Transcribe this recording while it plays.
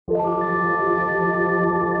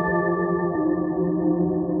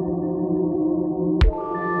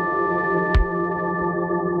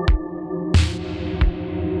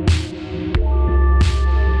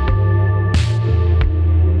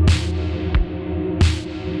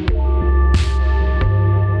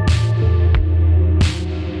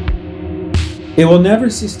It will never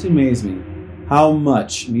cease to amaze me how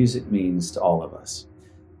much music means to all of us.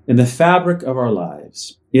 In the fabric of our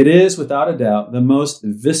lives, it is, without a doubt, the most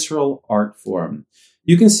visceral art form.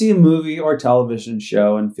 You can see a movie or television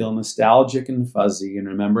show and feel nostalgic and fuzzy and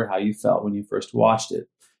remember how you felt when you first watched it.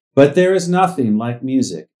 But there is nothing like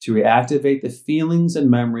music to reactivate the feelings and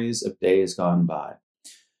memories of days gone by.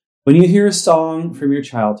 When you hear a song from your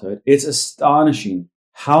childhood, it's astonishing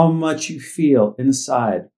how much you feel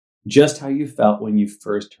inside, just how you felt when you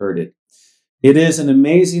first heard it. It is an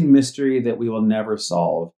amazing mystery that we will never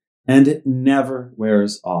solve, and it never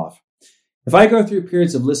wears off. If I go through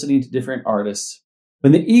periods of listening to different artists,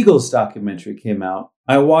 when the Eagles documentary came out,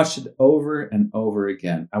 I watched it over and over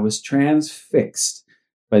again. I was transfixed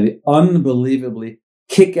by the unbelievably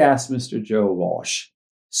kick-ass Mr. Joe Walsh.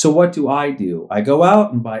 So what do? I go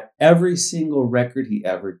out and buy every single record he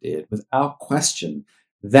ever did, without question.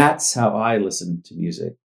 That's how I listen to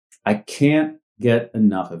music. I can't get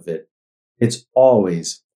enough of it. It's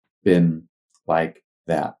always been like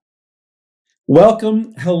that.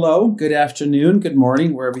 Welcome, hello, good afternoon, good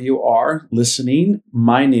morning, wherever you are listening.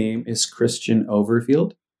 My name is Christian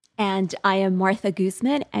Overfield. And I am Martha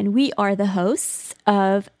Guzman, and we are the hosts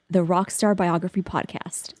of the Rockstar Biography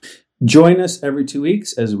Podcast. Join us every 2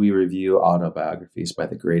 weeks as we review autobiographies by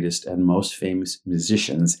the greatest and most famous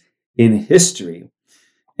musicians in history.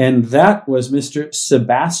 And that was Mr.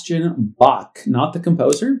 Sebastian Bach, not the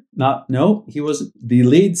composer. He was the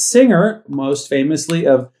lead singer, most famously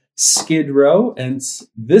of Skid Row. And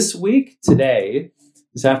this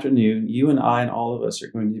afternoon, you and I and all of us are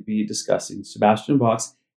going to be discussing Sebastian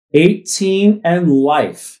Bach's 18 and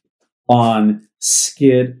Life on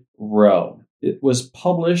Skid Row. It was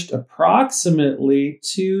published approximately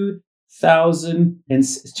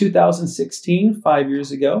 2016, 5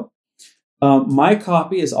 years ago. My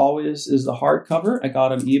copy, as always, is the hardcover. I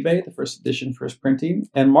got on eBay, the first edition, first printing.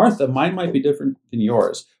 And Martha, mine might be different than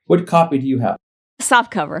yours. What copy do you have? Soft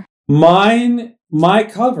cover. My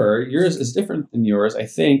cover, yours is different than yours, I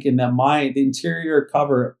think, in that the interior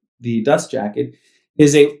cover, the dust jacket,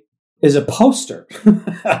 is a poster.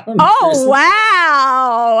 Oh,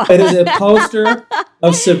 wow. It is a poster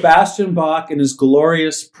of Sebastian Bach in his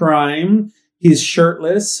glorious prime. He's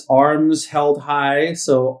shirtless, arms held high,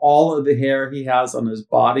 so all of the hair he has on his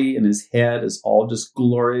body and his head is all just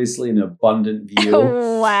gloriously in abundant view.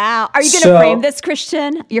 Oh, wow. Are you going to frame this,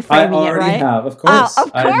 Christian? You're framing it, right? I already have, of course. Oh,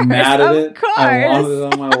 of course. I'm mad at it. Course. I wanted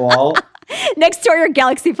it on my wall. Next to your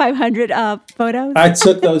Galaxy 500 photos? I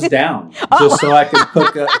took those down just so I could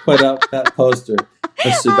put up that poster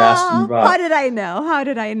of Sebastian Bach. How did I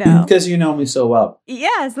know? Because you know me so well.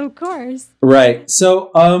 Yes, of course. Right.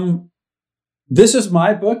 So, this is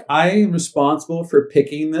my book. I am responsible for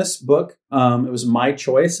picking this book. It was my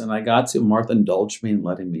choice, and I got to. Martha indulged me in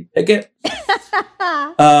letting me pick it.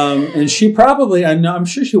 And she probably, I'm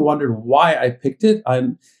sure she wondered why I picked it.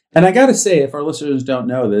 And I got to say, if our listeners don't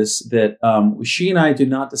know this, that she and I do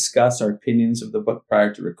not discuss our opinions of the book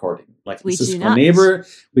prior to recording. Like, this is my neighbor.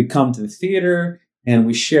 We come to the theater and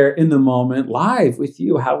we share in the moment live with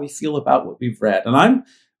you how we feel about what we've read. I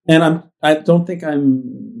don't think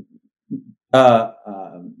I'm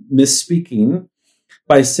misspeaking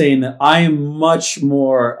by saying that I am much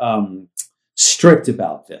more strict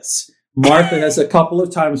about this. Martha has a couple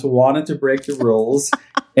of times wanted to break the rules,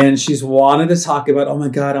 and she's wanted to talk about, oh my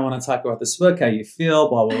God, I want to talk about this book, how you feel,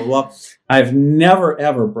 blah, blah, blah. I've never,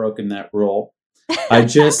 ever broken that rule. I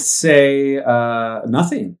just say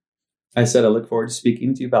nothing. I said, I look forward to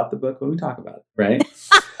speaking to you about the book when we talk about it, right?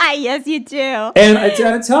 Yes, you do. And I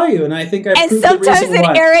gotta tell you, and I think I proved sometimes the reason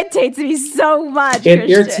why. It irritates me so much. It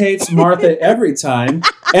irritates Martha every time.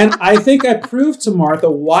 And I think I proved to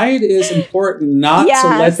Martha why it is important not to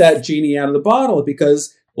let that genie out of the bottle.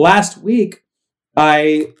 Because last week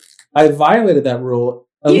I violated that rule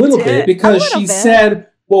a little bit because she said,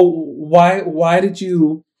 "Well, why would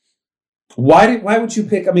you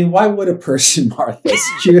pick? I mean, why would a person, Martha,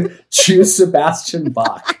 choose Sebastian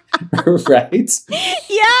Bach?" Right?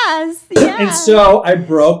 Yes. And so I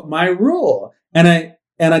broke my rule, and I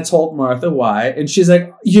told Martha why, and she's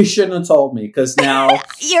like, "You shouldn't have told me, because now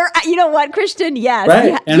you know what, Christian? Yes,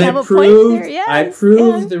 right." And I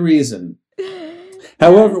proved the reason.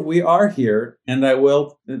 However, we are here, and I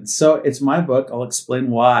will. So it's my book. I'll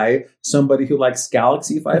explain why somebody who likes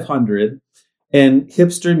Galaxy 500 and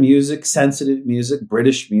hipster music, sensitive music,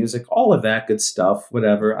 British music, all of that good stuff,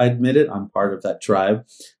 whatever. I admit it. I'm part of that tribe.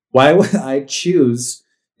 Why would I choose,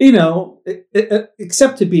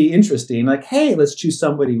 except to be interesting, like, hey, let's choose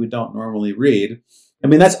somebody we don't normally read. I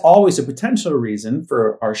mean, that's always a potential reason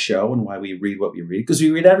for our show and why we read what we read, because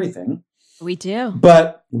we read everything. We do.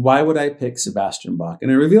 But why would I pick Sebastian Bach?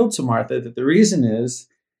 And I revealed to Martha that the reason is,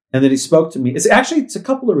 and that he spoke to me, it's a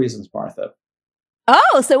couple of reasons, Martha.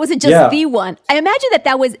 Oh, so it wasn't just the one. I imagine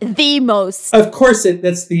that was the most. Of course,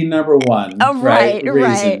 that's the number one. Oh, right.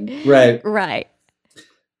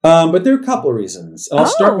 But there are a couple of reasons. I'll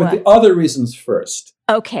start with the other reasons first.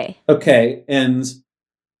 Okay. And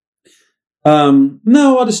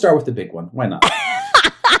no, I'll just start with the big one. Why not?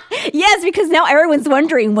 Yes, because now everyone's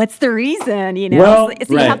wondering what's the reason, Well,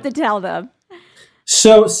 so you have to tell them.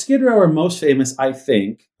 So Skid Row are most famous, I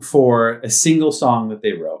think, for a single song that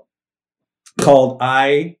they wrote called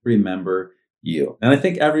I Remember You. And I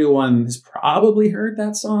think everyone has probably heard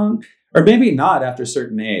that song, or maybe not after a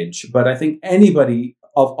certain age, but I think anybody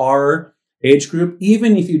of our age group,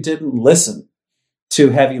 even if you didn't listen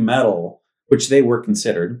to heavy metal, which they were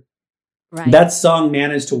considered, that song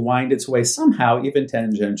managed to wind its way somehow, even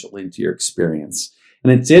tangentially, into your experience.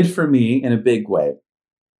 And it did for me in a big way.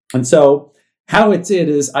 And so how it did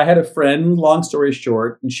is I had a friend, long story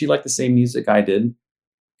short, and she liked the same music I did,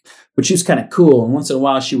 but she was kind of cool. And once in a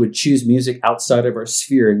while, she would choose music outside of our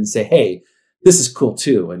sphere and say, hey, this is cool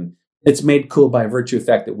too. And it's made cool by virtue of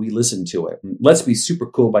the fact that we listen to it. And let's be super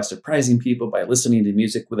cool by surprising people by listening to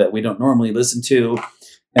music that we don't normally listen to.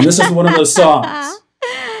 And this is one of those songs.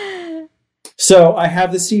 So I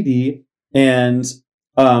have the CD, and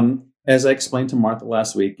as I explained to Martha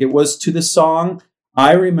last week, it was to the song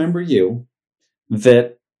I Remember You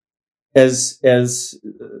that, as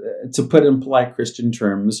to put it in polite Christian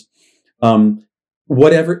terms,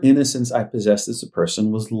 whatever innocence I possessed as a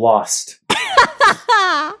person was lost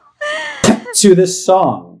to this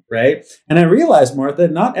song, right? And I realized, Martha,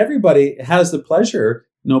 not everybody has the pleasure,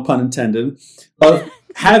 no pun intended, of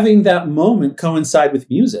having that moment coincide with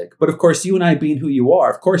music. But of course, you and I being who you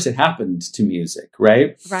are, of course it happened to music,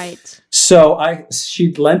 right? Right. So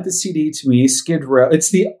she lent the CD to me, Skid Row.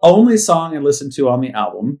 It's the only song I listened to on the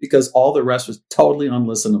album because all the rest was totally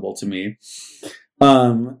unlistenable to me.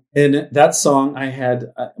 And that song, I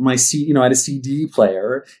had I had a CD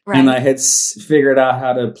player, and I had figured out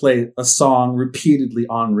how to play a song repeatedly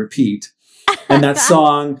on repeat. And that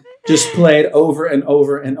song just played over and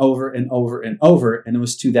over and over and over and over. And it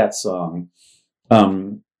was to that song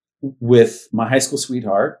with my high school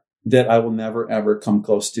sweetheart that I will never, ever come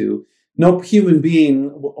close to. No human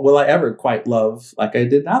being will I ever quite love like I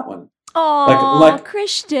did that one. Oh,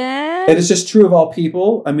 Christian. It is just true of all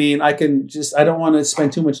people. I mean, I don't want to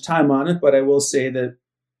spend too much time on it, but I will say that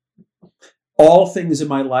all things in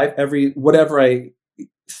my life, whatever I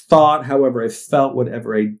thought, however I felt,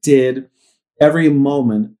 whatever I did, every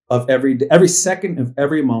moment of every day, every second of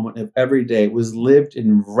every moment of every day was lived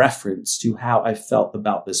in reference to how I felt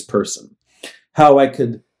about this person, how I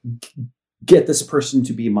could get this person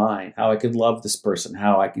to be mine, how I could love this person,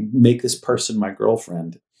 how I could make this person my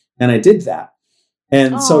girlfriend. And I did that.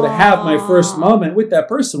 And so to have my first moment with that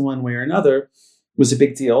person one way or another was a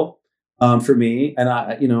big deal for me. And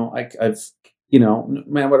I've no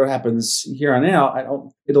matter what happens here on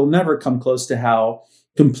out, it'll never come close to how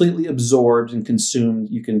completely absorbed and consumed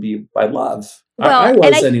you can be by love. Well, I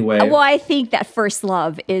was anyway. Well, I think that first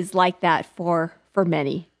love is like that for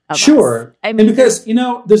many of us. Sure. I mean, and because,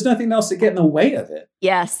 there's nothing else to get in the way of it.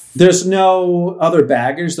 Yes. There's no other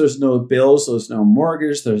baggage. There's no bills. There's no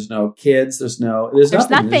mortgage. There's no kids. There's nothing.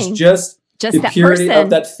 There's just the purity person. Of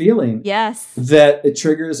that feeling. Yes. That it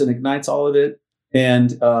triggers and ignites all of it.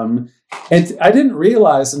 And I didn't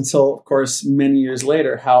realize until, of course, many years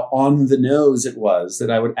later, how on the nose it was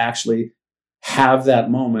that I would actually have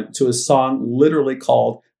that moment to a song literally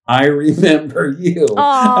called I Remember You.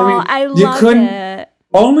 Oh, I love it.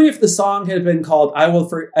 Only if the song had been called I Will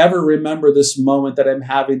Forever Remember This Moment That I'm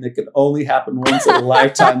Having That Could Only Happen Once in a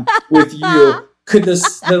Lifetime with You, could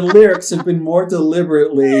the lyrics have been more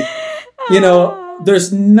deliberately,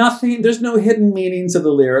 there's no hidden meaning to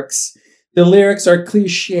the lyrics. The lyrics are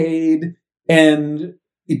cliched and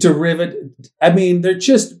derivative. I mean, they're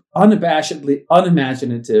just unabashedly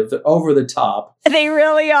unimaginative. They're over the top. They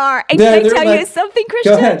really are. And can I tell you something,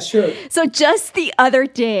 Christian? Go ahead, sure. So just the other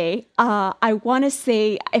day, I want to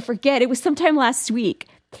say, I forget, it was sometime last week,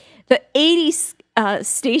 the 80s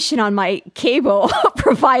station on my cable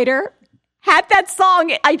provider had that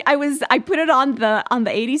song. I put it on the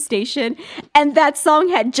 80s station, and that song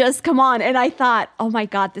had just come on, and I thought, oh my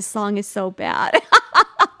God, this song is so bad.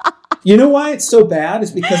 You know why it's so bad? It's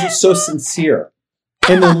because it's so sincere.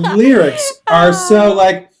 And the lyrics are so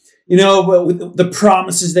the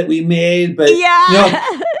promises that we made, but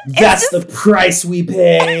that's the price we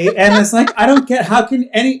pay. And it's like, I don't get,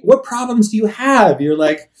 what problems do you have? You're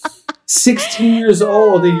like 16 years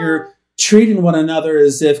old and you're treating one another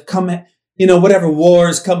as if whatever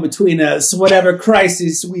wars come between us, whatever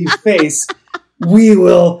crises we face, we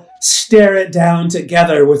will stare it down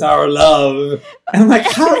together with our love. And I'm like,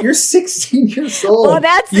 how? You're 16 years old. Well,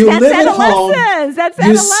 that's live at home. That's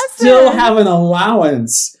you still have an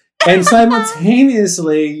allowance. And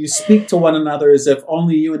simultaneously, you speak to one another as if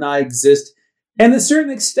only you and I exist. And to a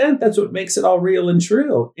certain extent, that's what makes it all real and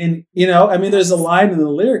true. And, there's a line in the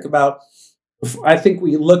lyric about, I think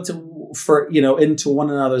we looked into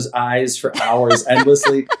one another's eyes for hours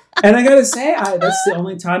endlessly. And I got to say, that's the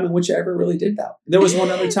only time in which I ever really did that. There was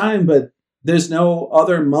one other time, but there's no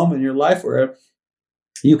other moment in your life where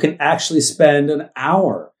you can actually spend an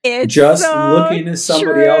hour just looking at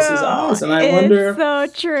somebody else's eyes. And I wonder. It's so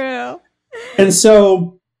true. And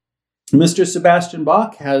so Mr. Sebastian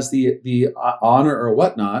Bach has the honor or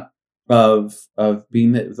whatnot of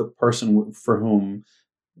being the person for whom,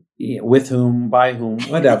 with whom, by whom,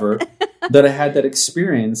 whatever, that I had that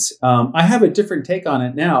experience. I have a different take on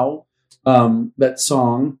it now. That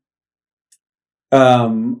song.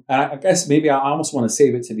 I guess maybe I almost want to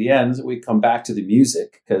save it to the end so we come back to the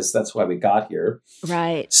music, because that's why we got here.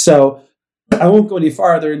 Right. So I won't go any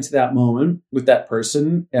farther into that moment with that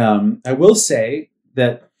person. I will say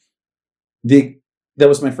that that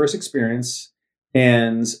was my first experience,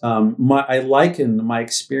 and I likened my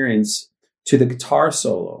experience to the guitar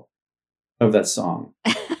solo of that song.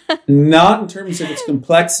 Not in terms of its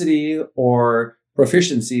complexity or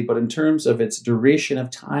proficiency, but in terms of its duration of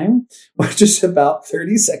time, which is about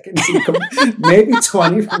 30 seconds, maybe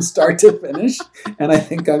 20 from start to finish. And I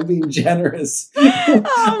think I'm being generous.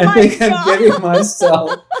 I think I'm giving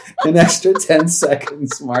myself an extra 10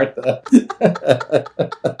 seconds, Martha.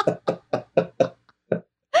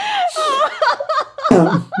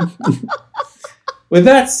 With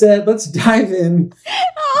that said, let's dive in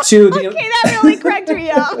to the... Okay, that really cracked me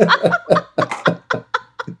up.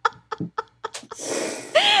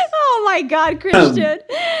 Oh my God, Christian.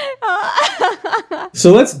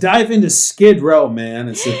 So let's dive into Skid Row, man,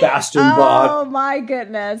 and Sebastian Bach. Oh my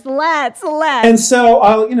goodness. Let's. And so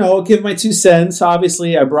I'll give my 2 cents.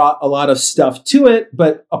 Obviously, I brought a lot of stuff to it,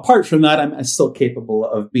 but apart from that, I'm still capable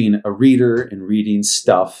of being a reader and reading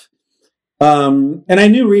stuff. And I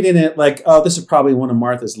knew reading it like, this is probably one of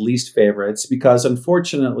Martha's least favorites, because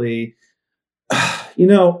unfortunately,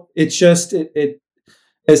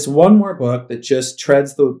 it's one more book that just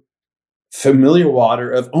treads the familiar water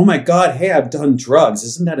of, oh my God, hey, I've done drugs.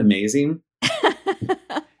 Isn't that amazing?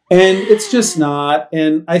 And it's just not.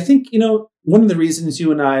 And I think, one of the reasons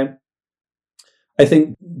you and I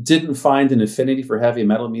think, didn't find an affinity for heavy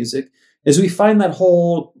metal music is we find that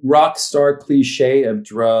whole rock star cliche of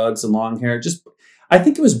drugs and long hair. I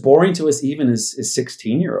think it was boring to us even as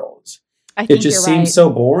 16-year-olds. It just seems so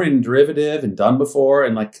boring and derivative and done before.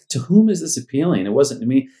 And like, to whom is this appealing? It wasn't to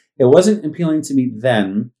me. It wasn't appealing to me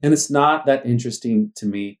then. And it's not that interesting to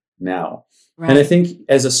me now. Right. And I think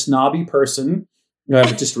as a snobby person,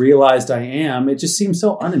 I've just realized I am, it just seems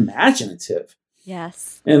so unimaginative.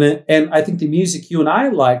 Yes. And I think the music you and I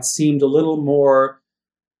liked seemed a little more,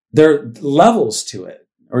 there are levels to it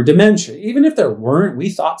or dimension. Even if there weren't, we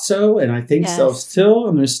thought so. And I think so still.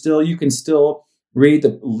 And you can still read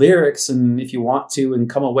the lyrics, and if you want to, and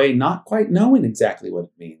come away not quite knowing exactly what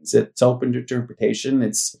it means. It's open to interpretation.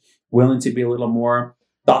 It's willing to be a little more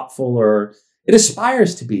thoughtful, or it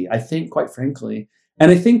aspires to be, I think, quite frankly.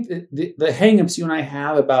 And I think the hang-ups you and I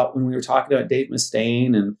have about when we were talking about Dave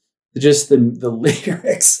Mustaine and just the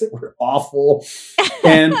lyrics that were awful.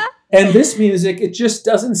 And this music, it just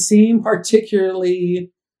doesn't seem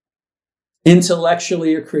particularly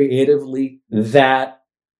intellectually or creatively that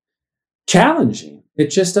challenging. It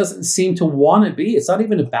just doesn't seem to want to be. It's not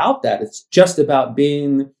even about that. It's just about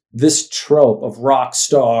being this trope of rock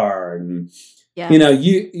star. And,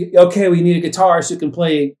 okay, we need a guitarist who can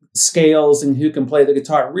play scales and who can play the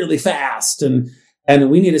guitar really fast. And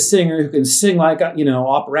we need a singer who can sing like,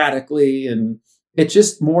 operatically. And it's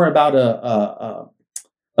just more about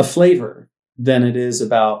a flavor than it is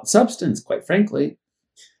about substance, quite frankly.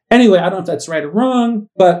 Anyway, I don't know if that's right or wrong,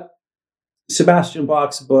 but Sebastian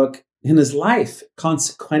Bach's book, in his life,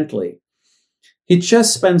 consequently, he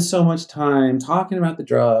just spends so much time talking about the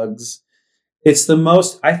drugs. It's the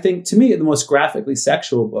most, I think, to me, the most graphically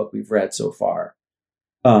sexual book we've read so far,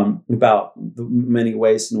 about the many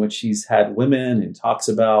ways in which he's had women, and talks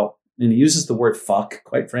about, and he uses the word fuck,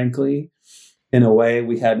 quite frankly, in a way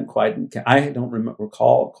we hadn't quite, I don't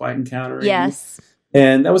recall quite encountering. Yes.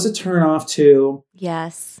 And that was a turnoff too.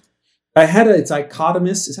 Yes. I had a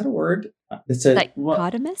dichotomist. Is that a word? It's a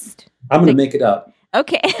dichotomist. I'm going to make it up.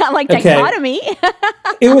 Okay, I like dichotomy.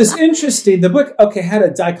 It was interesting. The book, had a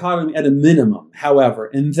dichotomy at a minimum, however,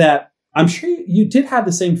 in that I'm sure you did have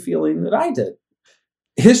the same feeling that I did.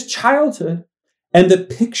 His childhood and the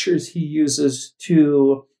pictures he uses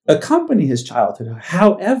to accompany his childhood,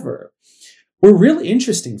 however, were really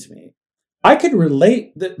interesting to me. I could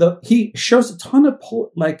relate that he shows a ton of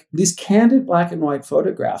these candid black and white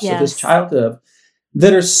photographs of his childhood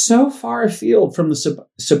that are so far afield from the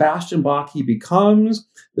Sebastian Bach he becomes,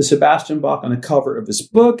 the Sebastian Bach on the cover of his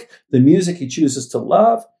book, the music he chooses to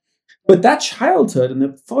love. But that childhood and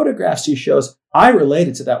the photographs he shows, I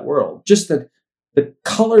related to that world. Just the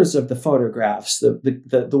colors of the photographs,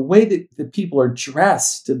 the way that the people are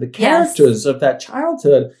dressed, the characters of that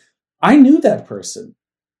childhood. I knew that person.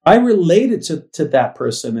 I related to that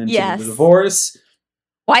person and to the divorce.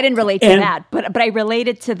 Well, I didn't relate to that, but I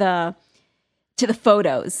related to the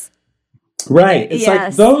photos. Right. It's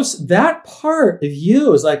like that part of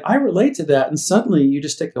you is like, I relate to that. And suddenly you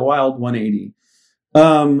just take a wild 180.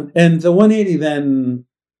 And the 180 then,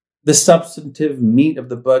 the substantive meat of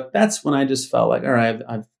the book, that's when I just felt like, all right,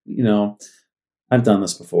 I've done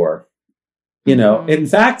this before. In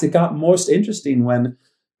fact, it got most interesting when,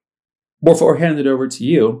 before I hand it over to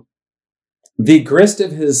you, the grist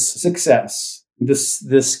of his success, the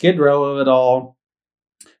skid row of it all,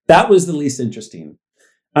 that was the least interesting.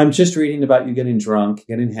 I'm just reading about you getting drunk,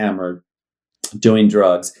 getting hammered, doing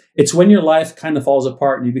drugs. It's when your life kind of falls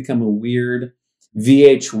apart and you become a weird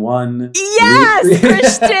VH1. Yes,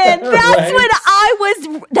 Christian.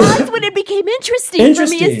 That's when it became interesting for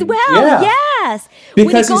me as well. Yeah. Yes.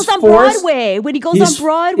 Because when he goes on Broadway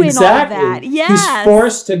and all of that. Yes. He's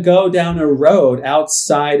forced to go down a road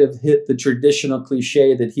outside of the traditional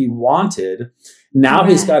cliche that he wanted. Now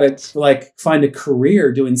he's got to find a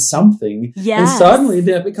career doing something. Yes. And suddenly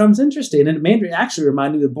that becomes interesting. And it actually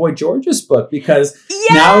reminded me of Boy George's book because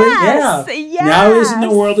now he's in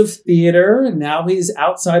the world of theater and now he's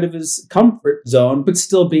outside of his comfort zone, but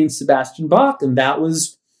still being Sebastian Bach. And that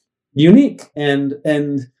was unique. And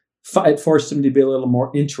it forced him to be a little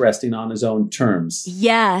more interesting on his own terms.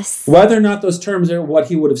 Yes. Whether or not those terms are what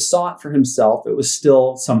he would have sought for himself, it was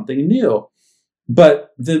still something new. But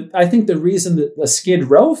I think the reason that a Skid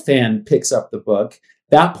Row fan picks up the book,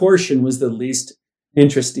 that portion was the least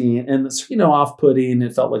interesting and off-putting.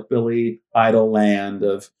 It felt like Billy Idol land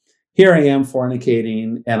of, here I am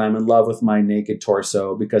fornicating and I'm in love with my naked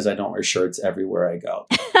torso because I don't wear shirts everywhere I go.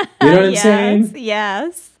 You know what I'm saying?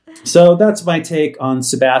 Yes. So that's my take on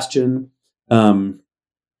Sebastian. And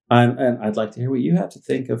I'd like to hear what you have to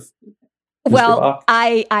think of Mr. Bach.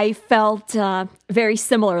 I felt very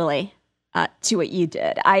similarly to what you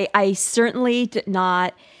did. I certainly did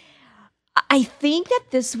not. I think that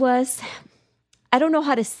this was, I don't know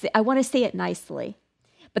how to say, I want to say it nicely,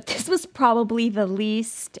 but this was probably the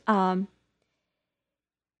least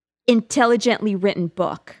intelligently written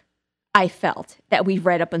book I felt that we've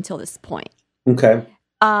read up until this point. Okay.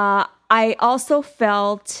 I also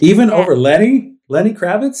felt even over Lenny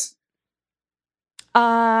Kravitz?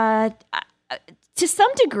 To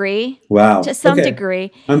some degree. Wow. To some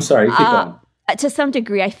degree. I'm sorry, keep going. To some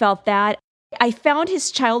degree, I felt that. I found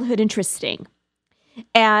his childhood interesting.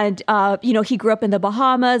 And, he grew up in the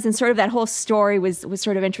Bahamas and sort of that whole story was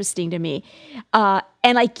sort of interesting to me.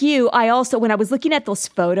 And like you, I also, when I was looking at those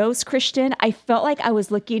photos, Christian, I felt like I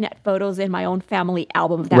was looking at photos in my own family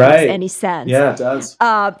album, if that makes any sense. Yeah, it does.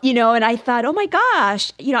 And I thought, oh my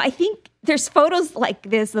gosh, I think there's photos like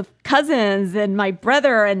this of cousins and my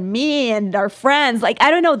brother and me and our friends. Like,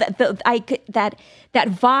 I don't know, that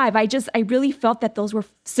vibe. I really felt that those were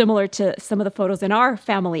similar to some of the photos in our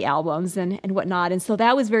family albums and whatnot. And so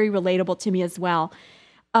that was very relatable to me as well.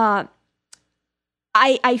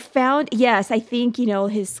 I found, I think,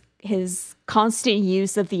 his constant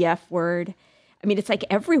use of the F word. I mean, it's like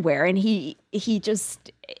everywhere. And he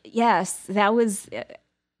just, that was,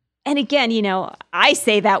 and again, I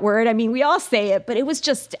say that word. I mean, we all say it, but it was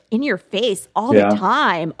just in your face all the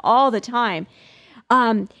time.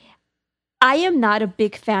 I am not a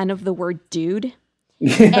big fan of the word dude.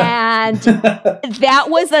 And that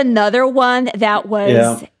was another one that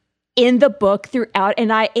was in the book throughout.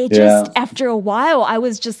 And after a while, I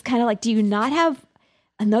was just kind of like, do you not have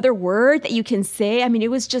another word that you can say? I mean,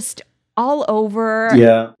 it was just all over.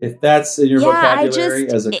 Yeah. If that's in your vocabulary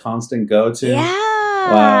as a constant go-to. Yeah.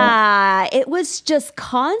 Wow. It was just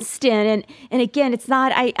constant. And again, it's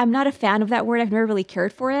not, I'm not a fan of that word. I've never really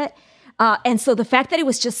cared for it. And so the fact that it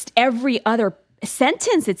was just every other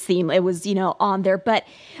sentence, it seemed it was, on there. But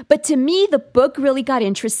to me, the book really got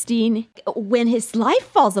interesting when his life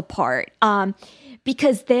falls apart,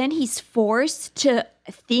 because then he's forced to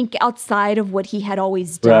think outside of what he had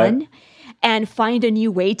always done. Right. and find a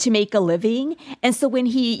new way to make a living. And so when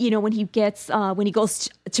he goes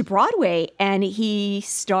to Broadway and he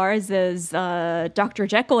stars as Dr.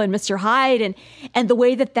 Jekyll and Mr. Hyde, and the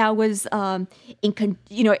way that was,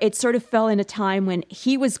 it sort of fell in a time when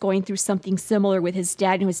he was going through something similar with his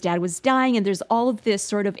dad, and his dad was dying, and there's all of this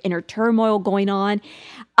sort of inner turmoil going on.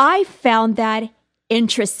 I found that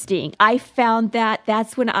interesting. I found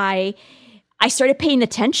that's when I started paying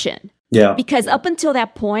attention. Yeah. Because up until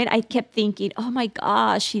that point, I kept thinking, oh my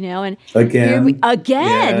gosh, and again,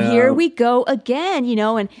 here we go again,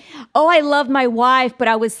 and oh, I loved my wife, but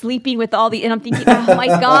I was sleeping with and I'm thinking, oh my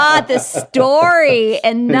God, this story,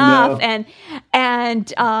 enough.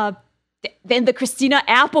 And then the Christina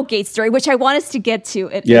Applegate story, which I want us to get to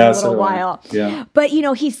in a little while. Yeah. But,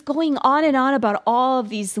 he's going on and on about all of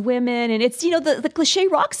these women. And it's, the cliche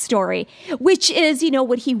rock story, which is,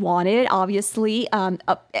 what he wanted, obviously,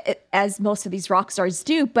 as most of these rock stars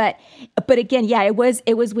do. But again, it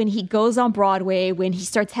was when he goes on Broadway, when he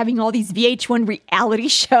starts having all these VH1 reality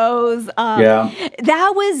shows.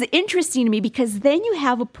 That was interesting to me, because then you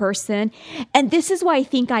have a person, and this is why I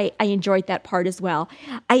think I enjoyed that part as well.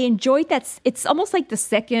 I enjoyed it's almost like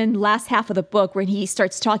the last half of the book when he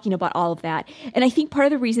starts talking about all of that. And I think part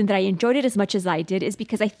of the reason that I enjoyed it as much as I did is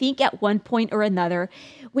because I think at one point or another,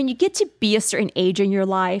 when you get to be a certain age in your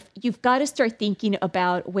life, you've got to start thinking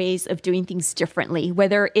about ways of doing things differently,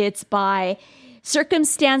 whether it's by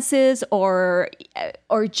circumstances or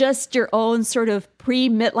just your own sort of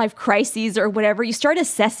pre-midlife crises or whatever. You start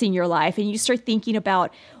assessing your life and you start thinking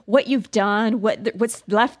about what you've done, what's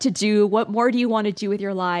left to do, what more do you want to do with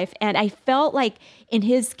your life. And I felt like in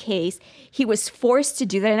his case, he was forced to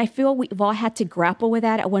do that. And I feel we've all had to grapple with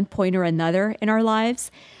that at one point or another in our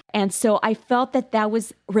lives. And so I felt that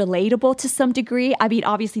was relatable to some degree. I mean,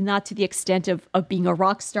 obviously not to the extent of being a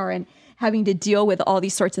rock star and having to deal with all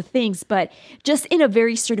these sorts of things, but just in a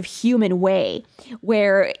very sort of human way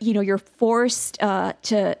where, you're forced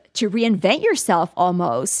to reinvent yourself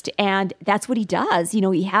almost. And that's what he does.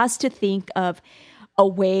 He has to think of a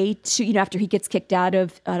way to, after he gets kicked out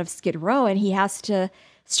of Skid Row, and he has to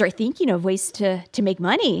start thinking of ways to make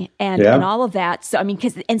money and all of that. So, I mean,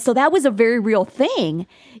 so that was a very real thing,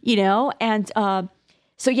 and,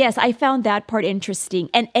 so yes, I found that part interesting.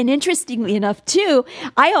 And interestingly enough, too,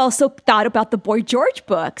 I also thought about the Boy George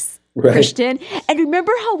books, right, Christian. And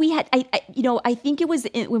remember how we had, I think it was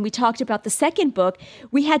when we talked about the second book,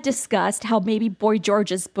 we had discussed how maybe Boy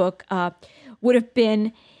George's book would have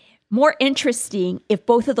been more interesting if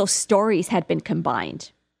both of those stories had been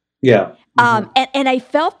combined. Yeah. Mm-hmm. And I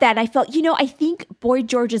felt that. I think Boy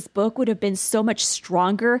George's book would have been so much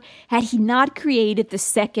stronger had he not created the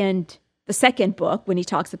second book when he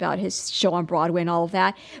talks about his show on Broadway and all of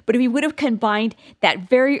that. But if he would have combined that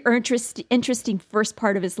very interesting first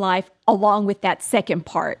part of his life along with that second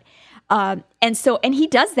part. And he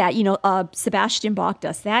does that, Sebastian Bach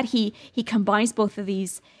does that. He combines both of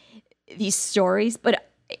these stories, but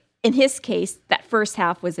in his case, that first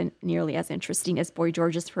half wasn't nearly as interesting as Boy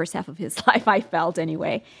George's first half of his life, I felt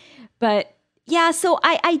anyway. But yeah, so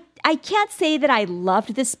I can't say that I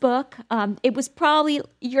loved this book. It was probably,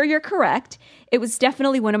 you're correct. It was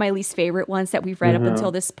definitely one of my least favorite ones that we've read up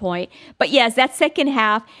until this point. But yes, the second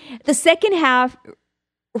half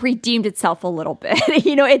redeemed itself a little bit.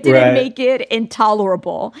 It didn't make it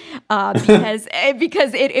intolerable because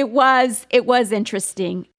it was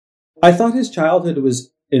interesting. I thought his childhood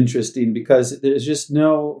was interesting because there's just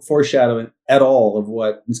no foreshadowing at all of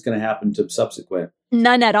what is going to happen to subsequent.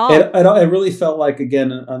 None at all. It really felt like,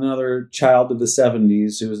 again, another child of the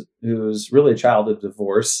 70s who was really a child of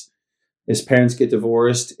divorce. His parents get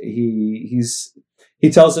divorced. He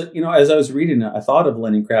tells it, as I was reading it, I thought of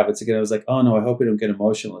Lenny Kravitz again. I was like, oh no, I hope we don't get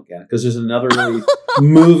emotional again, because there's another really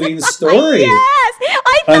moving story. Yes,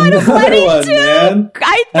 I thought of Lenny too. Man.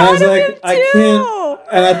 I thought of him too.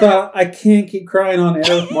 I can't keep crying on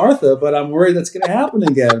air with Martha, but I'm worried that's going to happen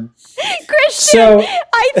again. Christian,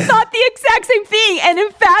 I thought the exact same thing. And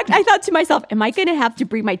in fact, I thought to myself, am I going to have to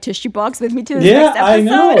bring my tissue box with me to this next episode? I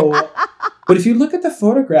know. But if you look at the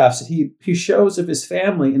photographs that he shows of his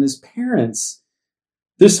family and his parents,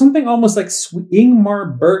 there's something almost like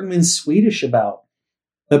Ingmar Bergman Swedish about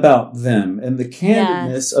them and the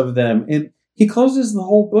candidness of them. And he closes the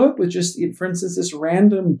whole book with just, for instance, this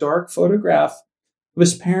random dark photograph of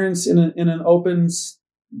his parents in an open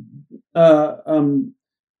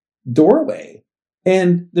doorway.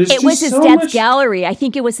 And it was his dad's gallery. I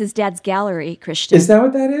think it was his dad's gallery, Christian. Is that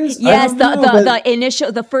what that is? Yes,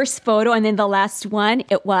 the first photo and then the last one,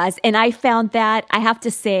 it was. And I found that,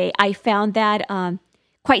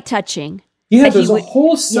 quite touching. Yeah, there's a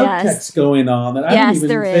whole subtext going on that I didn't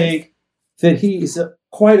even that he's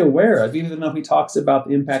quite aware of, even though he talks about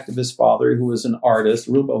the impact of his father, who was an artist,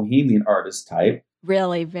 a real bohemian artist type.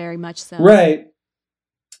 Really, very much so. Right.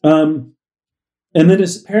 And then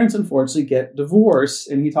his parents, unfortunately, get divorced,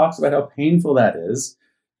 and he talks about how painful that is.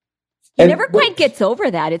 He never quite gets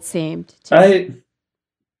over that, it seemed. I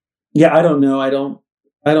don't know.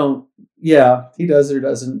 Yeah, he does or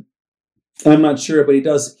doesn't. I'm not sure, but he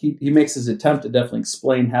does. He makes his attempt to definitely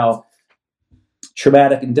explain how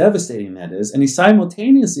traumatic and devastating that is. And he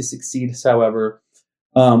simultaneously succeeds, however.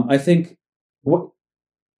 I think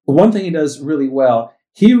one thing he does really well,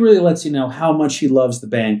 he really lets you know how much he loves the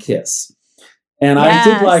band Kiss. And yes. I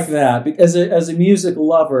did like that because as a music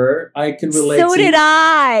lover, I could relate. So did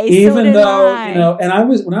I. Even though,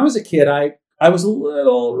 and when I was a kid, I was a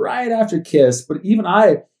little right after Kiss, but even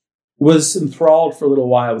I was enthralled for a little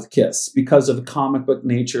while with Kiss because of the comic book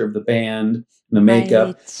nature of the band and the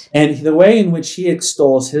makeup. Right. And the way in which he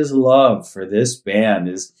extols his love for this band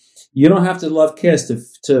is, you don't have to love Kiss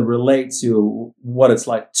to relate to what it's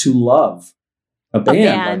like to love a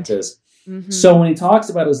band like this. Mm-hmm. So when he talks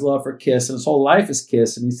about his love for Kiss and his whole life is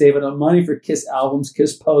Kiss, and he's saving up money for Kiss albums,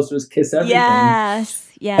 Kiss posters, Kiss everything. Yes.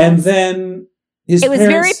 And then it was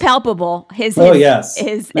very palpable. His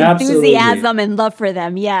enthusiasm and love for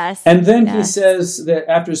them. Yes. And then he says that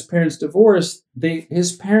after his parents' divorce,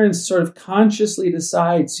 his parents sort of consciously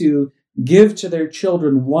decide to give to their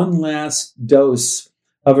children one last dose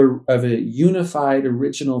of a unified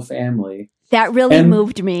original family. That really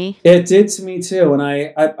moved me. It did to me too. And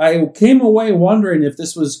I came away wondering if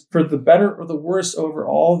this was for the better or the worse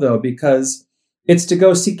overall, though, because it's to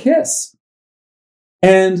go see Kiss.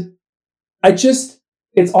 And it's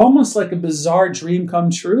almost like a bizarre dream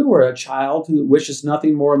come true where a child who wishes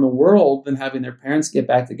nothing more in the world than having their parents get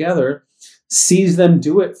back together sees them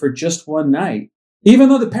do it for just one night. Even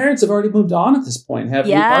though the parents have already moved on at this point and have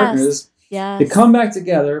new partners. Yes. They come back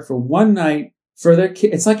together for one night for their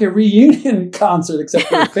kid. It's like a reunion concert, except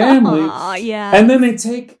for the family. Yeah. And then they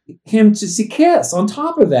take him to see Kiss. On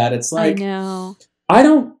top of that, it's like, I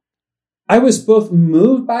know. I was both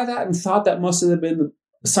moved by that and thought that must have been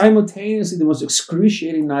simultaneously the most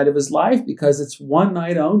excruciating night of his life because it's one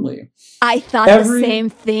night only. I thought the same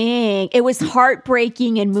thing. It was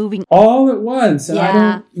heartbreaking and moving all at once. And I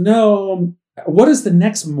don't know. What is the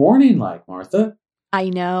next morning like, Martha? I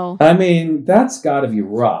know. I mean, that's got to be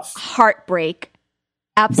rough. Heartbreak.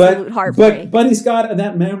 Absolute heartbreak. But he's got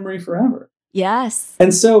that memory forever. Yes.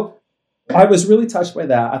 And so I was really touched by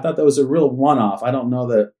that. I thought that was a real one-off. I don't know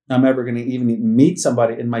that I'm ever going to even meet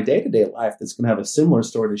somebody in my day-to-day life that's going to have a similar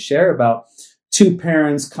story to share about two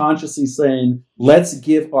parents consciously saying, let's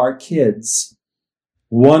give our kids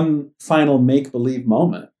one final make-believe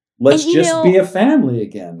moment. Let's just be a family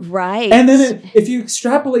again. Right. And then if you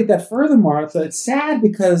extrapolate that further, Martha, it's sad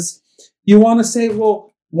because you want to say,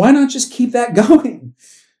 well, why not just keep that going?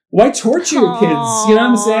 Why torture your kids? You know what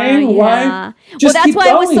I'm saying? Yeah. Why just that's keep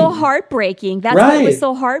why going? It was so heartbreaking. That's why it was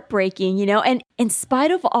so heartbreaking, And in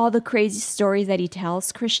spite of all the crazy stories that he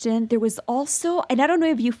tells, Christian, there was also, and I don't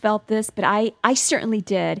know if you felt this, but I certainly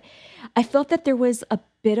did. I felt that there was a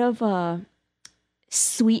bit of a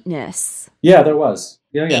sweetness. Yeah, there was.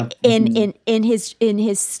 Yeah. In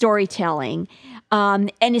his storytelling,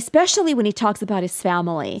 and especially when he talks about his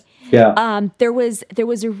family. Yeah. There was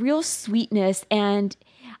a real sweetness, and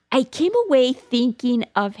I came away thinking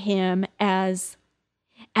of him as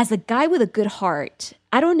a guy with a good heart.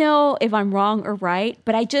 I don't know if I'm wrong or right,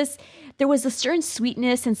 but there was a certain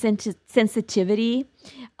sweetness and sensitivity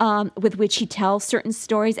with which he tells certain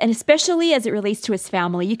stories, and especially as it relates to his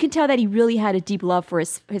family. You can tell that he really had a deep love for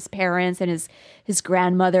his parents and his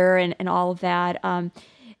grandmother and all of that.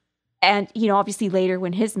 And, obviously later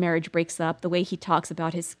when his marriage breaks up, the way he talks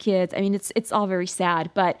about his kids, I mean, it's all very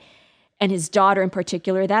sad, and his daughter in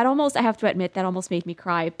particular, that almost, I have to admit, that almost made me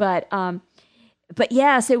cry. But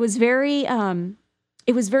yes, it was very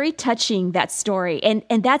touching, that story.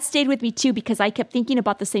 And that stayed with me too, because I kept thinking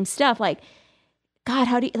about the same stuff. Like, God,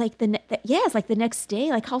 how do you, like it's like the next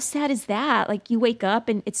day, like how sad is that? Like you wake up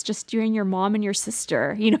and it's just you and your mom and your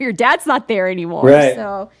sister, your dad's not there anymore. Right.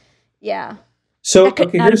 So yeah. So that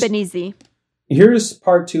could not have been easy. Here's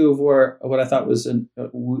part two of what I thought was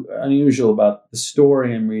unusual about the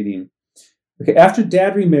story I'm reading. Okay, after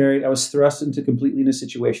Dad remarried, I was thrust into completely new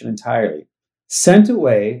situation entirely. Sent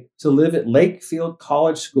away to live at Lakefield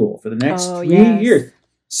College School for the next 3 years.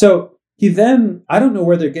 So he then, I don't know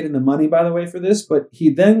where they're getting the money, by the way, for this, but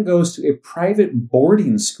he then goes to a private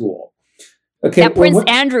boarding school. Okay, that Prince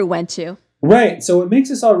Andrew went to. Right. So it makes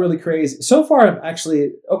this all really crazy. So far, I'm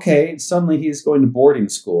actually, okay, suddenly he's going to boarding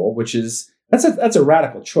school, which is that's a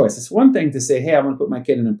radical choice. It's one thing to say, hey, I'm going to put my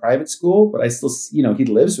kid in a private school, but I still, he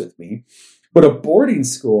lives with me. But a boarding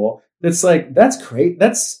school, that's like, that's great.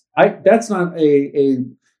 That's not a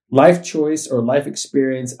life choice or life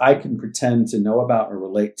experience I can pretend to know about or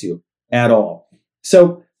relate to at all.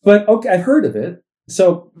 So, but okay, I've heard of it,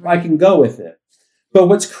 so I can go with it. But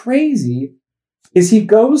what's crazy is he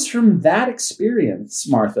goes from that experience,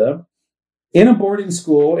 Martha, in a boarding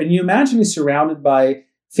school, and you imagine he's surrounded by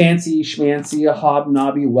fancy, schmancy,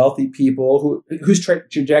 hobnobby, wealthy people whose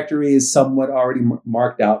trajectory is somewhat already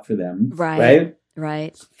marked out for them. Right.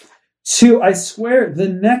 To, I swear, the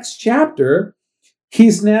next chapter,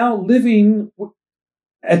 he's now living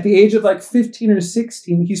at the age of like 15 or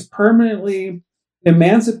 16. He's permanently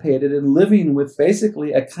emancipated and living with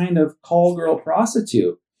basically a kind of call girl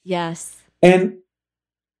prostitute. Yes. And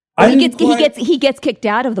he gets kicked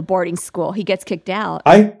out of the boarding school. He gets kicked out.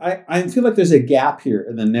 I feel like there's a gap here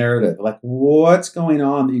in the narrative. Like, what's going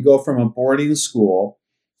on that you go from a boarding school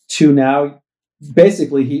to now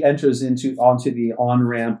basically he enters onto the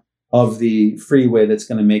on-ramp of the freeway that's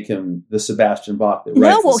going to make him the Sebastian Bach that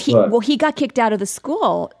writes this book. He got kicked out of the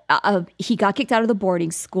school. He got kicked out of the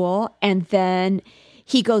boarding school, and then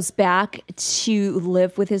he goes back to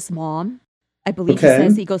live with his mom. I believe he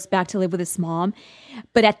says he goes back to live with his mom.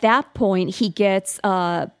 But at that point, he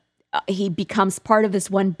becomes part of this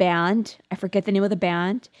one band. I forget the name of the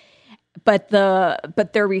band. But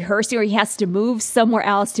they're rehearsing, or he has to move somewhere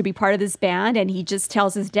else to be part of this band, and he just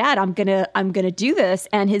tells his dad, "I'm gonna do this,"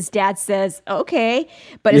 and his dad says, "Okay,"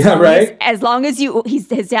 but his dad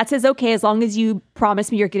says, "Okay, as long as you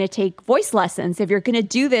promise me you're gonna take voice lessons. If you're gonna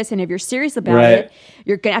do this, and if you're serious about it,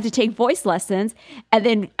 you're gonna have to take voice lessons." And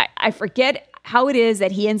then I forget how it is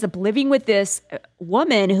that he ends up living with this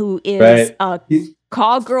woman who is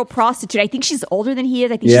call girl prostitute. I think she's older than he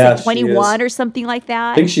is. I think she's like 21 or something like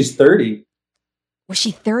that. I think she's 30. Was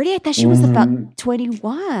she 30? I thought she was about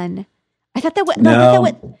 21. I thought that was...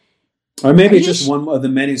 Or maybe just one of the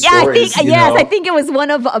many stories. I think it was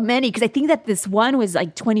one of many, because I think that this one was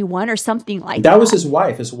like 21 or something like that. That was his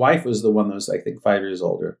wife. His wife was the one that was, I think, 5 years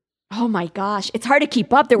older. Oh my gosh. It's hard to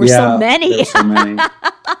keep up. There were so many. There were so many.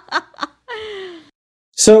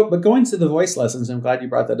 But going to the voice lessons, I'm glad you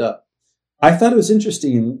brought that up. I thought it was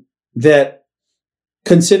interesting that,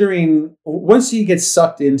 considering once he gets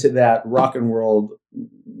sucked into that rock and roll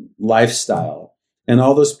lifestyle and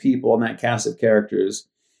all those people and that cast of characters,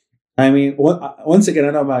 I mean, once again, I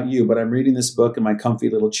don't know about you, but I'm reading this book in my comfy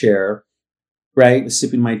little chair, right?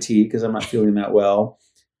 Sipping my tea because I'm not feeling that well.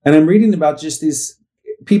 And I'm reading about just these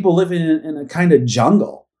people living in a kind of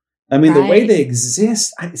jungle. I mean, the way they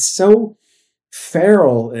exist, it's so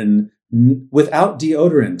feral and without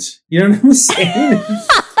deodorant. You know what I'm saying?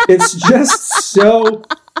 It's just so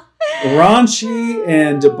raunchy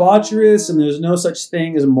and debaucherous, and there's no such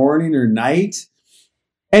thing as morning or night.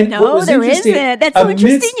 And no, there isn't. That's so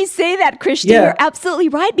interesting you say that, Christian. You're absolutely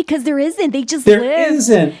right, because there isn't. They just live. There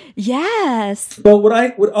isn't. Yes. But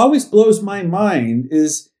what always blows my mind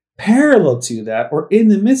is parallel to that, or in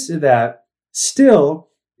the midst of that, still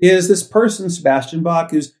is this person, Sebastian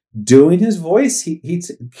Bach, who's doing his voice. He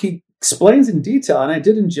explains in detail, and I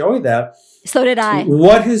did enjoy that. So did I.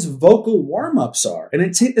 What his vocal warm-ups are. And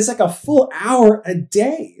it's like a full hour a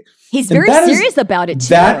day. He's very serious about it, too.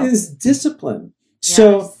 That is discipline. Yes.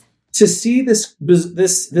 So to see this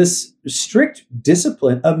strict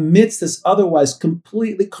discipline amidst this otherwise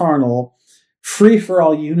completely carnal,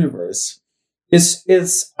 free-for-all universe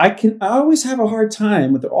I always have a hard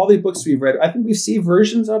time with all the books we've read. I think we see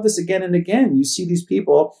versions of this again and again. You see these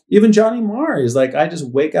people, even Johnny Marr is like, I just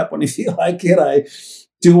wake up when I feel like it. I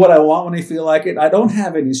do what I want when I feel like it. I don't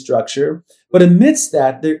have any structure. But amidst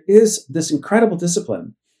that, there is this incredible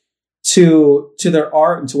discipline to their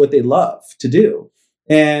art and to what they love to do.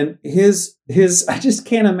 And his I just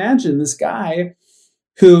can't imagine this guy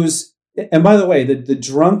who's, and by the way, the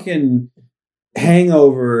drunken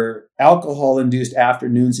hangover, alcohol-induced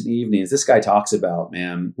afternoons and evenings this guy talks about,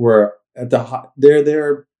 man, were at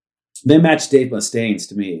they match Dave Mustaine's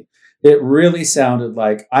to me. It really sounded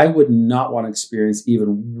like I would not want to experience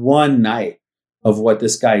even one night of what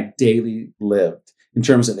this guy daily lived in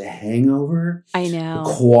terms of the hangover. I know.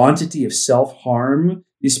 The quantity of self-harm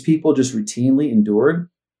these people just routinely endured.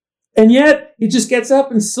 And yet he just gets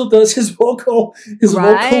up and still does his vocal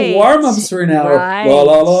warm-ups for an hour. Right. La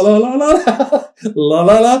la la la la la la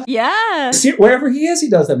la la. Yes. Wherever he is, he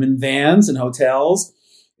does them in vans and hotels.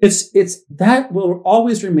 It's that will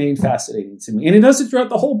always remain fascinating to me, and he does it throughout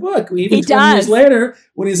the whole book. Even 20 years later,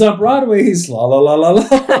 when he's on Broadway, he's la la la la la.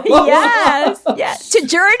 Yes, yes. To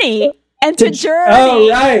Journey and to Journey. Oh,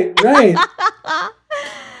 right.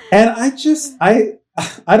 And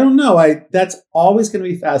I don't know. That's always going to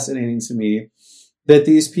be fascinating to me that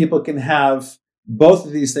these people can have both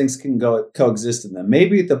of these things can coexist in them.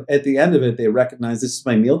 Maybe at the end of it, they recognize this is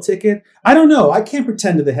my meal ticket. I don't know. I can't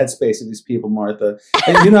pretend to the headspace of these people, Martha.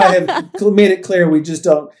 And, I have made it clear we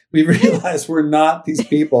realize we're not these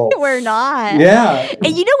people. We're not. Yeah.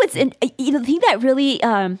 And the thing that really,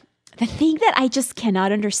 the thing that I just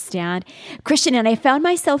cannot understand, Christian, and I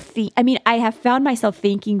have found myself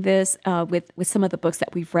thinking this with some of the books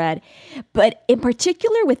that we've read, but in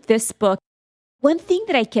particular with this book, one thing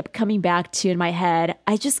that I kept coming back to in my head,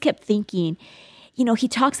 I just kept thinking, he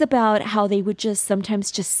talks about how they would just sometimes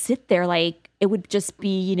just sit there, like it would just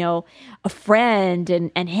be, a friend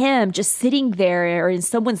and him just sitting there or in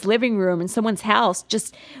someone's living room, in someone's house,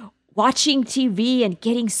 just watching TV and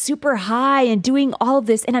getting super high and doing all of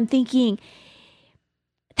this. And I'm thinking,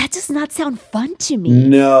 that does not sound fun to me.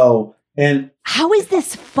 No. And how is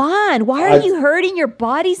this fun? Why are you hurting your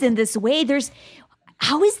bodies in this way?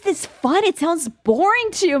 How is this fun? It sounds boring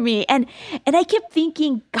to me. And I kept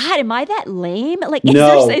thinking, God, am I that lame? Like,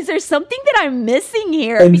 is there something that I'm missing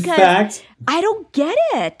here? In fact, I don't get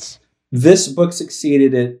it. This book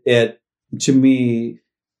succeeded at to me,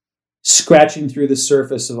 scratching through the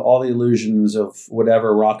surface of all the illusions of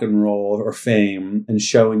whatever rock and roll or fame and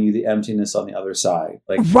showing you the emptiness on the other side.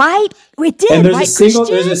 Like, right? We did. And there's right,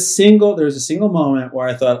 a single moment where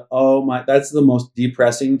I thought, oh my, that's the most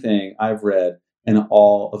depressing thing I've read in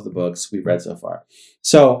all of the books we've read so far.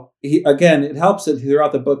 So it helps that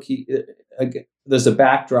throughout the book, there's a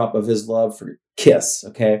backdrop of his love for Kiss.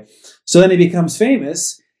 Okay. So then he becomes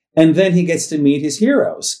famous and then he gets to meet his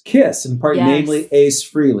heroes, Kiss, namely Ace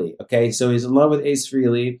Frehley. Okay. So he's in love with Ace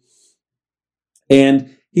Frehley.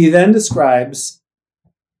 And he then describes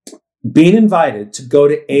being invited to go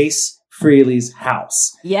to Ace Frehley's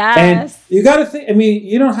house. Yes. And you got to think,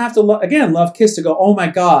 you don't have to, love Kiss to go, oh my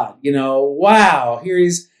God, wow, here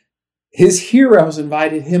his heroes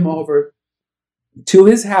invited him over to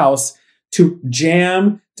his house to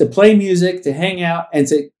jam, to play music, to hang out, and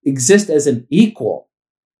to exist as an equal.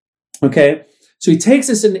 Okay. So he takes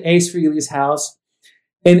us into Ace Frehley's house,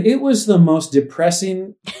 and it was the most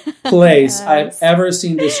depressing place Yes. I've ever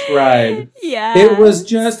seen described. Yeah. It was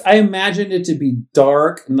just, I imagined it to be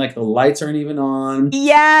dark and like the lights aren't even on.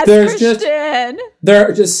 Yes, Christian. There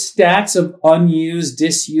are just stacks of unused,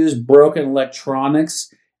 disused, broken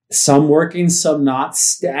electronics, some working, some not,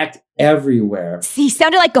 stacked everywhere. He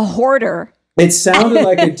sounded like a hoarder. It sounded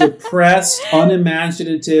like a depressed,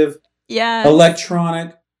 unimaginative,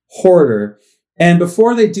 electronic hoarder. And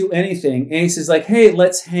before they do anything, Ace is like, hey,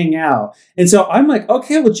 let's hang out. And so I'm like,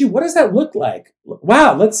 okay, well, gee, what does that look like?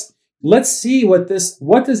 Wow, let's see what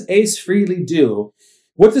does Ace Frehley do?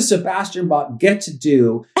 What does Sebastian Bach get to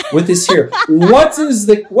do with his hero? What does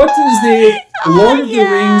the Lord of the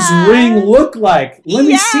Rings ring look like? Let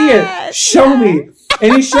me see it. Show me.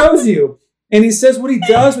 And he shows you. And he says what he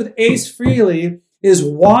does with Ace Frehley is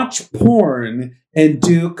watch porn and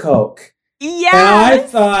do coke. Yes. And I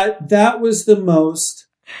thought that was the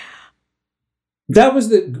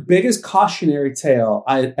biggest cautionary tale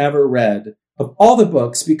I had ever read of all the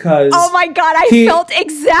books, because oh my God, I felt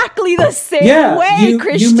exactly the same way,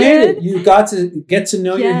 Christian. You made it. You got to get to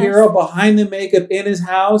know your hero behind the makeup in his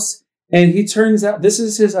house, and he turns out this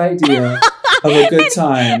is his idea of a good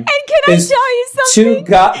time. And can I tell you something?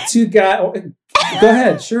 Two guys. Go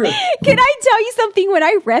ahead, sure. Can I tell you something? When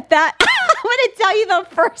I read that, I'm going to tell you the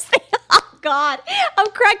first thing. Oh God, I'm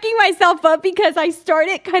cracking myself up because I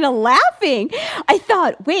started kind of laughing. I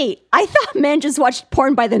thought men just watched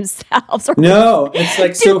porn by themselves. No, it's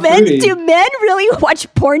like fruity. Do men really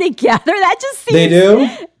watch porn together? That just seems... They do.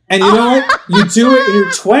 And you know what? You do it in your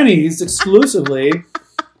 20s exclusively.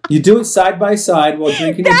 You do it side by side while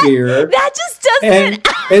drinking a beer. That just doesn't...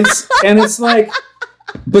 And it's like...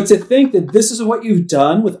 But to think that this is what you've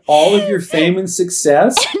done with all of your fame and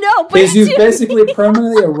success is you've basically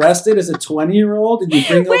permanently arrested as a 20-year-old, and you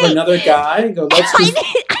bring over another guy and go, I need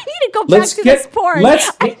to go back to this porn.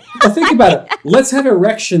 Think about it. Let's have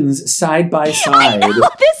erections side by side. I know,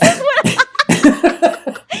 this is what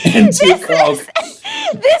and do coke.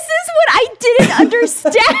 This is what I didn't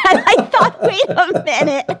understand. I thought, wait a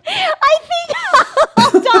minute.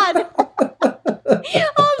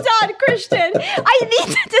 Hold on, Christian. I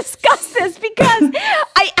need to discuss this because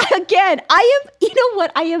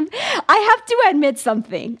I have to admit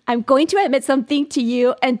something. I'm going to admit something to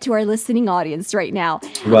you and to our listening audience right now.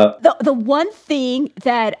 What? The one thing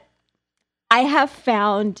that I have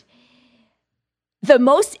found the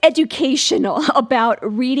most educational about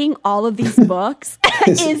reading all of these books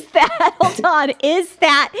is that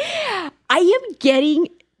I am getting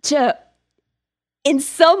to, in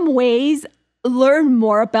some ways, learn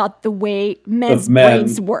more about the way men's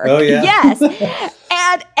brains work. Oh, yeah. Yes.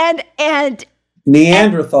 and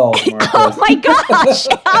Neanderthals, Martha. Oh my gosh.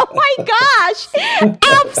 Oh my gosh.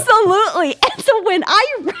 Absolutely. And so when I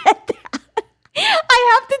read that,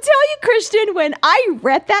 I have to tell you, Christian, when I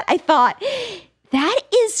read that, I thought, that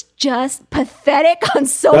is just pathetic on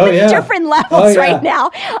so many different levels right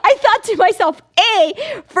now. I thought to myself,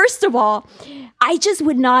 first of all, I just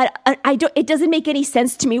would not, it doesn't make any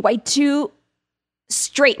sense to me why two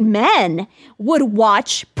straight men would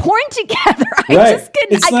watch porn together. I just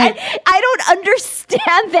couldn't, I don't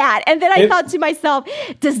understand that. And then I thought to myself,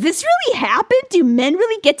 does this really happen? Do men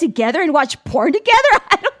really get together and watch porn together?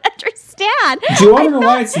 I don't understand. Do you want to know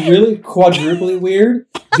why it's really quadruply weird?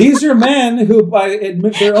 These are men who, by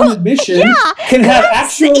their own admission, can have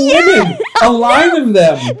actual women, a line of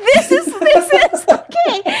them. This is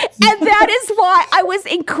okay. And that is why I was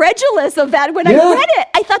incredulous of that when I read it.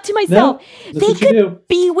 I thought to myself, they could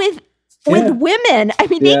be with women. I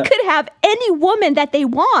mean, they could have any woman that they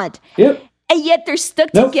want. Yep. And yet they're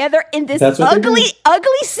stuck together in this ugly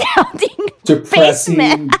sounding depressing,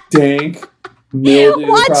 basement. dank, mildew,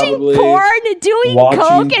 watching probably. Porn, doing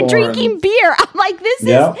coke, and drinking beer. I'm like, this is...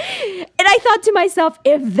 And I thought to myself,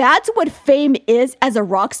 if that's what fame is as a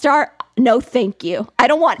rock star, no thank you. I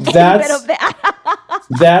don't want any bit of that.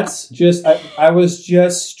 That's just... I was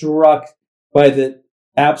just struck by the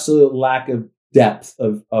absolute lack of depth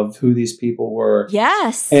of who these people were.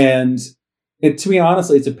 Yes. And to me,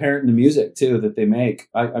 honestly, it's apparent in the music, too, that they make.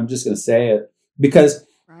 I'm just going to say it. Because...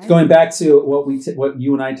 Going back to what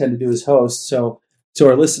you and I tend to do as hosts, so to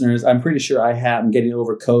our listeners, I'm pretty sure I'm getting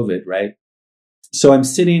over COVID, right? So I'm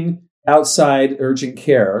sitting outside urgent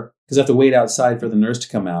care because I have to wait outside for the nurse to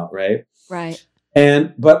come out, right? Right.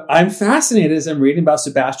 But I'm fascinated as I'm reading about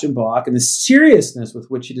Sebastian Bach and the seriousness with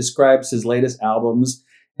which he describes his latest albums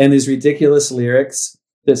and his ridiculous lyrics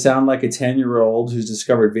that sound like a 10-year-old who's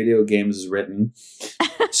discovered video games has written.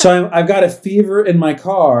 So I've got a fever in my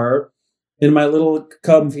car. In my little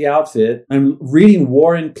comfy outfit, I'm reading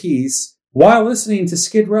War and Peace while listening to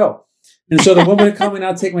Skid Row. And so the woman coming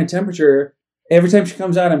out to take my temperature, every time she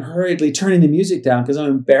comes out, I'm hurriedly turning the music down because I'm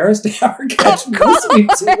embarrassed to have her catch me listening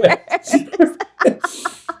to it.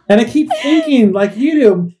 And I keep thinking, like you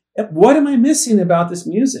do, what am I missing about this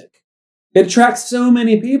music? It attracts so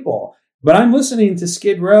many people. But I'm listening to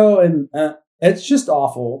Skid Row, and it's just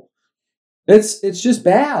awful. It's just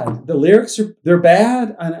bad. The lyrics they're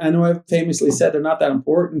bad. I know I've famously said they're not that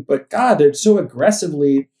important, but God, they're so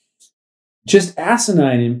aggressively just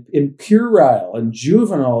asinine and puerile and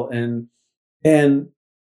juvenile and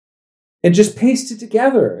just pasted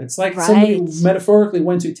together. It's like somebody metaphorically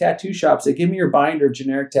went to tattoo shops. They give me your binder of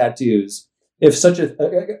generic tattoos. If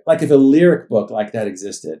if a lyric book like that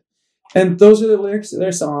existed, and those are the lyrics to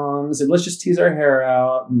their songs, and let's just tease our hair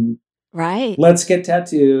out and let's get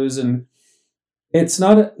tattoos and. It's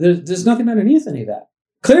not, there's nothing underneath any of that.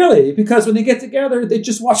 Clearly, because when they get together, they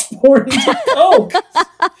just watch porn and drink coke.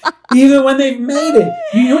 Even when they've made it.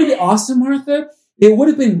 You know what would be awesome, Martha? It would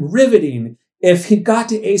have been riveting if he got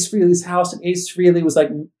to Ace Frehley's house and Ace Frehley was like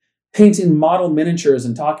painting model miniatures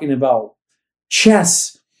and talking about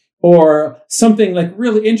chess or something like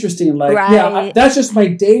really interesting. Like, that's just my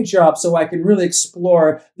day job so I can really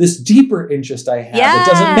explore this deeper interest I have.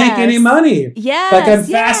 It doesn't make any money. Yes, like I'm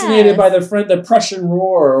fascinated by the Prussian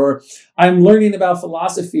War, or I'm learning about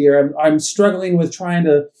philosophy, or I'm struggling with trying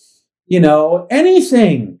to,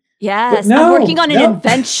 anything. Yes, I'm working on an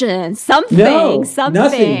invention, something.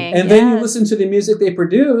 Nothing. And then you listen to the music they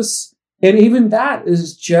produce, and even that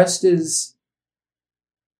is just as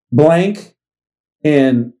blank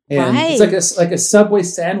and it's like a Subway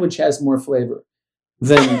sandwich has more flavor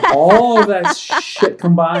than all of that shit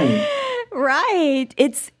combined. Right.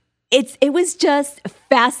 It was just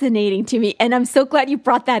fascinating to me, and I'm so glad you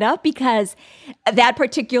brought that up because that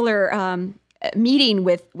particular meeting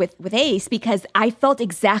with Ace, because I felt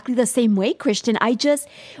exactly the same way, Christian.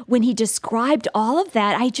 When he described all of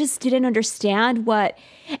that, I just didn't understand what,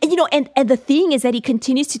 and the thing is that he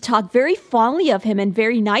continues to talk very fondly of him and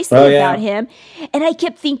very nicely about him. And I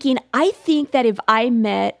kept thinking, I think that if I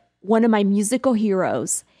met one of my musical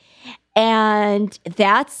heroes and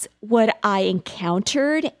that's what I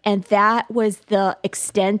encountered, and that was the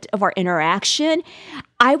extent of our interaction,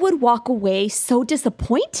 I would walk away so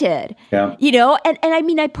disappointed, and I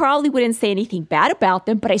mean, I probably wouldn't say anything bad about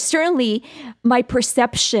them, but my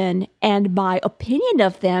perception and my opinion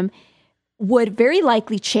of them would very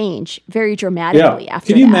likely change very dramatically after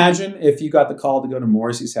that. Can you imagine if you got the call to go to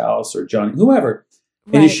Morrissey's house or Johnny, whoever,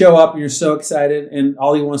 and you show up and you're so excited and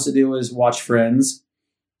all he wants to do is watch Friends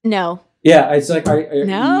No. Yeah, it's like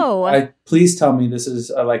No. Please tell me this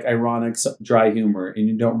is like ironic, dry humor, and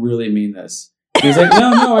you don't really mean this. And he's like,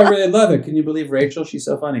 no, I really love it. Can you believe Rachel? She's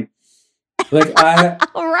so funny. Like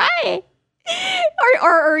all right,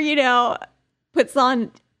 or puts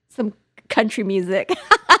on some country music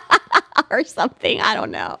or something. I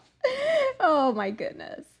don't know. Oh my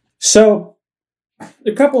goodness. So,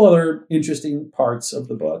 a couple other interesting parts of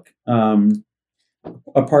the book.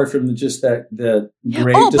 Apart from just the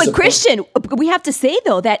great. Oh, but Christian, we have to say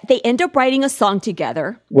though that they end up writing a song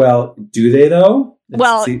together. Well, do they though?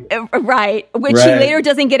 Right, which he later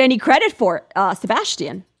doesn't get any credit for,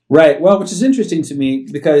 Sebastian. Right. Well, which is interesting to me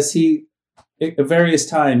because he, at various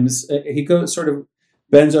times, he sort of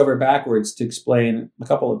bends over backwards to explain a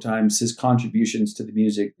couple of times his contributions to the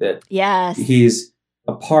music that he's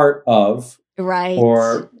a part of. Right.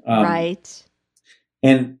 Right.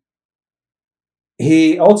 And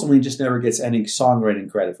he ultimately just never gets any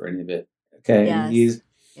songwriting credit for any of it. Okay.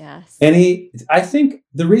 Yes. I think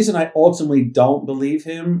the reason I ultimately don't believe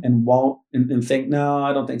him and won't and think, no,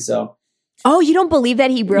 I don't think so. Oh, you don't believe that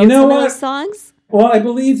he wrote some of those songs? Well, I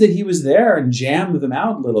believe that he was there and jammed them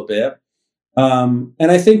out a little bit. And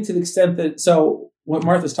I think to the extent that, so what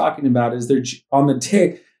Martha's talking about is they're on the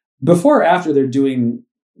day before or after they're doing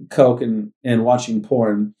coke and watching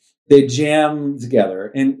porn, they jam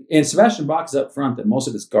together. And Sebastian Bach is up front that most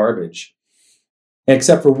of it's garbage,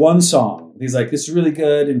 except for one song. He's like, this is really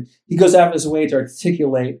good. And he goes out of his way to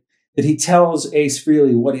articulate that he tells Ace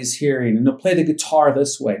Frehley what he's hearing. And he'll play the guitar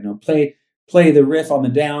this way. And he'll play the riff on the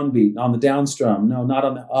downbeat, on the downstrum. No, not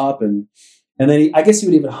on the up. And then I guess he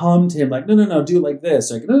would even hum to him like, no, do it like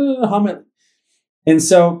this. Like, no, hum it. And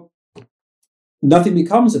so nothing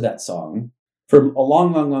becomes of that song for a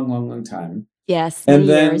long time. Yes. And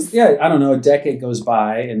then, years. I don't know, a decade goes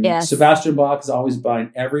by and Sebastian Bach is always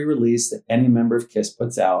buying every release that any member of KISS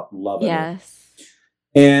puts out. Love it. Yes.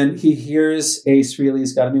 And he hears Ace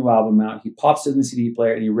Frehley's got a new album out. He pops it in the CD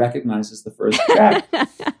player and he recognizes the first track. And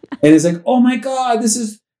he's like, oh my God, this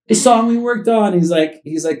is the song we worked on. He's like,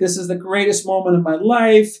 this is the greatest moment of my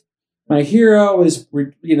life. My hero is,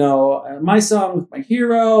 my song with my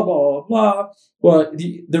hero, blah, blah, blah. Well,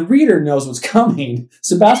 the reader knows what's coming.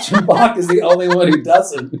 Sebastian Bach is the only one who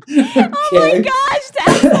doesn't. Okay? Oh my gosh,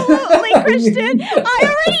 absolutely, Christian. I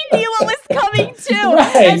already knew what was coming too.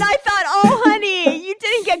 Right. And I thought, oh, honey, you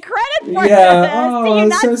didn't get credit for this. Oh, Do you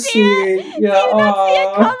not so see it? sweet. Do you not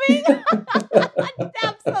see it coming?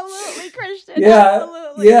 Absolutely, Christian.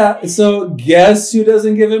 Absolutely. Yeah. So guess who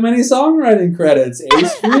doesn't give him any songwriting credits?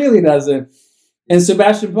 Ace Frehley doesn't. And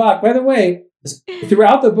Sebastian Bach, by the way,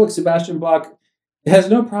 throughout the book, Sebastian Bach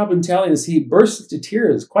has no problem telling us he bursts into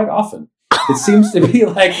tears quite often. It seems to be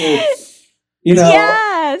like yes,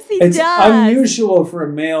 he it's does. unusual for a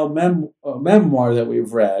male memoir that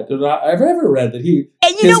we've read. I've ever read that he.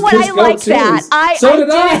 And you know what? I like that. I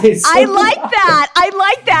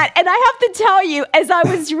like that. And I have to tell you, as I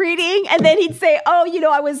was reading, and then he'd say, I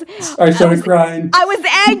started crying. I was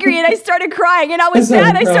angry and I started crying, and I was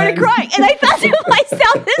sad and I started crying. And I thought to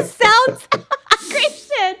myself, this sounds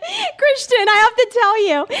Christian, I have to tell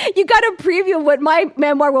you, you got a preview of what my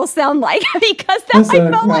memoir will sound like because I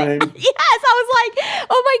felt like, I was like,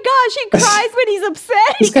 oh my gosh, he cries when he's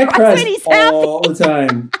upset. This guy cries when he's happy. All the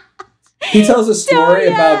time. He tells a story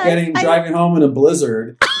about driving home in a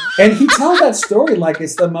blizzard. And he tells that story like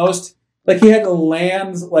it's the most, like he had to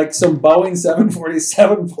land like some Boeing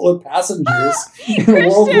 747 full of passengers in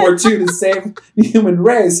World War II to save the human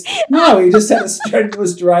race. No, he just had a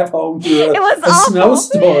strenuous drive home through a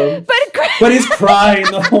snowstorm. But he's crying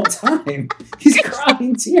the whole time. He's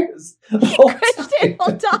crying tears the whole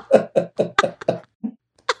time.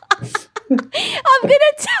 I'm going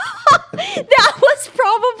to tell, that was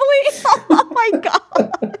probably, oh my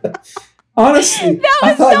God. Honestly,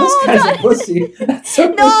 I thought this guy's a pussy. That's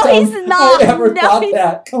the first time he's not. I ever thought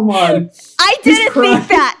that. Come on. I didn't think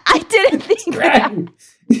that. I didn't think that.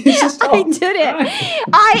 I didn't.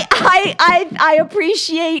 I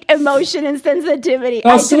appreciate emotion and sensitivity.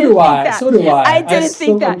 Oh, so do I. I didn't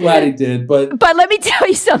think that. I'm glad he did, but let me tell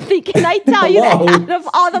you something. Can I tell you that out of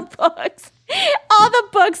all the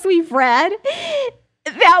books we've read,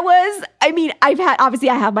 that was,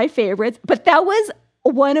 I have my favorites, but that was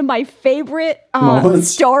one of my favorite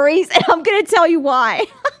stories, and I'm going to tell you why.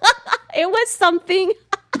 It was something.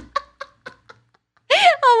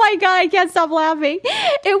 Oh my God, I can't stop laughing.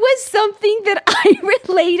 It was something that I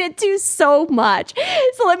related to so much.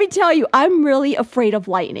 So let me tell you, I'm really afraid of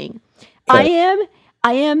lightning. Okay.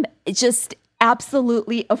 I am just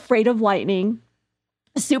absolutely afraid of lightning.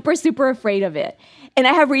 Super, super afraid of it. And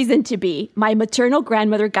I have reason to be. My maternal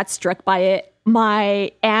grandmother got struck by it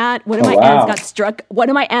my aunt, one of my aunts got struck. One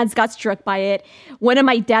of my aunts got struck by it. One of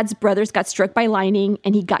my dad's brothers got struck by lightning,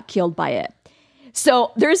 and he got killed by it.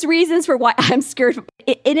 So there's reasons for why I'm scared.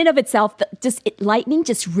 In and of itself, lightning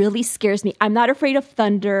just really scares me. I'm not afraid of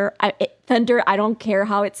thunder. Thunder, I don't care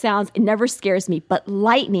how it sounds. It never scares me. But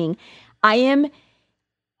lightning, I am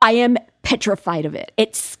petrified of it.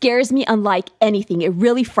 It scares me unlike anything. It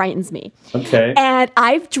really frightens me. Okay. And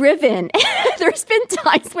I've driven. There's been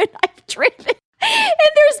times when I've driven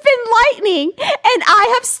and there's been lightning and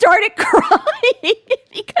I have started crying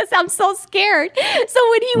because I'm so scared. So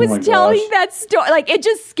when he was telling that story, like, it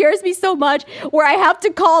just scares me so much where I have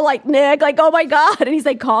to call like Nick, like, oh my God. And he's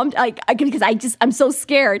like, calm, like, because I'm so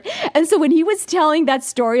scared. And so when he was telling that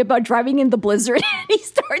story about driving in the blizzard and he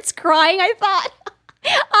starts crying, I thought,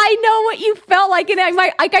 I know what you felt like. And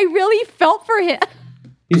I really felt for him.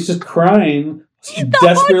 He's just crying,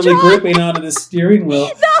 desperately gripping onto the steering wheel.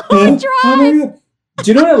 The whole drive.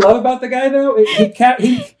 Do you know what I love about the guy, though?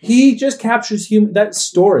 He just captures that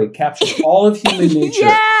story captures all of human nature.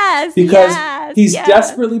 Yes, because he's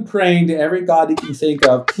desperately praying to every god he can think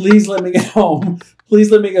of. Please let me get home. Please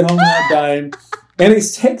let me get home without dying. And it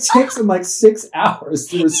takes him like 6 hours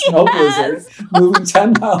through a snow blizzard, moving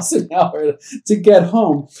 10 miles an hour to get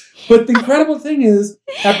home. But the incredible thing is,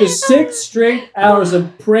 after 6 straight hours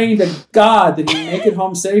of praying to God that he make it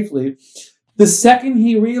home safely, the second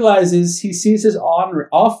he realizes he sees his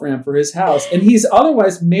off-ramp for his house, and he's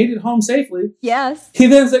otherwise made it home safely. Yes. He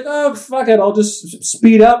then's like, oh, fuck it, I'll just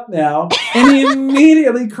speed up now. And he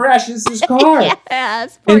immediately crashes his car.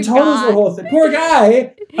 Yes, and totals the whole thing. Poor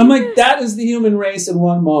guy. I'm like, that is the human race in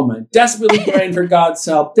one moment. Desperately praying for God's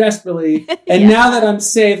help. Desperately. And now that I'm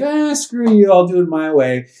safe, screw you, I'll do it my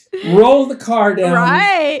way. Roll the car down.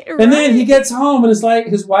 Right. And then he gets home and it's like,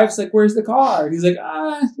 his wife's like, where's the car? And he's like,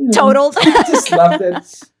 totaled. Just left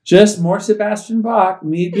it. Just more Sebastian Bach,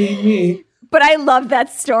 me being me. But I love that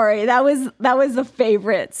story. That was a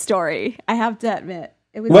favorite story, I have to admit.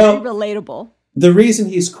 It was very relatable. The reason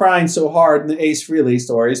he's crying so hard in the Ace Frehley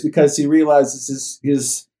story is because he realizes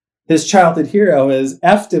his childhood hero has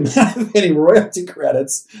effed him out of any royalty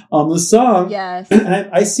credits on the song. Yes. And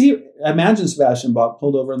I imagine Sebastian Bach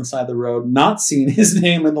pulled over on the side of the road, not seeing his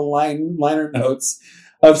name in the liner notes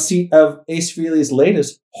of Ace Frehley's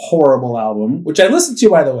latest horrible album, which I listened to,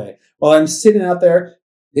 by the way, while I'm sitting out there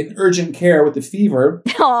in urgent care with the fever.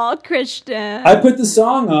 Oh, Christian. I put the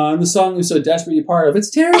song on, the song you're so desperately part of. It's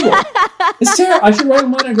terrible. It's terrible. I should write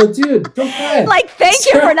him one and go, dude, don't cry. Like, thank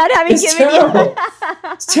you for not having given terrible.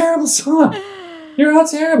 It's a terrible song. You're all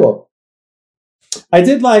terrible.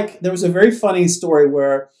 There was a very funny story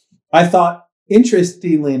where I thought,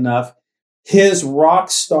 interestingly enough, his rock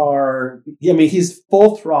star, he's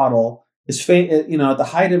full throttle, his fame, at the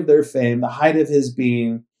height of their fame, the height of his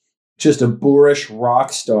being just a boorish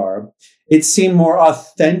rock star, it seemed more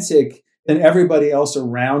authentic than everybody else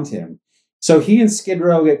around him. So he and Skid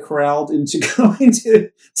Row get corralled into going to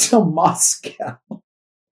Moscow.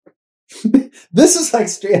 This is like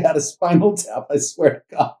straight out of Spinal Tap, I swear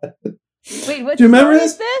to God. Wait, what Do you remember story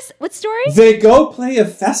is this? What story? They go play a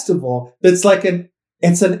festival that's like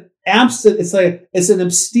it's an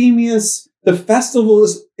abstemious. The festival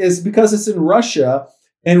is because it's in Russia,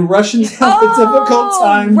 and Russians have a difficult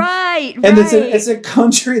time. Right. And it's a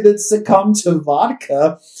country that's succumbed to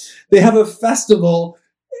vodka. They have a festival.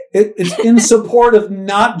 It's in support of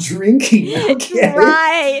not drinking. Okay?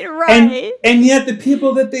 Right. And yet the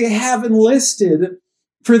people that they have enlisted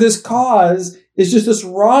for this cause is just this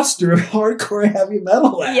roster of hardcore heavy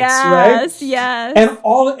metal acts, right? Yes. And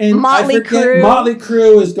Motley Crue. Motley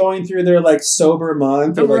Crue is going through their like sober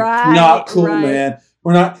month. They're like, not cool, man.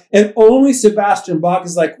 We're not, and only Sebastian Bach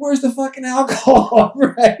is like, where's the fucking alcohol,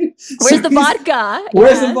 right? Where's the vodka?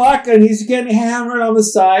 Where's the vodka? And he's getting hammered on the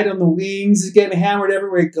side, on the wings. He's getting hammered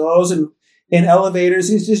everywhere he goes. And in elevators,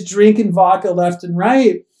 he's just drinking vodka left and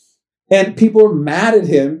right. And people are mad at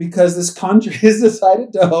him because this country has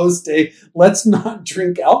decided to host a let's not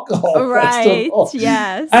drink alcohol festival.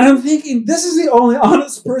 Yes. And I'm thinking, this is the only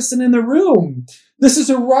honest person in the room. This is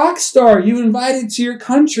a rock star you invited to your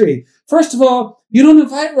country. First of all, you don't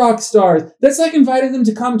invite rock stars. That's like inviting them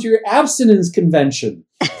to come to your abstinence convention.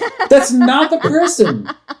 That's not the person.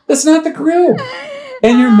 That's not the crew.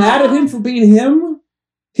 And you're mad at him for being him?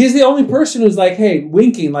 He's the only person who's like, hey,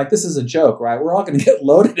 winking, like this is a joke, right? We're all going to get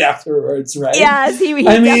loaded afterwards, right? Yes, he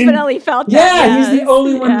definitely felt that. Yeah, yes. He's the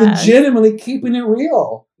only one legitimately keeping it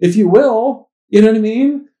real, if you will. You know what I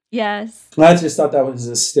mean? Yes. I just thought that was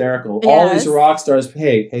hysterical. All these rock stars,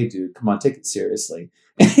 hey, dude, come on, take it seriously.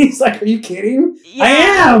 And he's like, are you kidding? Yeah. I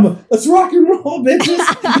am. Let's rock and roll,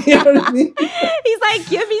 bitches. You know what I mean? He's like,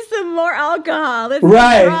 give me some more alcohol. Let's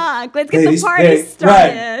Right. get drunk. Let's get the party started.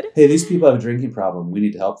 Right. Hey, these people have a drinking problem. We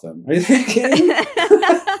need to help them. Are you kidding?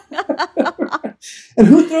 And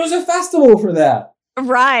who throws a festival for that?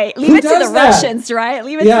 Right. Leave it to the Russians, right?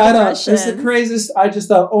 Leave it to the Russians. It's the craziest. I just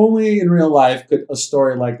thought only in real life could a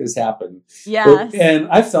story like this happen. Yes. And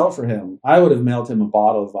I felt for him. I would have mailed him a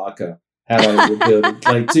bottle of vodka had I been it.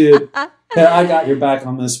 Like, dude, I got your back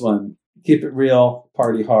on this one. Keep it real,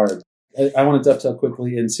 party hard. I want to dovetail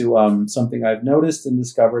quickly into something I've noticed and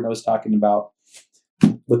discovered. I was talking about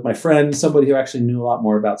with my friend, somebody who actually knew a lot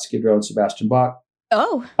more about Skid Row and Sebastian Bach.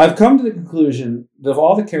 Oh. I've come to the conclusion that of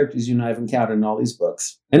all the characters you and I have encountered in all these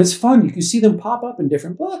books, and it's fun, you can see them pop up in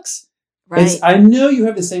different books. Right. I know you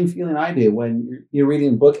have the same feeling I do when you're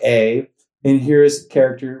reading book A, and here's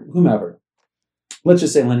character whomever. Let's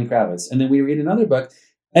just say Lenny Kravitz. And then we read another book,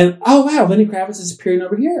 and oh, wow, Lenny Kravitz is appearing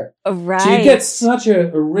over here. Right. So you get such a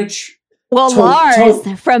rich... Well, Lars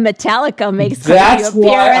from Metallica makes quite a few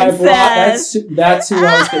appearances. That's who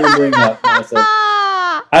I was going to bring up, Martha.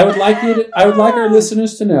 I would like our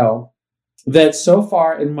listeners to know that so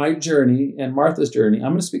far in my journey and Martha's journey,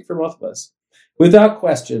 I'm going to speak for both of us, without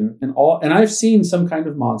question, and I've seen Some Kind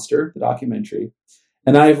of Monster, the documentary,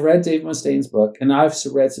 and I've read Dave Mustaine's book, and I've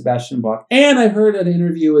read Sebastian Bach, and I heard an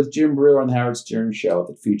interview with Jim Brewer on the Howard Stern show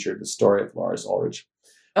that featured the story of Lars Ulrich.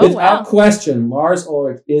 Oh, without question, Lars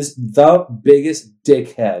Ulrich is the biggest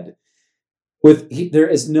dickhead. There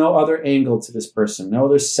is no other angle to this person, no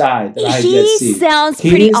other side that I yet see. He sounds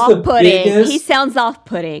pretty off-putting. He sounds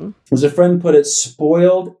off-putting. As a friend put it,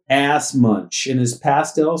 spoiled ass munch in his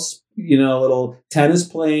pastels, little tennis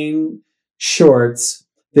playing shorts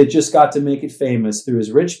that just got to make it famous through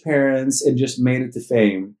his rich parents and just made it to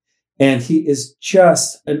fame. And he is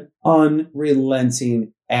just an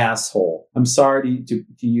unrelenting asshole. I'm sorry to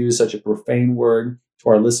use such a profane word to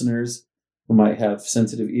our listeners who might have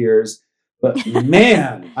sensitive ears. But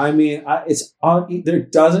man, I mean, I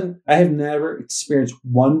have never experienced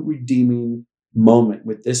one redeeming moment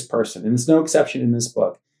with this person. And there's no exception in this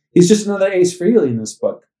book. He's just another Ace Frehley in this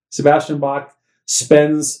book. Sebastian Bach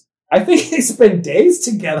I think they spend days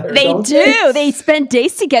together. They do. They spend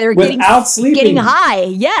days together without sleeping. Getting high.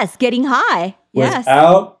 Yes, getting high. Yes.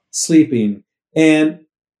 Without sleeping. And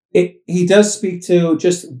he does speak to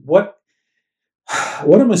just what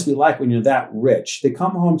it must be like when you're that rich. They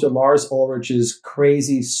come home to Lars Ulrich's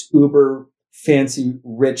crazy, uber fancy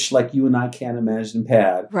rich, like you and I can't imagine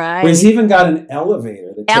pad. Right. Where he's even got an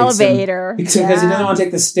elevator. Because he doesn't want to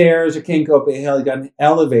take the stairs or can't go up a hill. He got an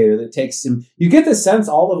elevator that takes him. You get the sense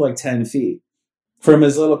all of like 10 feet from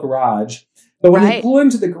his little garage. But when they pull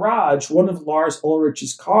into the garage, one of Lars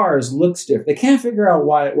Ulrich's cars looks different. They can't figure out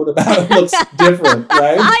what about it looks different,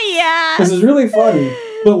 right? Yeah. Because it's really funny.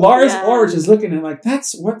 But Lars Ulrich is looking at him like,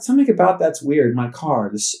 something about that's weird. My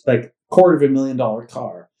car, this like $250,000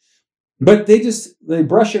 car. But they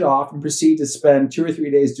brush it off and proceed to spend 2 or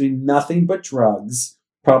 3 days doing nothing but drugs,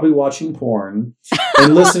 probably watching porn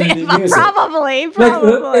and listening to music. Probably.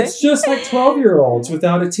 Like, it's just like 12-year-olds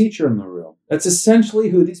without a teacher in the room. That's essentially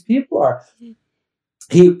who these people are.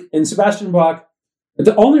 And Sebastian Bach,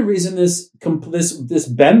 the only reason this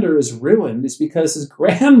bender is ruined is because his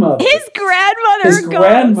grandmother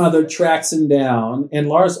tracks him down, and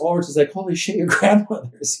Lars Ulrich is like, "Holy shit, your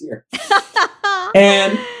grandmother is here!"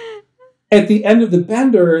 And at the end of the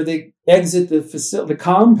bender, they exit the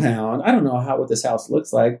compound. I don't know what this house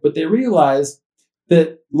looks like, but they realize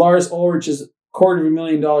that Lars Ulrich's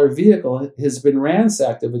 $250,000 vehicle has been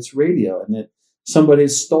ransacked of its radio, and that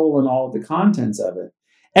somebody's stolen all of the contents of it.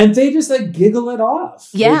 And they just like giggle it off.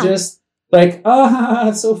 Yeah. They're just like,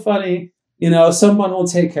 it's so funny. Someone will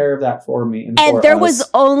take care of that for me. And there was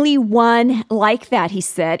only one like that, he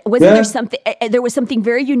said. Wasn't there something? There was something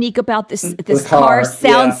very unique about this car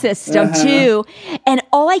sound system too. And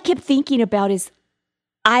all I kept thinking about is,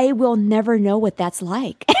 I will never know what that's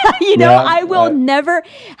like. I will never.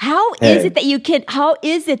 How is it that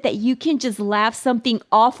you can just laugh something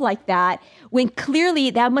off like that when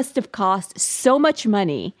clearly that must have cost so much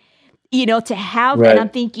money, to have? Right. And I'm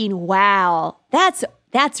thinking, wow, that's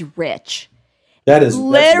rich. That's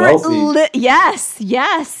wealthy. Yes.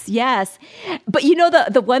 But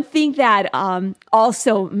the one thing that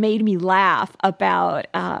also made me laugh about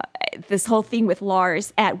this whole thing with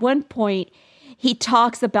Lars, at one point, he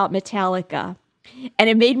talks about Metallica. And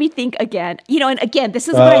it made me think again, and again, this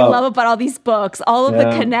is what I love about all these books, all of the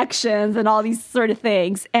connections and all these sort of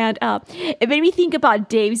things. And it made me think about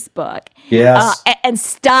Dave's book. Yes. And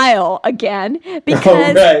style again,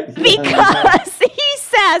 because he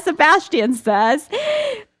Sebastian says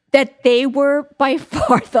that they were by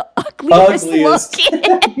far the ugliest.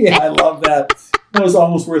 Looking. Yeah, I love that. It was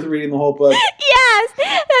almost worth reading the whole book. Yes,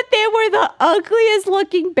 that they were the ugliest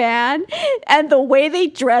looking band, and the way they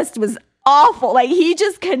dressed was awful. Like, he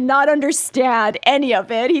just could not understand any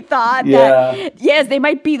of it. He thought that, yes, they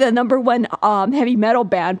might be the number one heavy metal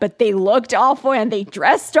band, but they looked awful and they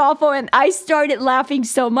dressed awful. And I started laughing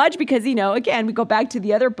so much because, again, we go back to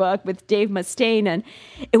the other book with Dave Mustaine, and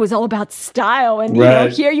it was all about style. And,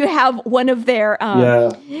 here you have one of their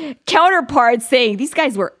counterparts saying these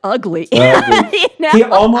guys were ugly. He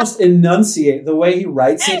almost enunciates the way he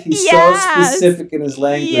writes it. He's so specific in his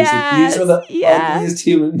language. These are the ugliest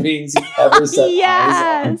human beings you've ever set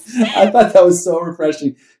eyes on. I thought that was so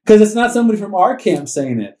refreshing because it's not somebody from our camp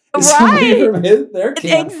saying it. It's somebody from their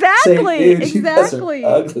camp saying, you guys are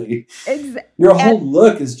ugly. Your whole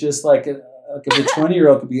look is just like a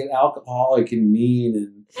 20-year-old could be an alcoholic and mean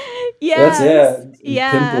and that's it. And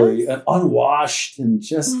pimply and unwashed and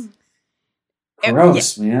just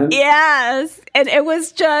gross, man. Yes. And it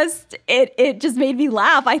was just, it just made me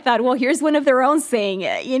laugh. I thought, well, here's one of their own saying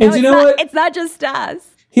it. It's not just us.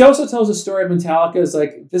 He also tells a story of Metallica. Is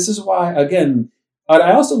like, this is why, again, what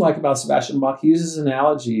I also like about Sebastian Bach, he uses an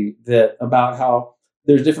analogy about how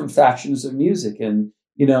there's different factions of music. And,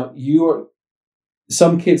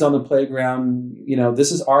 some kids on the playground,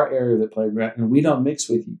 this is our area of the playground, and we don't mix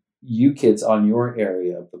with you kids on your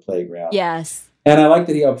area of the playground. Yes. And I like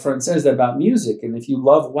that he up front says that about music. And if you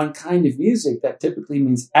love one kind of music, that typically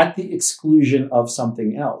means at the exclusion of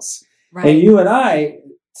something else. Right. And you and I,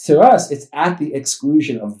 to us, it's at the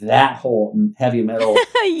exclusion of that whole heavy metal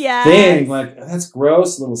thing. Like, that's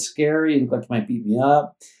gross, a little scary, and like it might beat me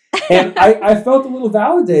up. And I felt a little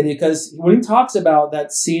validated because when he talks about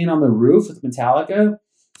that scene on the roof with Metallica.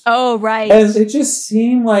 Oh, right. And it just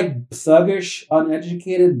seemed like thuggish,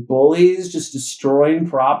 uneducated bullies just destroying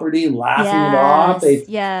property, laughing it off.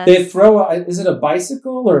 They throw, is it a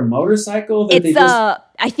bicycle or a motorcycle? I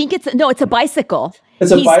think it's a bicycle.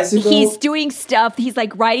 It's a bicycle? He's doing stuff. He's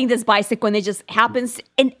like riding this bicycle and it just happens.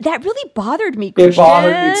 And that really bothered me, Christian. It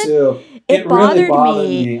bothered me too. It really bothered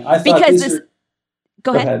me. I thought because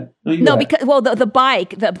Go ahead. No, because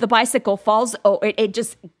the bicycle falls. It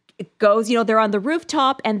just goes. They're on the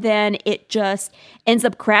rooftop, and then it just ends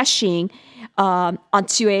up crashing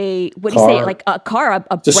onto a a car,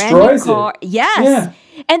 a brand new car. Yes,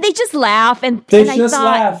 and they just laugh, and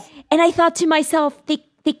I thought to myself,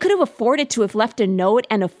 they could have afforded to have left a note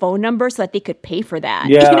and a phone number so that they could pay for that.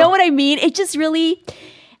 Yeah. You know what I mean? It just really,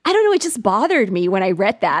 I don't know. It just bothered me when I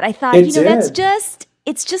read that. I thought,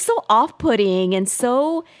 it's just so off-putting and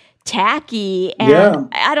so tacky. And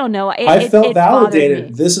I don't know. I felt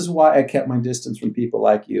validated. This is why I kept my distance from people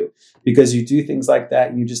like you, because you do things like that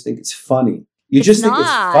and you just think it's funny. Think it's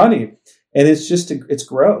funny. And it's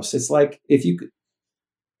gross. It's like if you could,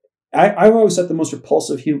 I've always said the most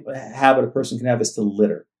repulsive habit a person can have is to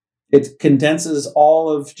litter. It condenses all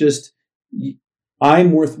of just,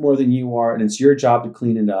 I'm worth more than you are, and it's your job to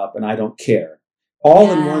clean it up, and I don't care. All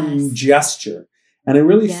in one gesture. And I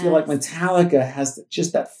really feel like Metallica has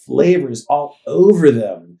just that flavor is all over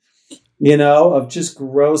them, of just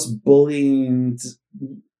gross bullying.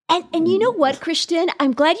 And you know what, Christian?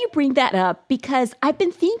 I'm glad you bring that up because I've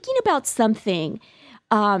been thinking about something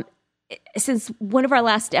since one of our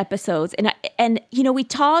last episodes. And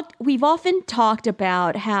we've often talked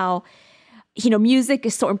about how, music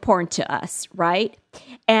is so important to us, right?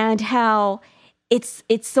 And how it's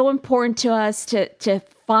so important to us to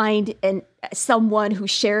find someone who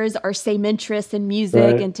shares our same interests in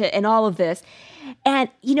music and all of this. And,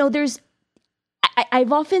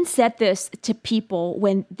 I've often said this to people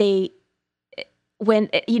when they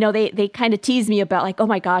kind of tease me about like, oh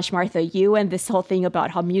my gosh, Martha, you and this whole thing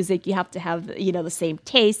about how music, you have to have, the same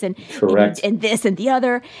taste and this and the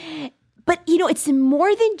other. But, it's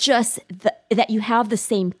more than just that you have the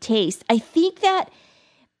same taste. I think that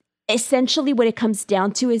essentially what it comes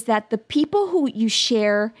down to is that the people who you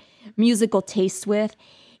share musical tastes with,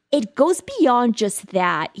 it goes beyond just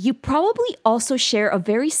that. You probably also share a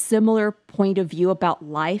very similar point of view about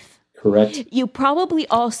life. Correct. You probably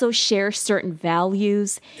also share certain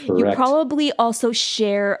values. Correct. You probably also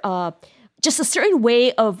share just a certain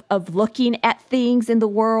way of looking at things in the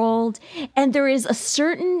world. And there is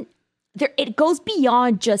it goes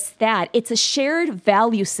beyond just that. It's a shared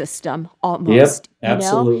value system almost. Yep,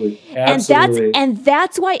 absolutely. And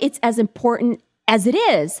that's why it's as important as it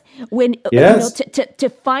is, when to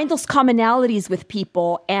find those commonalities with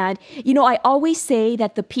people. And I always say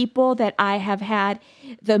that the people that I have had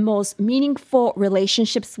the most meaningful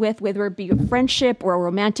relationships with, whether it be a friendship or a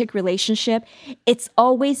romantic relationship, it's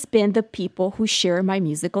always been the people who share my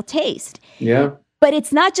musical taste. Yeah. But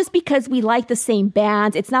it's not just because we like the same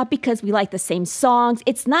bands. It's not because we like the same songs.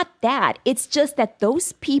 It's not that. It's just that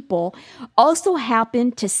those people also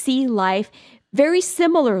happen to see life very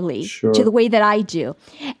similarly to the way that I do.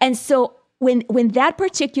 And so when that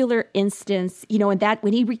particular instance,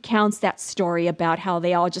 when he recounts that story about how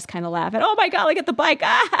they all just kind of laugh at, oh my God, look at the bike.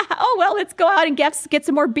 Oh, well, let's go out and get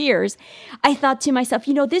some more beers. I thought to myself,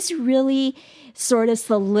 this really sort of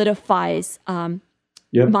solidifies my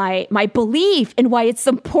belief and why it's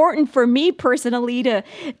important for me personally to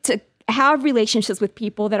have relationships with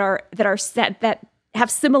people that have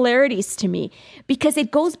similarities to me, because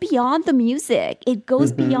it goes beyond the music. It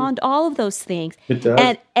goes beyond all of those things. It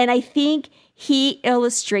does. And I think he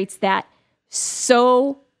illustrates that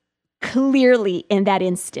so clearly in that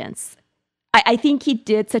instance. I think he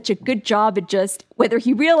did such a good job at just, whether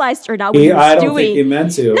he realized or not what he was I don't doing. think he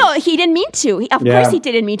meant to. No, he didn't mean to. Of course he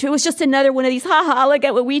didn't mean to. It was just another one of these, look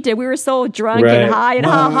at what we did. We were so drunk and high and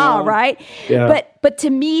right? Yeah. But to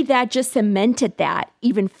me, that just cemented that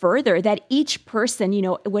even further, that each person,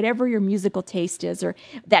 whatever your musical taste is, or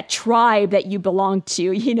that tribe that you belong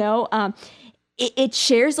to, it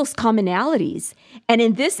shares those commonalities. And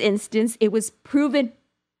in this instance, it was proven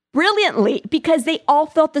brilliantly, because they all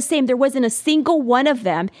felt the same. There wasn't a single one of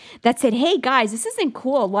them that said, hey guys, this isn't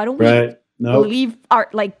cool. Why don't we leave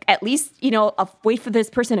our, at least, wait for this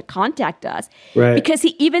person to contact us. Right. Because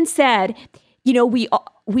he even said,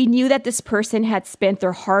 we knew that this person had spent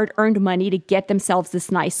their hard-earned money to get themselves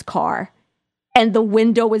this nice car, and the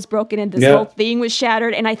window was broken and this whole thing was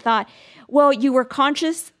shattered. And I thought, well, you were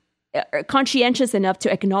conscientious enough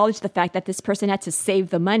to acknowledge the fact that this person had to save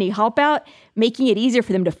the money. How about making it easier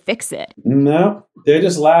for them to fix it? No, they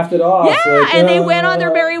just laughed it off. Yeah, and they went on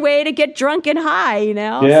their merry way to get drunk and high,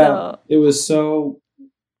 Yeah, so. It was so...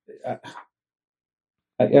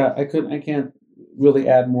 I can't really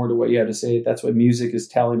add more to what you had to say. That's what music is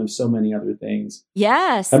telling of so many other things.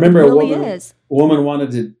 Yes, I remember it really a woman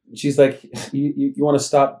wanted to... She's like, you want to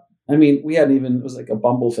stop... I mean, we hadn't even... It was like a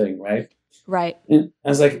Bumble thing, right? Right. And I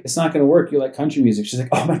was like, it's not going to work. You like country music. She's like,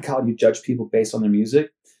 oh my God, you judge people based on their music.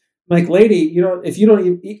 I'm like, lady, if you don't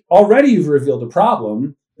even, already you've revealed a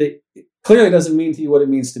problem that clearly doesn't mean to you what it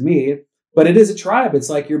means to me, but it is a tribe. It's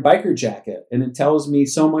like your biker jacket. And it tells me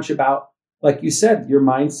so much about, like you said, your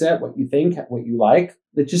mindset, what you think, what you like.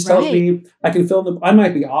 It just tells me I can I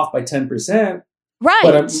might be off by 10%. Right.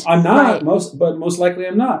 But I'm not most likely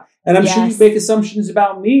I'm not. And I'm sure you make assumptions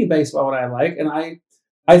about me based on what I like. And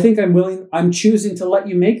I think I'm choosing to let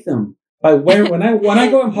you make them by when I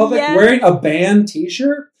go in public wearing a band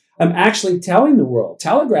t-shirt. I'm actually telling the world,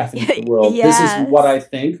 telegraphing to the world, this is what I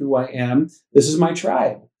think, who I am. This is my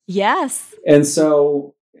tribe. Yes. And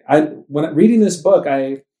so when reading this book,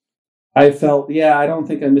 I felt, I don't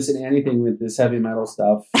think I'm missing anything with this heavy metal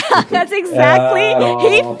stuff. That's exactly.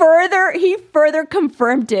 He further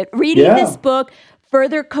confirmed it. Reading this book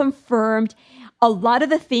further confirmed a lot of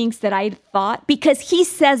the things that I thought, because he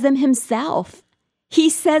says them himself.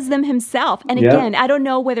 And again, I don't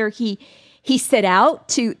know whether he set out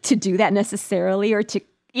to do that necessarily, or to,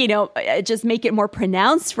 just make it more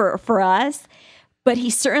pronounced for us. But he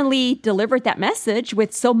certainly delivered that message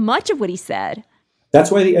with so much of what he said. That's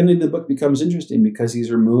why the ending of the book becomes interesting, because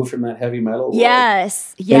he's removed from that heavy metal world.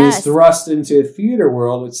 Yes. And he's thrust into a theater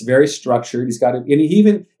world. It's very structured.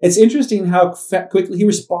 It's interesting how quickly he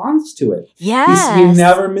responds to it. Yes. He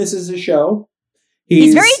never misses a show.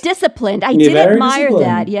 He's very disciplined. I did admire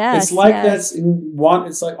that. Yes. It's like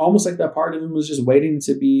it's like almost like that part of him was just waiting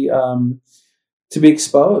to be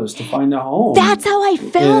exposed, to find a home. That's how I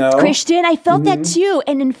felt, Christian. I felt that too.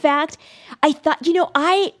 And in fact, I thought,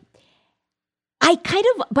 I kind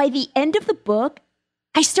of, by the end of the book,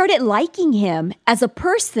 I started liking him as a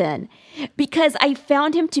person, because I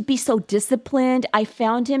found him to be so disciplined. I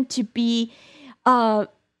found him to be,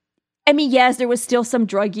 yes, there was still some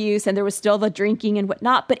drug use and there was still the drinking and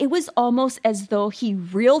whatnot, but it was almost as though he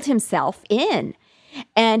reeled himself in,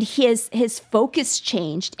 and his focus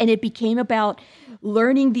changed, and it became about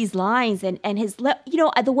learning these lines and his,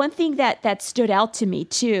 the one thing that stood out to me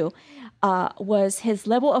too, was his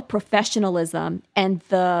level of professionalism and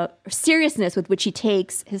the seriousness with which he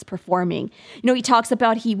takes his performing. He talks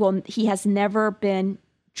about he has never been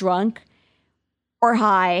drunk or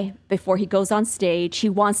high before he goes on stage. He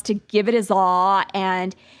wants to give it his all,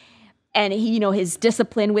 and and he, his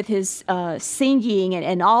discipline with his singing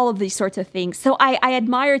and all of these sorts of things. So I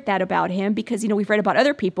admired that about him because, we've read about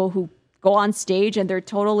other people who go on stage and they're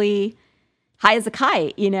totally high as a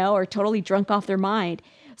kite, or totally drunk off their mind.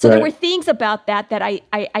 So there were things about that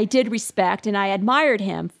I did respect and I admired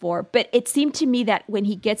him for. But it seemed to me that when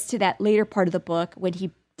he gets to that later part of the book, when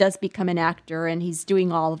he does become an actor and he's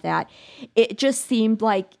doing all of that, it just seemed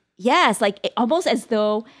like, almost as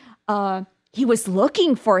though he was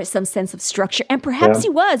looking for some sense of structure. And perhaps he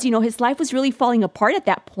was, his life was really falling apart at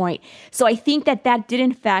that point. So I think that did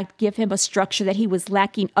in fact give him a structure that he was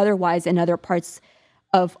lacking otherwise in other parts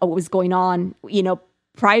of what was going on,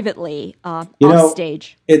 privately on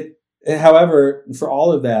stage. However, for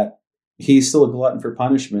all of that, he's still a glutton for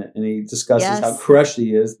punishment, and he discusses how crushed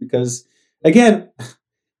he is because, again,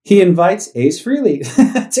 he invites Ace Frehley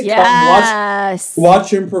to come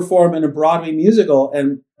watch him perform in a Broadway musical,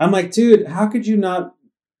 and I'm like, dude, how could you not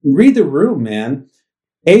read the room, man?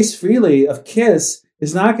 Ace Frehley of Kiss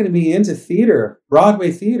is not going to be into theater,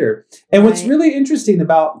 Broadway theater. And what's really interesting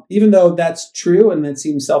about, even though that's true and that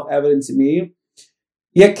seems self-evident to me,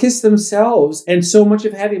 yet Kiss themselves and so much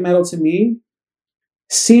of heavy metal to me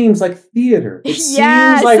seems like theater. It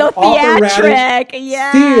seems like so theatric.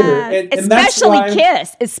 Theater. And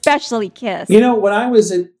especially Kiss. When I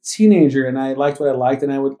was a teenager and I liked what I liked,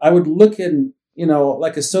 and I would look in,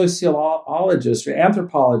 like a sociologist or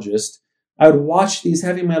anthropologist, I would watch these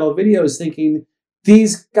heavy metal videos thinking,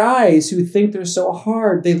 these guys who think they're so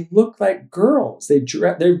hard, they look like girls. They're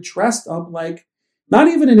dressed up like, not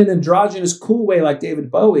even in an androgynous, cool way like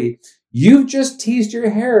David Bowie. You've just teased your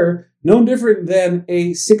hair no different than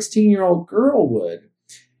a 16-year-old girl would.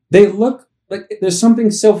 They look like there's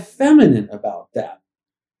something so feminine about that.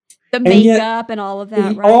 The makeup and all of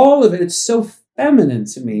that, right? All of it. It's so feminine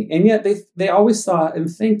to me. And yet they always thought and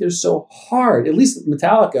think they're so hard. At least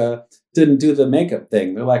Metallica didn't do the makeup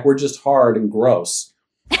thing. They're like, we're just hard and gross.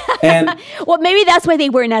 And well, maybe that's why they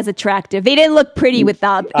weren't as attractive. They didn't look pretty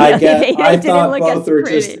without. I thought both were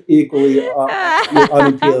just equally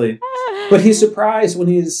unappealing. But he's surprised when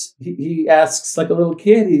he asks like a little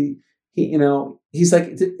kid. He's like,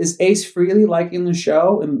 "Is Ace Frehley liking the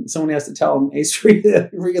show?" And someone has to tell him Ace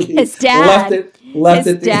Frehley his dad left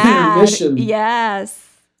at the intermission. Yes.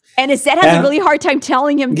 And his dad has a really hard time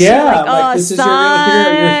telling him, this is your hero. I'll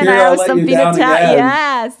let you down again.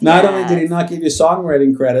 Yes, not only did he not give you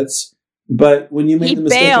songwriting credits, but when you made the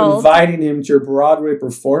mistake of inviting him to your Broadway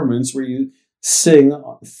performance where you sing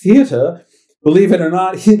theater, believe it or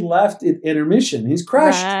not, he left at intermission. He's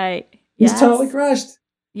crushed. Right. He's totally crushed.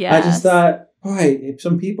 Yes. I just thought, boy,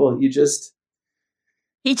 some people, he just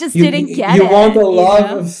didn't get it. You want the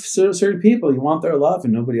love of certain people. You want their love,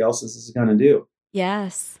 and nobody else is going to do.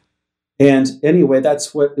 Yes. And anyway,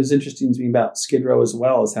 that's what is interesting to me about Skid Row as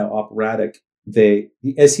well, is how operatic he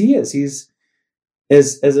is. He's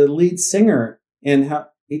as a lead singer, and how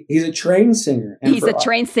he's a trained singer. And he's a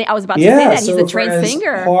trained singer. I was about to say that. He's a trained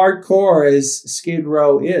singer. As hardcore as Skid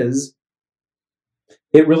Row is,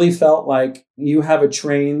 it really felt like you have a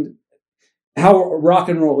trained. How rock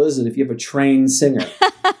and roll is it if you have a trained singer?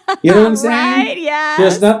 You know what I'm saying? Right, yeah.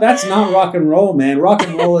 That's not rock and roll, man. Rock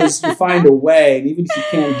and roll is you find a way, and even if you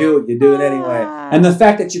can't do it, you do it anyway. And the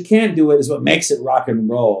fact that you can't do it is what makes it rock and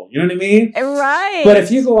roll. You know what I mean? Right. But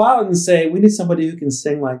if you go out and say, we need somebody who can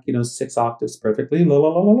sing like, 6 octaves perfectly, la la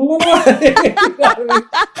la la la la. You know what I mean?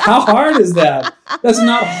 How hard is that? That's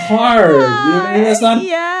not hard. You know what I mean? That's not.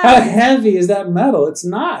 How heavy is that metal? It's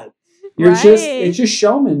not. It's just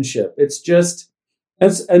showmanship.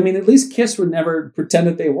 At least Kiss would never pretend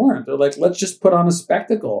that they weren't. They're like, let's just put on a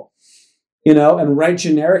spectacle, and write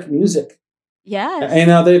generic music. Yeah.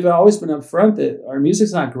 They've always been upfront that our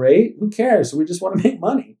music's not great. Who cares? We just want to make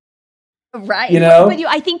money. Right. But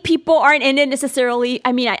I think people aren't in it necessarily.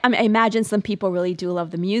 I mean, I imagine some people really do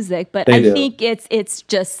love the music, but I think it's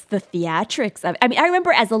just the theatrics of it. I mean, I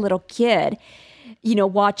remember as a little kid,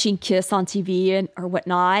 watching Kiss on TV or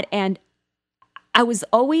whatnot, and I was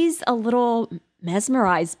always a little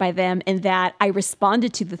mesmerized by them in that I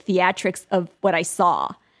responded to the theatrics of what I saw.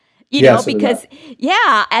 Because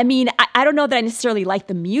I mean, I don't know that I necessarily liked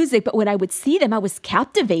the music, but when I would see them, I was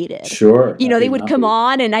captivated. Sure. They would come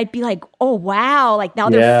on and I'd be like, oh, wow. Like now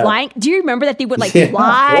they're flying. Do you remember that they would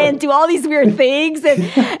fly and do all these weird things and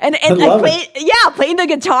playing the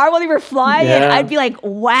guitar while they were flying? Yeah. And I'd be like,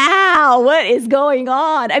 wow, what is going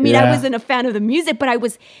on? I mean, I wasn't a fan of the music, but I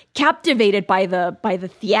was captivated by the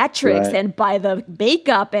theatrics and by the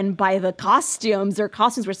makeup and by the costumes. Their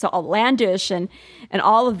costumes were so outlandish and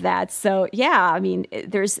all of that. So I mean,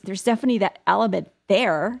 there's definitely that element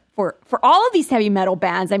there for all of these heavy metal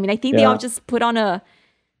bands. I mean, I think they all just put on a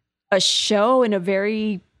a show in a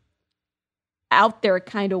very out there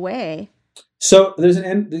kind of way. So there's an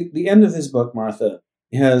end. The end of this book, Martha,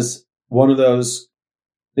 has one of those.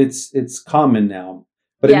 It's common now,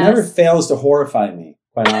 but it never fails to horrify me.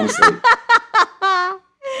 Quite honestly,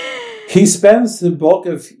 he spends the bulk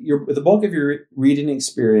of your reading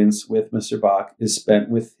experience with Mr. Bach is spent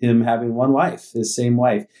with him having one wife, his same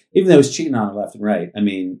wife, even though he's cheating on her left and right. I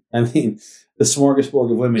mean, the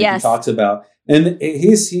smorgasbord of women he talks about, and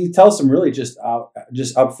he tells some really just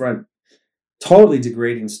upfront, totally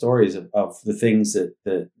degrading stories of the things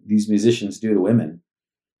that these musicians do to women.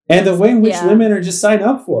 And the way in which women are just signed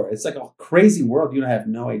up for it. It's like a crazy world you have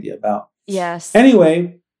no idea about. Yes.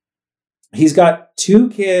 Anyway, he's got 2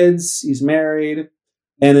 kids. He's married.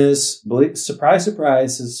 And surprise,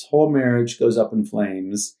 surprise, his whole marriage goes up in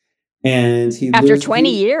flames. And after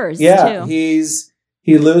 20 years, too.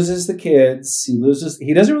 He loses the kids.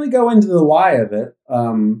 He doesn't really go into the why of it.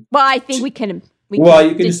 Well, I think you can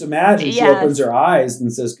just imagine. She opens her eyes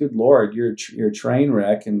and says, "Good Lord, you're a train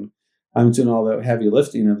wreck. And I'm doing all the heavy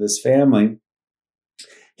lifting of this family."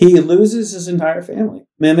 He loses his entire family.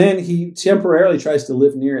 And then he temporarily tries to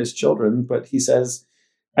live near his children, but he says,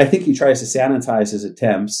 I think he tries to sanitize his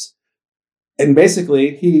attempts. And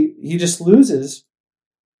basically, he just loses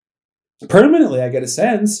permanently, I get a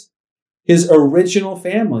sense, his original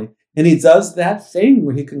family. And he does that thing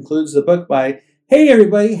where he concludes the book by, hey,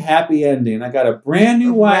 everybody, happy ending. I got a brand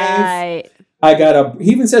new wife. Right.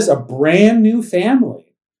 He even says a brand new family.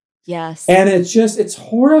 Yes. And it's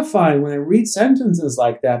horrifying when I read sentences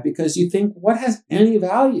like that, because you think, what has any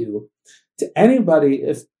value to anybody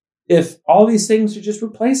if all these things are just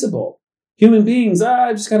replaceable? Human beings,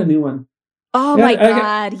 I just got a new one. Oh my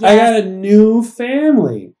God. I got a new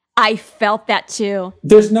family. I felt that too.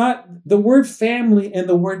 There's not the word family and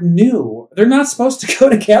the word new. They're not supposed to go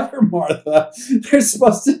together, Martha. They're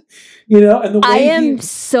supposed to, and the way I am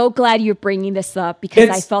so glad you're bringing this up, because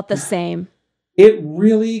I felt the same. It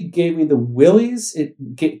really gave me the willies.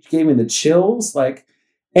 It gave me the chills.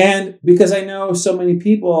 And because I know so many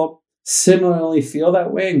people similarly feel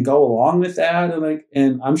that way and go along with that.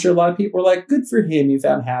 And I'm sure a lot of people are like, good for him. You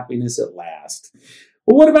found happiness at last.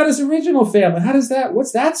 Well, what about his original family?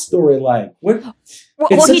 What's that story like?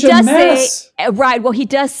 It's such a mess. Right. Well, he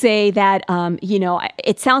does say that,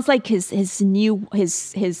 it sounds like his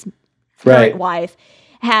current wife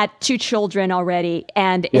had 2 children already,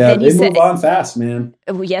 and then they move on fast, man.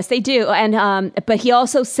 Yes, they do, and but he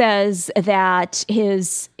also says that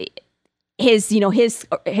his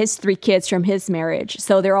 3 kids from his marriage,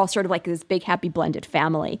 so they're all sort of like this big happy blended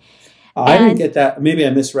family. I didn't get that. Maybe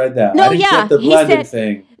I misread that. No, I didn't get the blended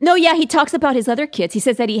thing. No, he talks about his other kids. He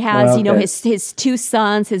says that he has, his 2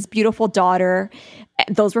 sons, his beautiful daughter.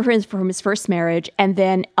 Those were from his first marriage, and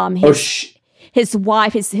then his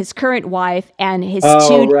wife, his current wife, and his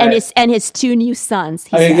his 2 new sons.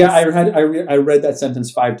 I read that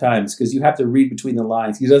sentence 5 times, because you have to read between the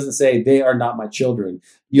lines. He doesn't say they are not my children.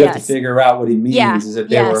 You have to figure out what he means. Is that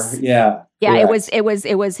they were? Yeah. Yeah. Correct.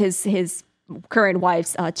 It was his current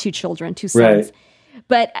wife's 2 children, 2 sons. Right.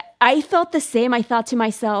 But I felt the same. I thought to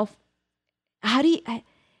myself, I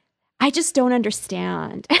just don't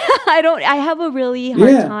understand. I have a really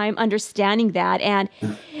hard time understanding that.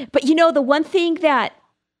 But the one thing that,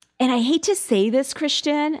 and I hate to say this,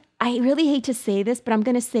 Christian, I really hate to say this, but I'm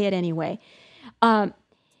going to say it anyway. God,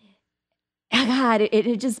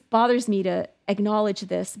 it just bothers me to acknowledge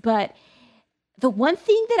this. But the one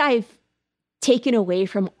thing that I've taken away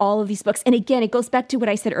from all of these books, and again, it goes back to what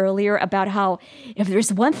I said earlier about how if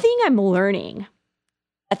there's one thing I'm learning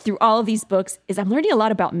through all of these books, is I'm learning a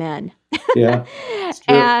lot about men. Yeah.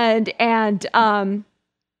 and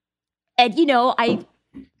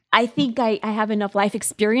I think I have enough life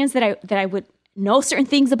experience that I would know certain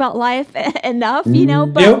things about life enough,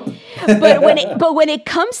 but when it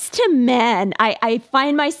comes to men, I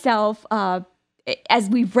find myself as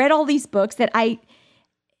we've read all these books that I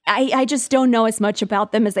just don't know as much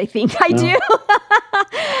about them as I think I do.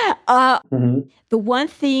 The one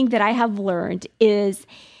thing that I have learned is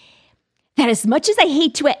that as much as I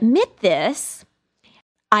hate to admit this,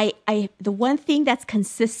 the one thing that's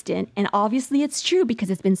consistent, and obviously it's true because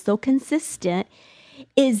it's been so consistent,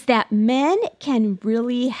 is that men can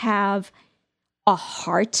really have a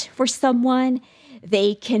heart for someone.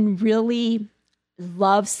 They can really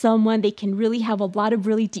love someone. They can really have a lot of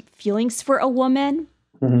really deep feelings for a woman.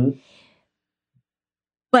 Mm-hmm.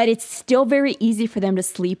 But it's still very easy for them to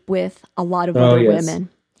sleep with a lot of other women.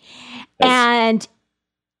 Yes.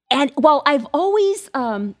 And well, I've always,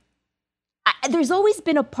 there's always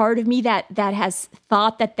been a part of me that has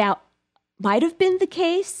thought that might have been the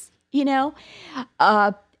case,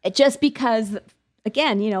 just because,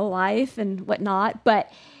 again, life and whatnot.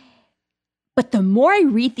 But the more I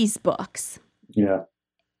read these books,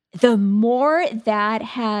 the more that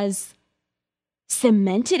has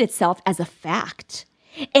cemented itself as a fact.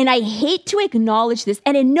 And I hate to acknowledge this.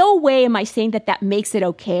 And in no way am I saying that makes it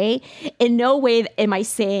okay. In no way am I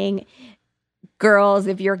saying, girls,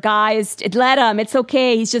 if your guy is, let him, it's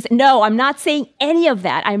okay. He's just, no, I'm not saying any of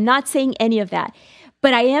that. I'm not saying any of that.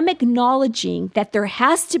 But I am acknowledging that there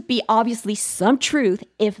has to be obviously some truth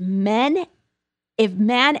if man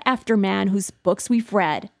after man whose books we've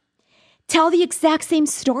read tell the exact same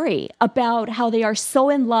story about how they are so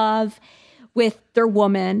in love with their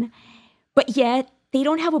woman, but yet they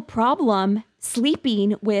don't have a problem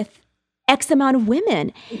sleeping with X amount of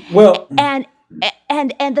women. Well, and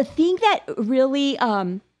the thing that really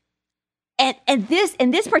and this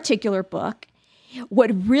in this particular book,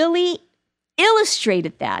 what really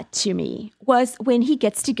illustrated that to me was when he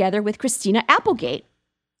gets together with Christina Applegate.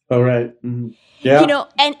 Oh, right. Mm-hmm. Yeah.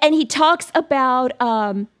 And he talks about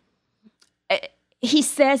he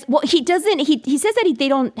says, well, he doesn't, he says that they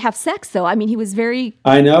don't have sex though. I mean, he was very,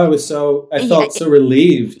 I know, I felt so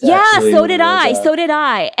relieved. Yeah, so did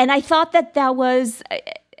I. And I thought that was,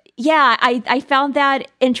 I found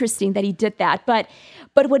that interesting that he did that. But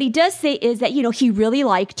what he does say is that, he really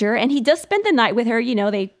liked her and he does spend the night with her.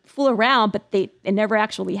 They fool around, but it never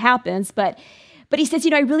actually happens. But he says,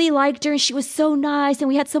 I really liked her and she was so nice and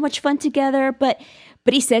we had so much fun together. But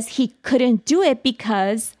he says he couldn't do it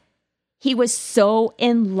because he was so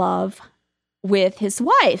in love with his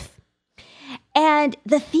wife. And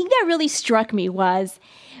the thing that really struck me was,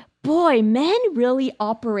 boy, men really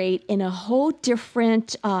operate in a whole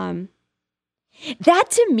different,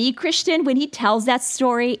 that to me, Christian, when he tells that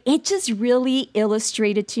story, it just really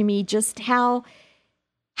illustrated to me just how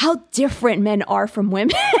different men are from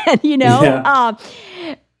women, Yeah.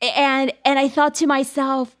 And I thought to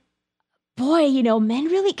myself, boy, men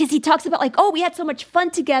really, because he talks about like, oh, we had so much fun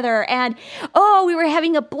together and, oh, we were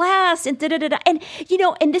having a blast and da-da-da-da. And,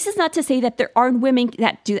 and this is not to say that there aren't women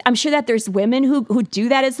that do, I'm sure that there's women who do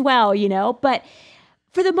that as well, but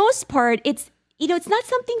for the most part, it's, it's not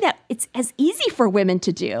something that it's as easy for women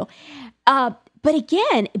to do. But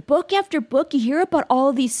again, book after book, you hear about all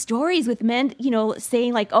of these stories with men,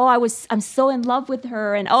 saying like, oh, I'm so in love with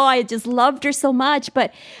her. And, oh, I just loved her so much.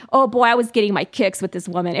 But, oh, boy, I was getting my kicks with this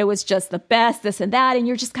woman. It was just the best, this and that. And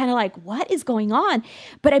you're just kind of like, what is going on?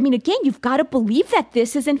 But I mean, again, you've got to believe that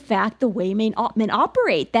this is, in fact, the way men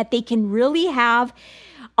operate, that they can really have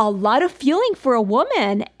a lot of feeling for a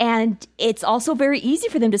woman, and it's also very easy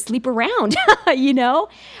for them to sleep around,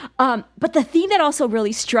 But the thing that also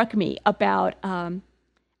really struck me about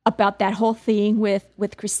that whole thing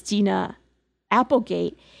with Christina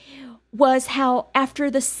Applegate was how after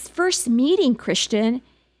the first meeting, Christian,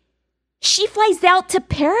 she flies out to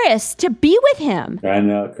Paris to be with him. I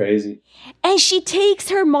know, crazy. And she takes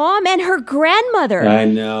her mom and her grandmother. I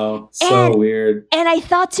know, so weird. And I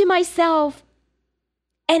thought to myself,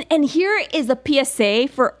 And here is a PSA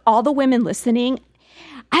for all the women listening.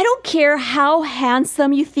 I don't care how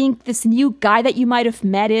handsome you think this new guy that you might have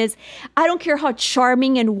met is. I don't care how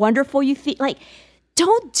charming and wonderful you think. Like,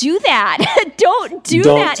 don't do that. Don't do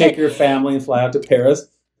that. Don't take your family and fly out to Paris.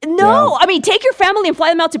 No, I mean, take your family and fly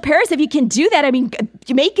them out to Paris if you can do that. I mean,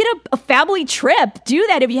 make it a family trip. Do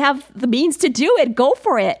that if you have the means to do it. Go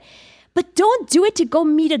for it. But don't do it to go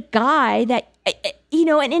meet a guy that,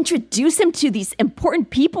 and introduce him to these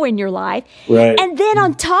important people in your life. Right. And then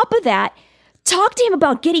on top of that, talk to him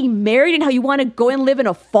about getting married and how you want to go and live in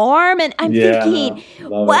a farm. And I'm thinking,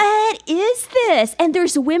 what is this? And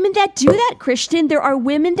there's women that do that, Christian. There are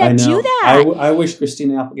women that do that. I wish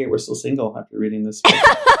Christina Applegate were still single after reading this. I'll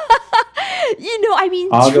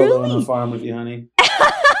truly go live on a farm with you, honey.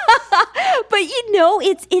 But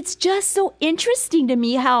it's just so interesting to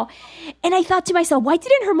me how, and I thought to myself, why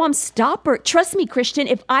didn't her mom stop her? Trust me, Christian,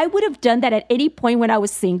 if I would have done that at any point when I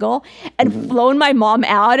was single and flown my mom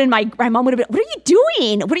out, and my mom would have been, what are you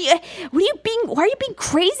doing? Why are you being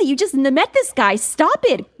crazy? You just met this guy. Stop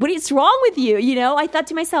it. What is wrong with you? I thought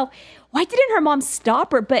to myself, why didn't her mom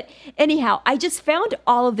stop her? But anyhow, I just found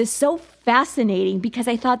all of this so fascinating because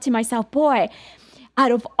I thought to myself, boy,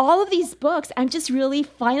 out of all of these books, I'm just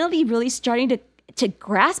finally really starting to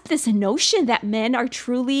grasp this notion that men are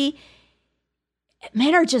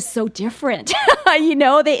just so different.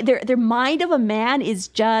 Their mind of a man is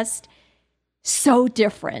just so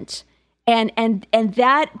different. And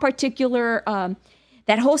that particular,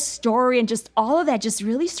 that whole story and just all of that just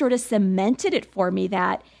really sort of cemented it for me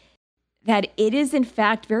that it is in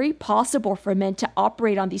fact very possible for men to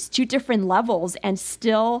operate on these two different levels and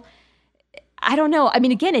still I don't know. I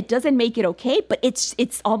mean, again, it doesn't make it okay, but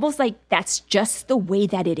it's almost like that's just the way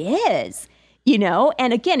that it is, you know?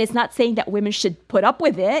 And again, it's not saying that women should put up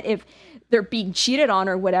with it if they're being cheated on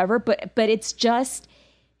or whatever, but it's just,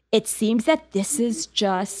 it seems that this is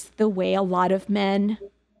just the way a lot of men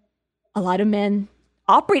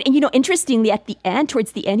operate. And, you know, interestingly,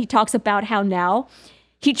 towards the end, he talks about how now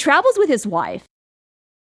he travels with his wife.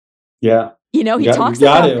 Yeah. You know, he talks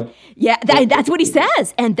about, that's what he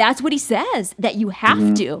says. And that's what he says, that you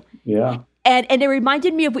have to. Yeah. And it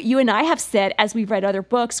reminded me of what you and I have said as we've read other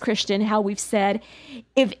books, Christian, how we've said,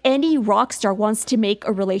 if any rock star wants to make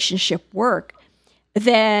a relationship work,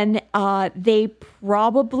 then they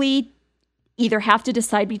probably either have to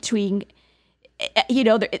decide between, you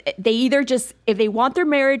know, they either just, if they want their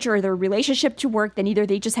marriage or their relationship to work, then either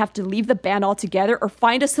they just have to leave the band altogether or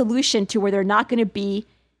find a solution to where they're not going to be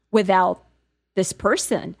without this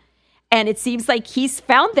person. And it seems like he's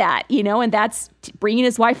found that, you know, and that's bringing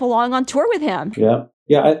his wife along on tour with him. Yeah.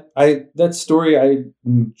 Yeah. I that story I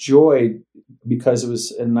enjoyed because it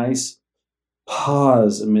was a nice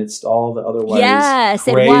pause amidst all the otherwise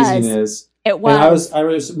craziness. It was. And I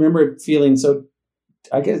remember feeling so,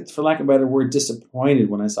 I guess, for lack of a better word, disappointed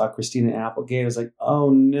when I saw Christina Applegate. I was like, oh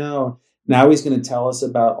no. Now he's going to tell us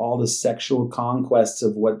about all the sexual conquests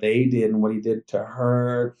of what they did and what he did to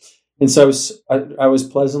her. And so I was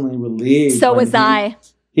pleasantly relieved. So was I.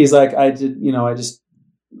 He's like, I could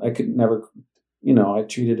never, you know, I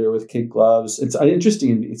treated her with kid gloves. It's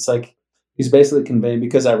interesting. It's like he's basically conveying,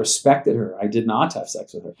 because I respected her, I did not have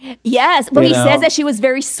sex with her. Yes. But he says that she was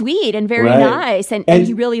very sweet and very nice and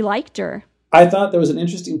he really liked her. I thought there was an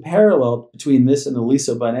interesting parallel between this and the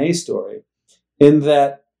Lisa Bonet story in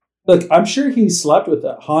that, look, I'm sure he slept with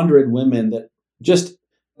 100 women that just,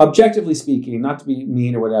 objectively speaking, not to be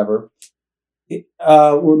mean or whatever,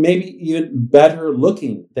 were maybe even better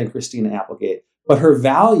looking than Christina Applegate. But her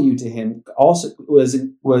value to him also was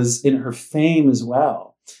in her fame as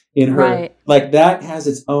well. In her, like that has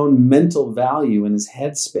its own mental value in his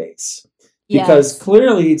headspace. Because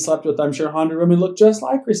clearly he'd slept with, I'm sure, 100 women looked just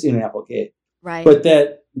like Christina Applegate. Right. But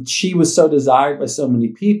that she was so desired by so many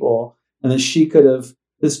people, and that she could have,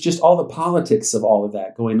 it's just all the politics of all of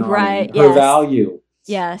that going on. Right. Her value.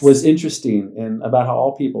 Yes. Was interesting and about how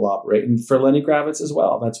all people operate. And for Lenny Kravitz as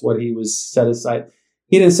well, that's what he was set aside.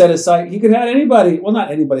 He didn't set aside, he could have had anybody, well, not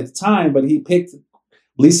anybody at the time, but he picked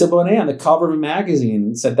Lisa Bonet on the cover of a magazine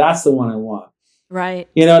and said, that's the one I want. Right.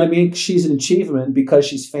 You know what I mean? She's an achievement because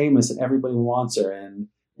she's famous and everybody wants her. And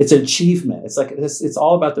it's an achievement. It's like, it's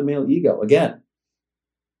all about the male ego again.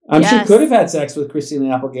 I'm sure he could have had sex with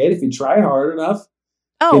Christina Applegate if he tried hard enough.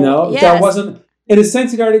 Oh, you know, that wasn't, in a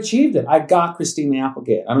sense, he'd already achieved it. I got Christina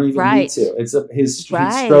Applegate. I don't even need to. It's he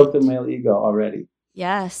stroked the male ego already.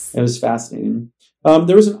 Yes. It was fascinating.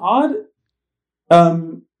 There was an odd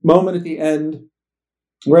moment at the end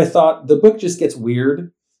where I thought the book just gets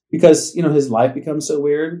weird because, you know, his life becomes so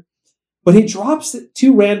weird. But he drops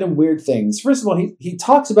two random weird things. First of all, he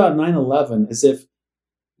talks about 9/11 as if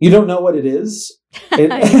you don't know what it is.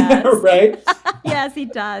 Right? Yes, he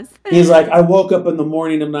does. He's like, I woke up in the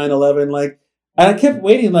morning of 9/11, like, and I kept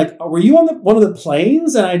waiting, like, were you on one of the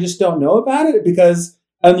planes and I just don't know about it? Because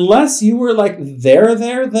unless you were like there,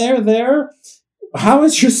 how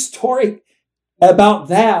is your story about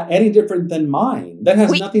that any different than mine? That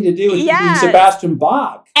has nothing to do with Sebastian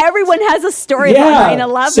Bach. Everyone has a story about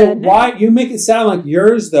 9/11. So why you make it sound like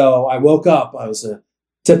yours, though? I woke up, I was a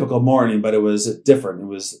typical morning, but it was different. It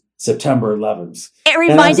was September 11th. It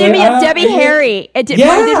reminded me of Debbie Harry. It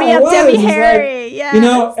reminded me of Debbie Harry. Like, yes. You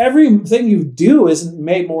know, everything you do isn't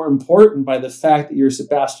made more important by the fact that you're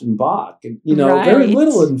Sebastian Bach. And, you know, very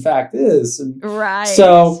little, in fact, is. And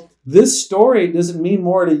so this story doesn't mean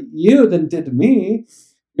more to you than it did to me.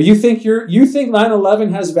 You think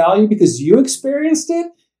 9/11 has value because you experienced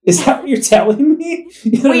it? Is that what you're telling me?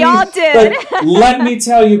 You know we all did. Like, let me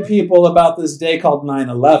tell you people about this day called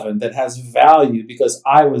 9/11 that has value because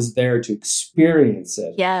I was there to experience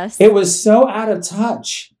it. Yes. It was so out of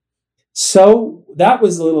touch. So that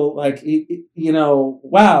was a little like, you know,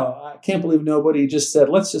 wow, I can't believe nobody just said,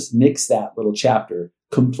 let's just nix that little chapter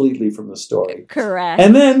completely from the story. Correct.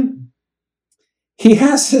 And then he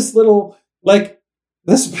has this little, like,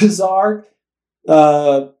 this bizarre,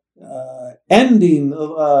 ending,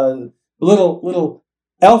 little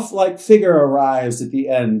elf-like figure arrives at the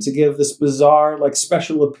end to give this bizarre, like,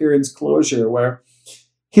 special appearance closure where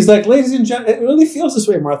he's like, ladies and gentlemen, it really feels this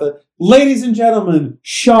way, Martha. Ladies and gentlemen,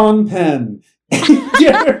 Sean Penn.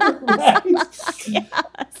 Right?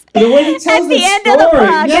 Yes. The way he tells the end story. of the book.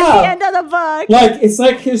 At the end of the book. Like, it's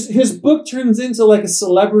like his book turns into like a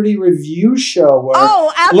celebrity review show where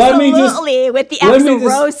absolutely. With the Axl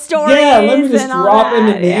Rose stories. Yeah, let me just drop in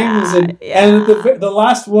the names. And the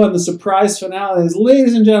last one, the surprise finale is,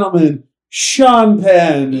 ladies and gentlemen, Sean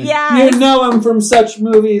Penn. Yes. You know him from such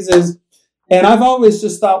movies as... And I've always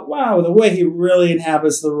just thought, wow, the way he really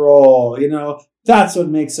inhabits the role, you know, that's what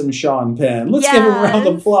makes him Sean Penn. Let's give him a round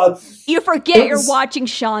of applause. You forget you're watching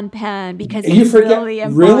Sean Penn because he really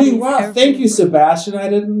embodies Really? Wow, thank you, Sebastian. I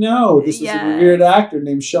didn't know this was a revered actor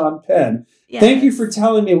named Sean Penn. Yes. Thank you for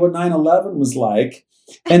telling me what 9/11 was like.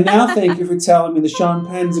 And now thank you for telling me that Sean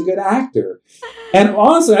Penn's a good actor. And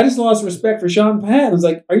honestly, I just lost respect for Sean Penn. I was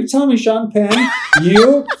like, are you telling me, Sean Penn,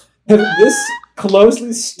 you have this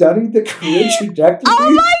closely studied the career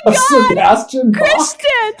trajectory of Sebastian Bach? Christian,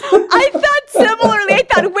 I thought similarly. I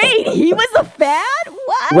thought, wait, he was a fan?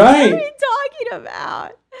 What? Right. What are you talking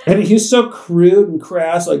about? And he's so crude and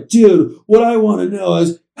crass, like, dude, what I want to know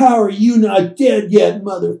is, how are you not dead yet,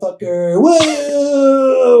 motherfucker?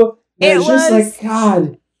 Whoa! It's just like,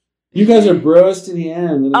 God, you guys are bros to the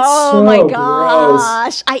end. And it's my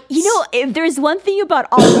gosh. If there's one thing about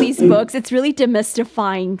all of these books, it's really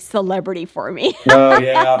demystifying celebrity for me. Oh,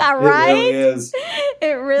 yeah. Right? It really is.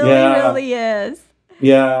 It really is.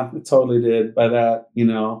 Yeah, it totally did by that, you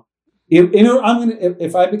know.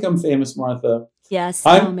 If I become famous, Martha. Yes,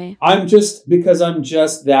 tell me. I'm just, because I'm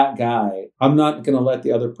just that guy, I'm not going to let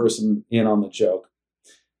the other person in on the joke.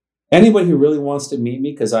 Anybody who really wants to meet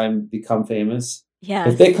me because I'm become famous,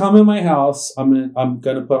 if they come in my house, I'm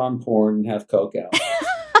gonna put on porn and have coke out,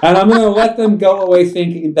 and I'm gonna let them go away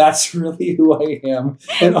thinking that's really who I am,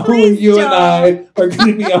 and only you and I are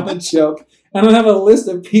gonna be on the joke. And I have a list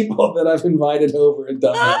of people that I've invited over and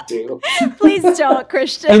done that to. Please don't,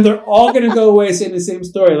 Christian. And they're all gonna go away saying the same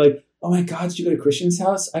story, like, oh my God, did you go to Christian's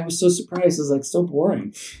house? I was so surprised. It was like so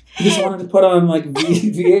boring. He just wanted to put on like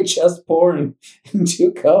VHS porn and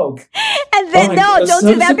do coke. And then don't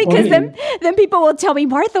do that, because then people will tell me,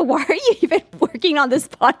 Martha, why are you even working on this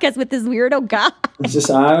podcast with this weirdo guy? It's just,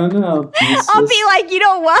 I don't know. I'll be like, you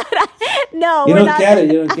know what? No, you don't get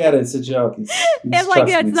it. You don't get it. It's a joke. It's like,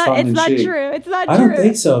 it's not true. It's not true. I don't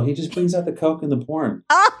think so. He just brings out the coke and the porn.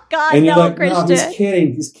 Oh God, and you're like, Christian. No, he's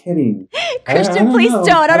kidding. He's kidding. Christian, please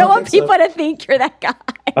don't. I don't want people to think you're that guy.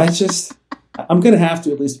 I'm going to have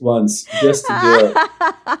to at least once just to do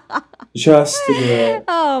it. Just to do it.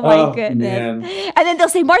 Oh, my goodness. Man. And then they'll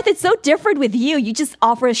say, Martha, it's so different with you. You just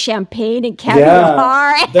offer us champagne and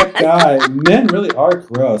caviar. Yeah, that guy. Men really are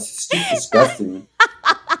gross. It's just disgusting.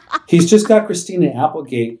 He's just got Christina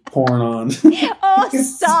Applegate porn on. Oh,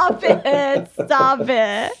 stop it. Stop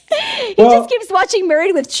it. He just keeps watching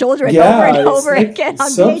Married with Children over and over again on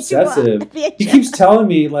so obsessive. He keeps telling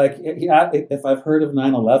me, like, if I've heard of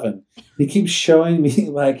 9/11, he keeps showing me,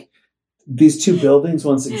 like, these two buildings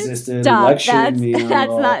once existed. Lecturing me. That's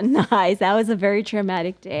not nice. That was a very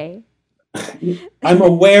traumatic day. I'm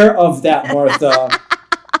aware of that, Martha.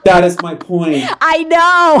 That is my point. I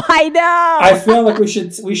know. I feel like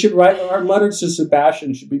we should write our letters to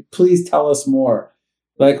Sebastian. Should be, please tell us more.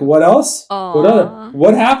 Like, what else?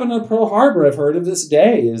 What happened at Pearl Harbor? I've heard of this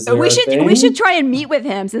day. Is there we should try and meet with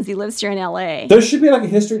him since he lives here in LA. There should be like a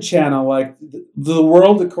history channel, like the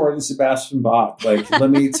world according to Sebastian Bach. Like, let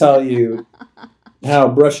me tell you how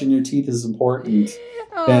brushing your teeth is important.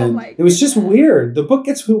 And it was just weird. The book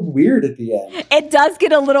gets weird at the end. It does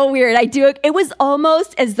get a little weird. It was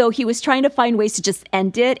almost as though he was trying to find ways to just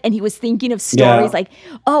end it, and he was thinking of stories like,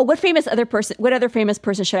 "Oh, what other famous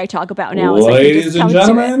person should I talk about now?" Ladies and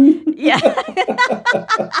gentlemen, yeah.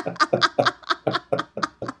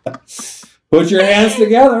 Put your hands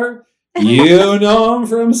together. You know him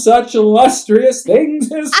from such illustrious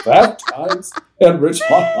things as Fat Times at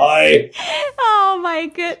Richmond High. Oh my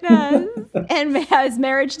goodness! And his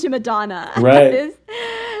marriage to Madonna. Right.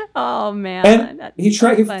 Oh man. And he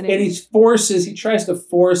tries to force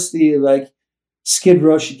the, like, Skid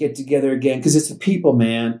Row should get together again because it's the people,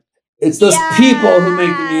 man. It's those people who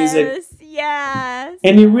make the music. Yes.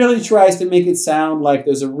 And he really tries to make it sound like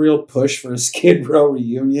there's a real push for a Skid Row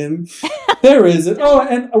reunion. There isn't. Oh,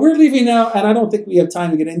 and we're leaving now, and I don't think we have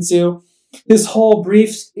time to get into his whole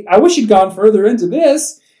brief. I wish he'd gone further into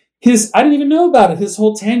this. I didn't even know about it. His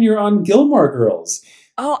whole tenure on Gilmore Girls.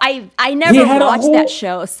 Oh, I never watched that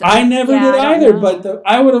show. So, I never did either, but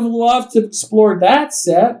I would have loved to explore that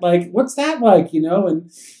set. Like, what's that like, you know? And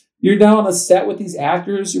you're now on a set with these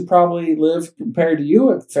actors who probably live, compared to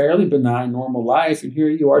you, a fairly benign, normal life. And here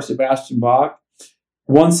you are, Sebastian Bach,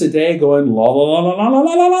 once a day going la la la la la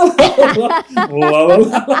la la la la la la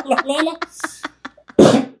la la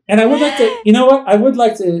la. And I would like to, you know what? I would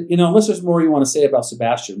like to, unless there's more you want to say about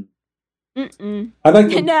Sebastian. Mm-mm. I'd like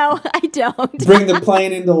to No, I don't. bring the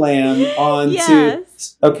plane into land on to,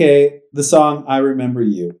 the song I Remember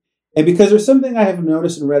You. And because there's something I have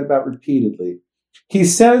noticed and read about repeatedly, he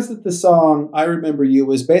says that the song I Remember You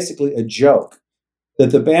was basically a joke.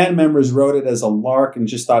 That the band members wrote it as a lark and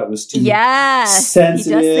just thought it was too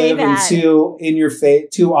sensitive and too in your face,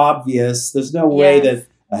 too obvious. There's no way that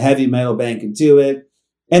a heavy metal band could do it.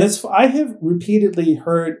 And I have repeatedly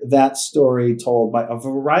heard that story told by a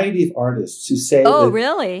variety of artists who say,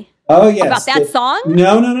 really? Oh, yes. About that song?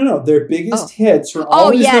 No. Their biggest hits were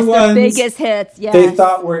always the ones the biggest hits. Yes. They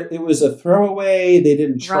thought it was a throwaway. They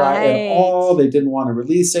didn't try at all. They didn't want to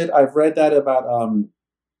release it. I've read that about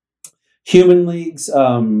Human League's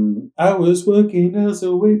I was working as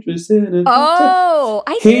a waitress in a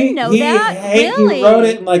I didn't know that. Really? He wrote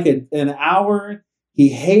it in like an hour. He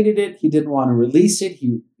hated it. He didn't want to release it.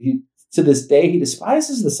 He to this day he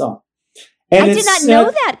despises the song. And I did not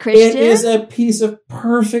know that, Christian. It is a piece of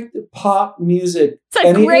perfect pop music. It's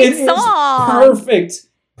a great song.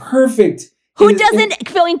 Perfect. Who doesn't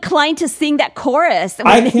feel inclined to sing that chorus when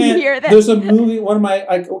I they can't. hear that? There's a movie.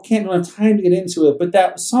 I don't have time to get into it, but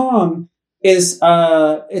that song is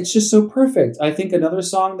it's just so perfect. I think another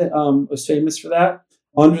song that was famous for that,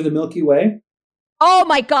 Under the Milky Way. Oh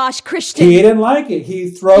my gosh, Christian. He didn't like it.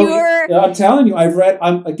 I'm telling you,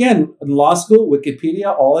 I'm again in law school,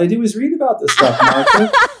 Wikipedia, all I do is read about this stuff,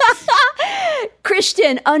 Martha.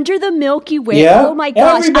 Christian, Under the Milky Way. Yeah. Oh my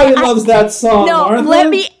gosh. Everybody loves that song,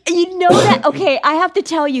 Martha. You know that, okay, I have to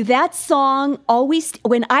tell you, that song always,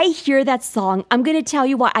 when I hear that song, I'm going to tell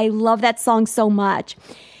you why I love that song so much.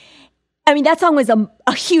 I mean, that song was a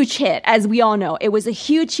huge hit, as we all know. It was a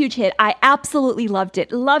huge, huge hit. I absolutely loved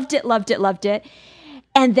it. Loved it.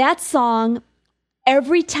 And that song,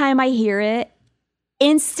 every time I hear it,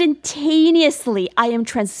 instantaneously, I am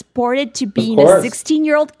transported to being a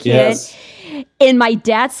 16-year-old kid in my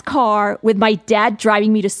dad's car with my dad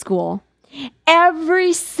driving me to school.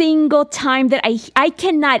 Every single time that I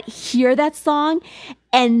cannot hear that song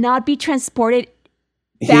and not be transported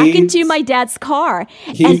back into my dad's car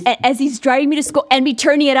and as he's driving me to school and me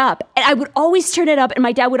turning it up. And I would always turn it up and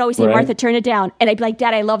my dad would always say, Martha, turn it down. And I'd be like,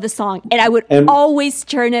 Dad, I love the song. And I would always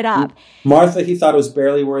turn it up. Martha, he thought it was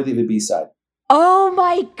barely worthy of a B-side. Oh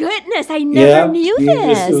my goodness. I never knew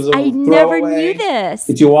this. I never knew this.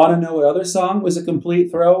 Did you want to know what other song was a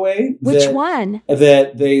complete throwaway? Which one?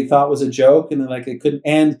 That they thought was a joke and then like it couldn't.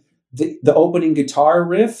 And the opening guitar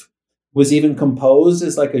riff was even composed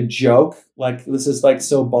as like a joke. Like this is like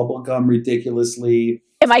so bubblegum ridiculously.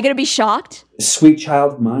 Am I going to be shocked? Sweet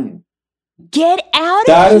Child of Mine. Get out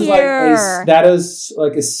of here. That is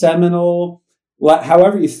like a seminal.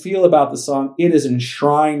 However you feel about the song, it is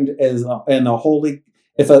enshrined as in the holy.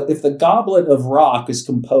 If the goblet of rock is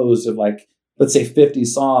composed of like, let's say 50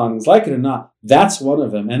 songs, like it or not, that's one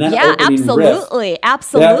of them. And that opening riff,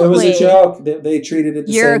 absolutely. It was a joke. They treated it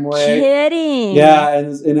the same way. You're kidding. Yeah, and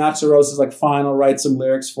Axl Rose is like, fine, I'll write some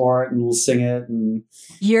lyrics for it and we'll sing it.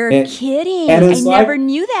 You're kidding. And I never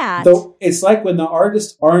knew that. It's like when the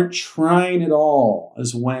artists aren't trying at all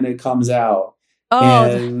is when it comes out.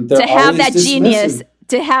 Oh, to have that genius.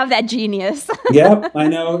 To have that genius. Yeah, I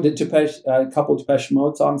know. A couple of Depeche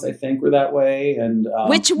Mode songs, I think, were that way. And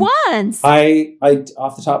which ones? I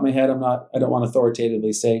off the top of my head, I don't want to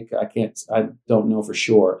authoritatively say. I don't know for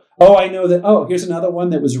sure. Oh, I know that. Oh, here's another one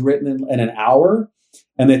that was written in an hour,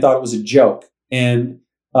 and they thought it was a joke. And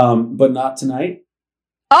but Not Tonight.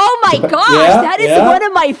 Oh my gosh, that is one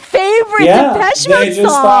of my favorite Depeche Mode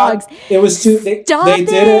songs. It was too. They did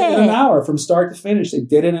it in an hour from start to finish. They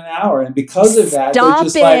did it in an hour, and because of that, they're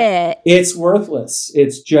just like, it's worthless.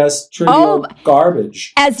 It's just trivial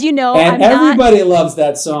garbage. As you know, and everybody loves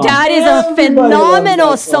that song. That is a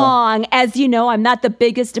phenomenal song. As you know, I'm not the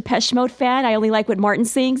biggest Depeche Mode fan. I only like what Martin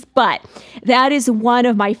sings, but that is one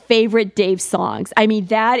of my favorite Dave songs. I mean,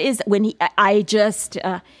 that is when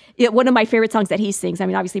one of my favorite songs that he sings. I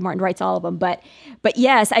mean, obviously Martin writes all of them, but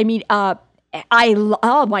yes, I mean, oh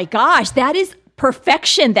my gosh, that is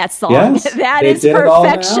perfection. That song, that is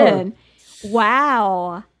perfection.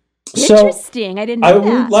 Wow, interesting. I didn't know that.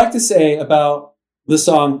 I would like to say about the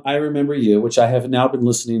song "I Remember You," which I have now been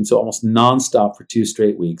listening to almost nonstop for 2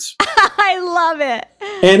 straight weeks. I love it.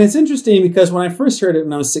 And it's interesting because when I first heard it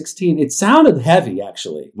when I was 16, it sounded heavy,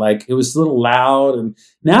 actually. Like it was a little loud. And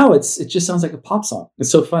now it just sounds like a pop song.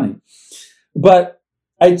 It's so funny. But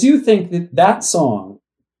I do think that song,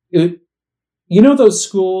 those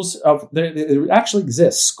schools of, there actually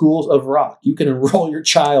exist, schools of rock. You can enroll your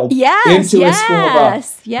child into a school of rock.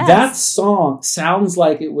 Yes. That song sounds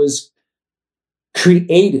like it was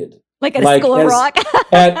created. Like at a school of rock?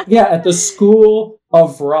 at the School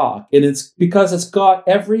of Rock. And it's because it's got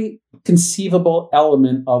every conceivable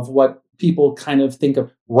element of what people kind of think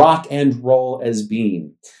of rock and roll as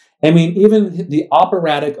being. I mean, even the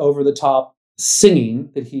operatic over-the-top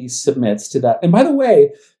singing that he submits to that. And by the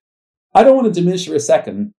way, I don't want to diminish for a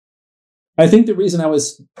second. I think the reason I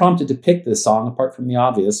was prompted to pick this song, apart from the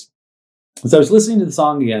obvious, is I was listening to the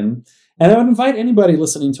song again, and I would invite anybody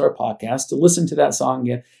listening to our podcast to listen to that song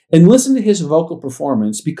again and listen to his vocal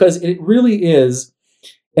performance, because it really is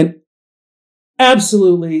an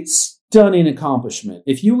absolutely stunning accomplishment.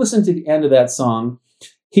 If you listen to the end of that song,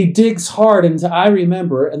 he digs hard into I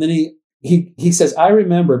remember, and then he says, I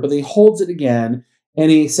remember, but then he holds it again, and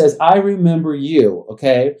he says, I remember you,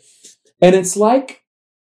 okay? And it's like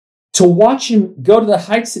to watch him go to the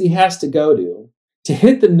heights that he has to go to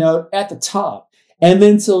hit the note at the top, and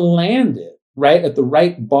then to land it, right, at the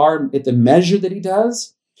right bar, at the measure that he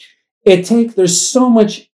does. There's so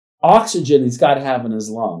much oxygen he's got to have in his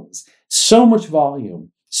lungs, so much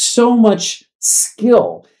volume, so much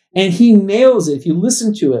skill. And he nails it. If you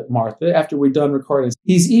listen to it, Martha, after we're done recording,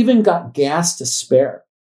 he's even got gas to spare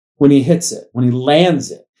when he hits it, when he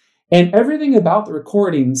lands it. And everything about the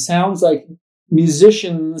recording sounds like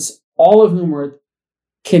musicians, all of whom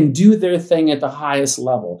can do their thing at the highest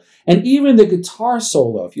level. And even the guitar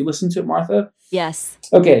solo, if you listen to it, Martha. Yes.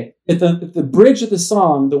 Okay, at the bridge of the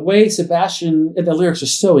song, the way Sebastian, and the lyrics are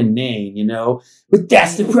so inane, but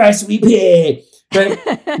that's the price we pay. Right?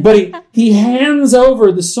 But he hands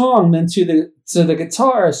over the song then to the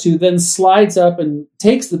guitarist, who then slides up and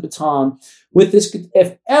takes the baton with this.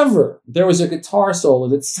 If ever there was a guitar solo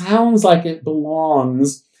that sounds like it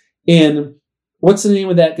belongs in, what's the name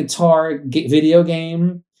of that guitar video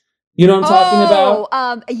game? You know what I'm talking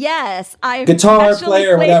about? Yes. Guitar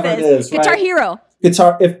Player, whatever it is. Guitar right? Hero.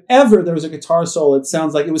 If ever there was a guitar solo, it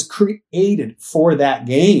sounds like it was created for that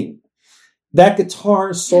game. That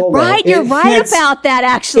guitar solo. Right, you're right about that,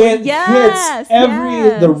 actually. Yes.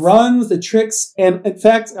 The runs, the tricks. And in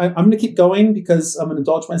fact, I'm going to keep going because I'm going to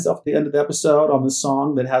indulge myself at the end of the episode on the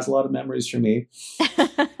song that has a lot of memories for me.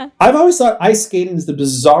 I've always thought ice skating is the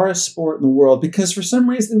bizarrest sport in the world because for some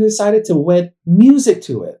reason they decided to wed music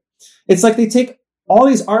to it. It's like they take all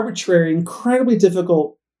these arbitrary, incredibly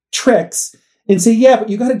difficult tricks and say, yeah, but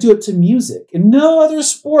you got to do it to music. In no other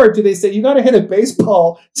sport do they say, you got to hit a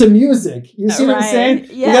baseball to music. You see what I'm saying?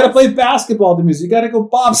 Yes. You got to play basketball to music. You got to go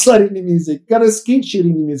bobsledding to music. You got to skeet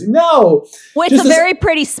shooting to music. No. Well, it's a very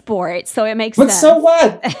pretty sport, so it makes sense. But so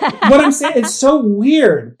what? What I'm saying, it's so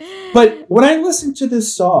weird. But when I listen to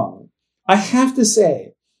this song, I have to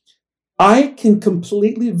say, I can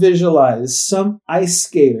completely visualize some ice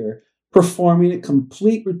skater performing a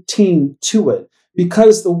complete routine to it.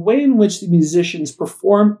 Because the way in which the musicians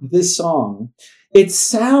perform this song, it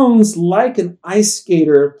sounds like an ice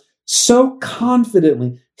skater so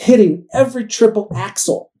confidently hitting every triple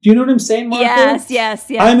axel. Do you know what I'm saying, Martha?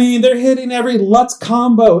 Yes. I mean, they're hitting every Lutz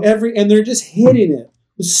combo, and they're just hitting it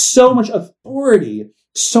with so much authority,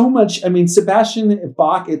 so much. I mean, Sebastian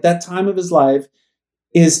Bach at that time of his life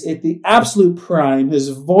is at the absolute prime. His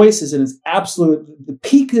voice is in the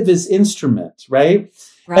peak of his instrument, right?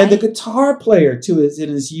 And the guitar player too is in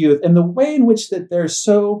his youth, and the way in which that they're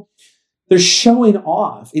showing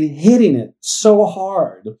off and hitting it so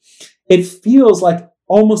hard, it feels like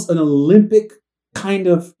almost an Olympic kind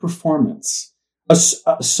of performance, a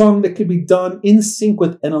song that could be done in sync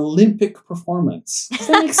with an Olympic performance. Does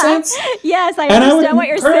that make sense? Yes, I understand what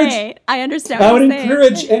you're saying. I understand. I would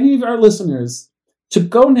encourage any of our listeners to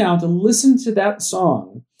go now to listen to that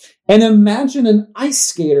song and imagine an ice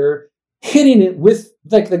skater hitting it with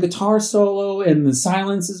like the guitar solo and the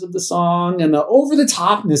silences of the song and the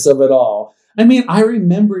over-the-topness of it all. I mean, I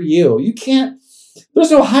remember you.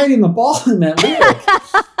 There's no hiding the ball in that lyric.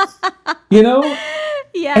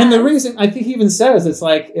 Yeah. And the reason, I think he even says, it's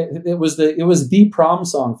like, it was the prom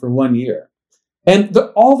song for 1 year. And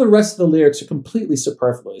all the rest of the lyrics are completely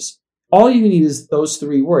superfluous. All you need is those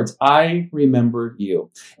 3 words. I remember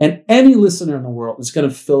you. And any listener in the world is going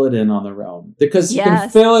to fill it in on their own because you can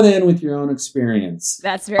fill it in with your own experience.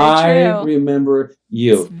 That's very true. I remember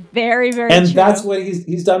you. It's very, very and true. That's what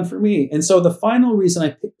he's done for me. And so the final reason I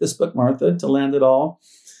picked this book, Martha, to land it all,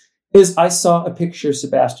 is I saw a picture of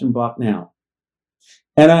Sebastian Bach now.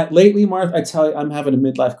 And lately, Martha, I tell you, I'm having a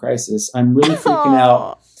midlife crisis. I'm really freaking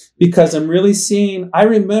out because I'm really seeing, I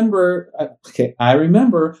remember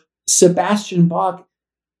Sebastian Bach,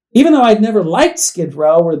 even though I'd never liked Skid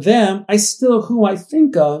Row or them, who I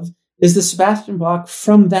think of is the Sebastian Bach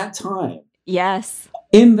from that time. Yes.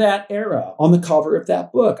 in that era on the cover of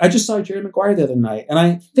that book. I just saw Jerry Maguire the other night, and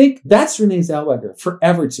I think that's Renee Zellweger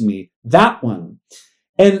forever to me. That one.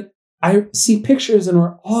 And I see pictures, and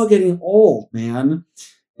we're all getting old, man.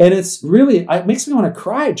 And it makes me want to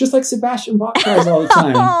cry, just like Sebastian Bach cries all the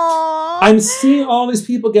time. I'm seeing all these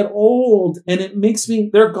people get old, and it makes me,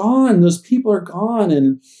 they're gone. Those people are gone.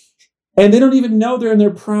 And they don't even know they're in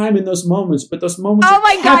their prime in those moments, but those moments are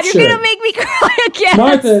captured. God, you're going to make me cry again.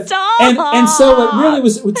 Martha, Stop. And so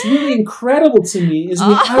what's really incredible to me is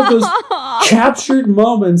we have those captured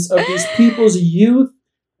moments of these people's youth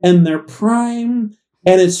and their prime,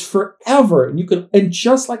 and it's forever. And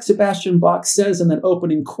just like Sebastian Bach says in that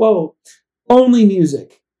opening quote, only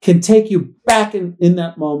music can take you back in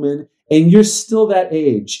that moment, and you're still that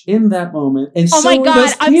age in that moment. And oh so my are God,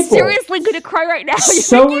 those people. I'm seriously going to cry right now.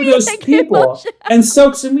 So are those people. And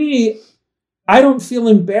so to me, I don't feel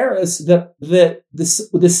embarrassed that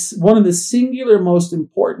this one of the singular most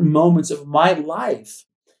important moments of my life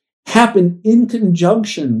happened in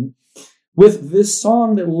conjunction with this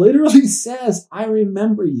song that literally says, I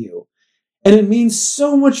remember you. And it means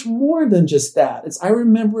so much more than just that. I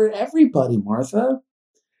remember everybody, Martha.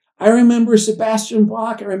 I remember Sebastian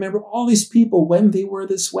Bach. I remember all these people when they were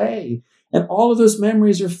this way. And all of those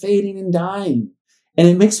memories are fading and dying. And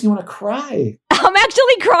it makes me want to cry. I'm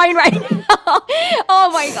actually crying right now.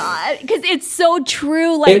 Oh my God. Because it's so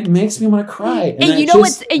true. Like, it makes me want to cry. And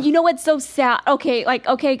you know what's so sad? Okay,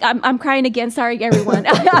 I'm crying again. Sorry, everyone.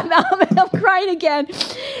 I'm crying again.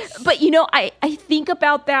 But I think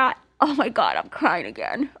about that. Oh my God, I'm crying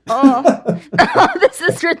again. Oh, this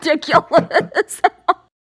is ridiculous.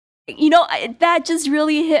 That just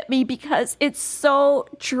really hit me because it's so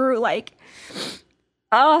true. Like,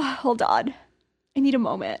 hold on. I need a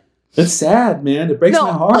moment. It's sad, man. It breaks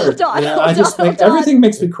my heart. Hold on, everything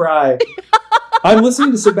makes me cry. I'm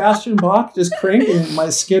listening to Sebastian Bach just cranking in my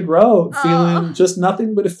Skid Row, feeling just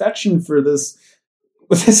nothing but affection for this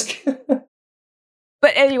kid.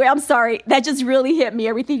 But anyway, I'm sorry. That just really hit me,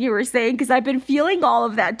 everything you were saying, because I've been feeling all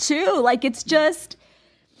of that too. Like, it's just...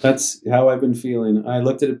 That's how I've been feeling. I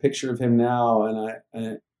looked at a picture of him now,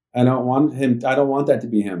 and I don't want him. I don't want that to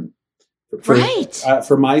be him. Right.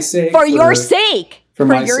 For my sake. For your sake. For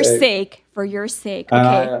your sake.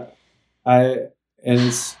 Okay.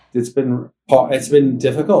 It's been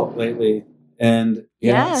difficult lately, and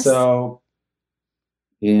yes. So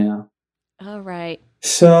yeah. All right.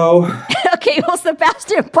 So okay. Well,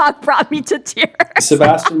 Sebastian Bach brought me to tears.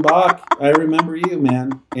 Sebastian Bach, I remember you,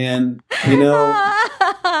 man, and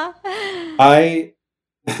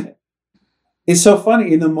it's so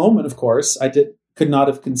funny in the moment. Of course, could not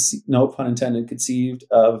have no pun intended, conceived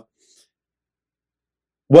of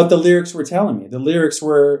what the lyrics were telling me. The lyrics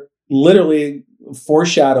were literally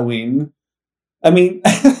foreshadowing. I mean,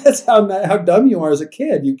 that's how dumb you are as a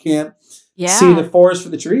kid. You can't see the forest for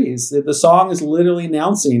the trees. The song is literally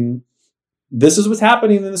announcing, this is what's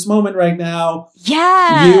happening in this moment right now.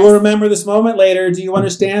 Yeah. You will remember this moment later. Do you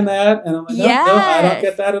understand that? And I'm like, no, I don't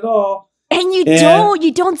get that at all. And you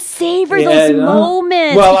don't savor those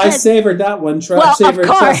moments. Well, I savored that one. Trust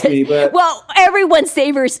me. But everyone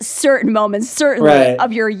savors certain moments, certainly,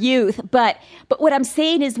 of your youth. But what I'm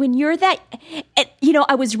saying is when you're that,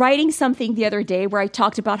 I was writing something the other day where I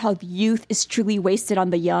talked about how youth is truly wasted on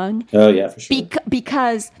the young. Oh, yeah, for sure.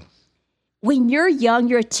 Because when you're young,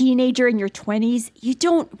 you're a teenager in your 20s, you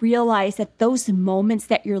don't realize that those moments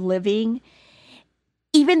that you're living,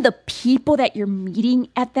 even the people that you're meeting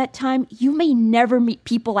at that time, you may never meet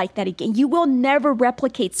people like that again. You will never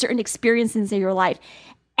replicate certain experiences in your life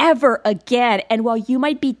ever again. And while you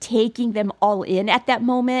might be taking them all in at that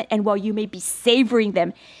moment, and while you may be savoring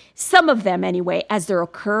them, some of them anyway, as they're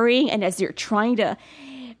occurring and as you're trying to,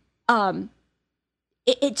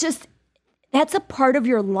 that's a part of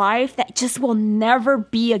your life that just will never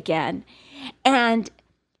be again. And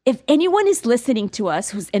if anyone is listening to us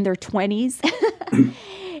who's in their 20s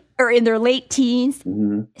or in their late teens,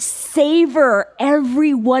 savor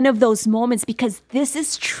every one of those moments, because this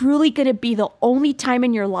is truly going to be the only time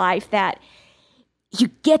in your life that you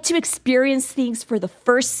get to experience things for the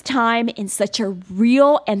first time in such a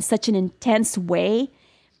real and such an intense way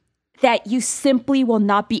that you simply will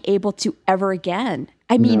not be able to ever again.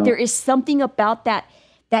 I mean, there is something about that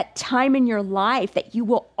time in your life that you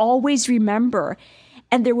will always remember.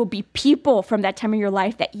 And there will be people from that time in your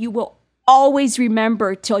life that you will always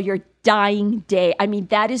remember till your dying day. I mean,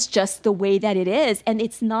 that is just the way that it is. And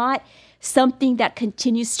it's not something that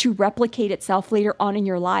continues to replicate itself later on in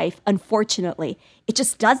your life, unfortunately. It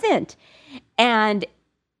just doesn't. And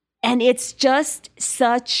it's just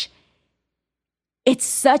such it's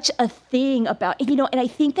such a thing about, and I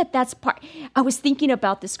think that that's part. I was thinking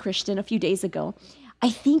about this, Christian, a few days ago. I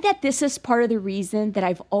think that this is part of the reason that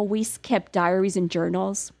I've always kept diaries and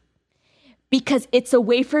journals, because it's a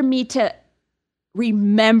way for me to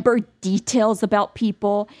remember details about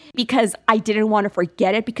people, because I didn't want to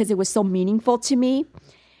forget it because it was so meaningful to me.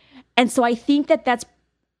 And so I think that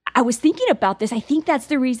I was thinking about this. I think that's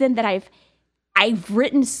the reason that I've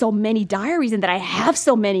written so many diaries and that I have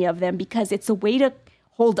so many of them, because it's a way to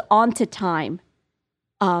hold on to time,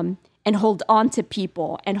 and hold on to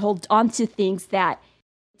people, and hold on to things that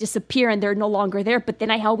disappear and they're no longer there. But then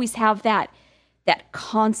I always have that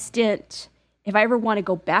constant, if I ever want to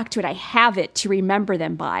go back to it, I have it to remember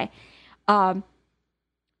them by. But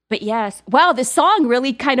yes, wow, this song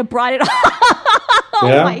really kind of brought it on.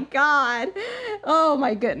 Oh my God. Oh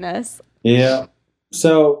my goodness. Yeah.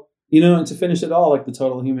 So, and to finish it all, like the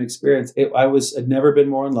total human experience, I'd never been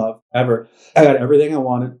more in love, ever. I got everything I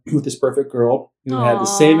wanted with this perfect girl who had the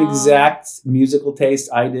same exact musical taste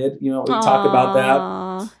I did. We talk about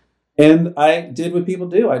that. And I did what people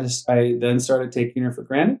do. I then started taking her for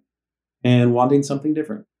granted and wanting something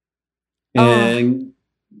different. And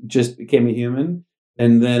just became a human.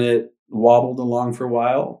 And then it wobbled along for a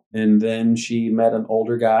while. And then she met an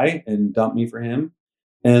older guy and dumped me for him.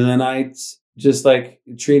 And then I just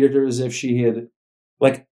treated her as if she had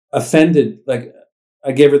offended. Like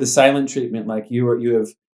I gave her the silent treatment, like you have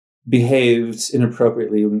behaved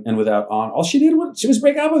inappropriately and without honor. All she did was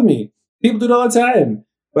break up with me. People do it all the time.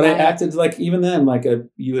 But I acted even then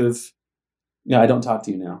you have, I don't talk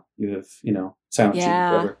to you now. You have, silent treatment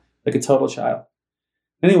forever, like a total child.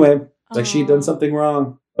 Anyway, she'd done something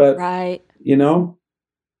wrong, but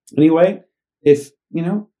anyway, if,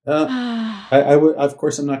 I would, of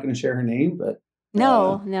course, I'm not going to share her name, but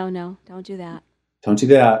no, don't do that. Don't do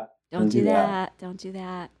that. Don't do that. Don't do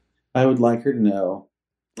that. I would like her to know.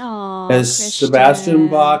 Oh, as Christian. Sebastian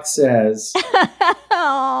Bach says.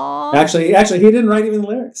 Actually, he didn't write even the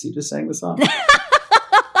lyrics. He just sang the song.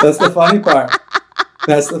 That's the funny part.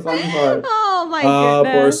 Oh my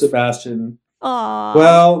goodness. Poor Sebastian. Aww.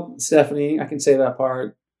 Well, Stephanie, I can say that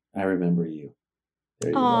part. I remember you.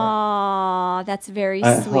 There you are. That's very sweet.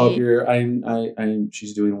 I hope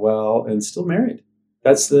she's doing well and still married.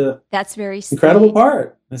 That's very sweet. Incredible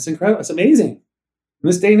part. That's incredible. It's amazing. In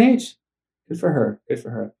this day and age. Good for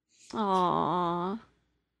her. Aww.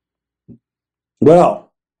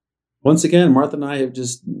 Well, once again, Martha and I have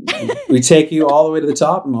we take you all the way to the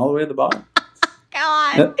top and all the way to the bottom.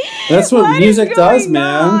 God. That's what music does,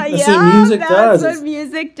 man. That's what music does. That's what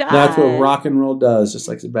music does. That's what rock and roll does, just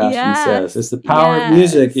like Sebastian says. It's the power of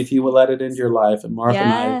music if you will let it into your life. And Martha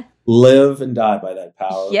and I live and die by that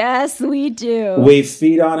power. Yes, we do. We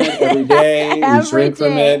feed on it every day. We drink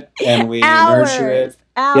from it and we nurture it.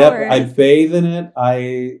 Yep, I bathe in it.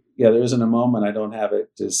 There isn't a moment I don't have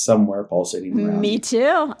it just somewhere pulsating around. Me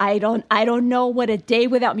too. I don't know what a day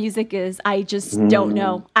without music is. I just don't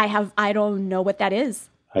know. I don't know what that is.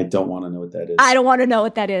 I don't want to know what that is. I don't want to know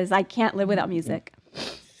what that is. I can't live without music.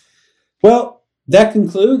 Well, that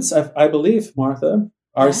concludes, I believe, Martha,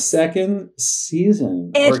 our second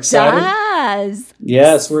season. It does.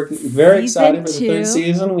 Yes, we're very excited for the third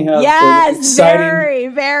season. We have very,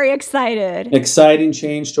 very excited. Exciting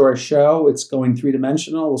change to our show. It's going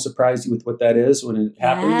 3-dimensional. We'll surprise you with what that is when it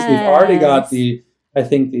happens. We've already got the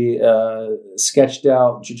sketched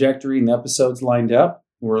out trajectory and the episodes lined up.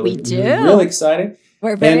 We're really excited.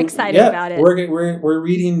 We're very excited about it. We're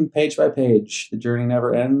reading page by page. The journey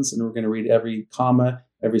never ends, and we're going to read every comma,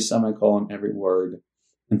 every semicolon, every word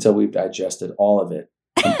until we've digested all of it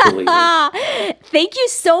completely. Thank you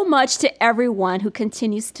so much to everyone who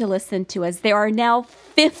continues to listen to us. There are now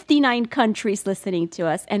 59 countries listening to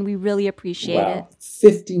us, and we really appreciate it.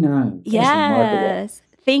 59. Yes.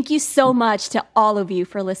 Thank you so much to all of you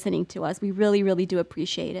for listening to us. We really, really do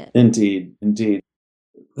appreciate it. Indeed.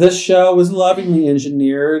 This show was lovingly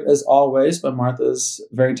engineered, as always, by Martha's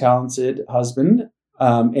very talented husband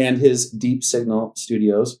and his Deep Signal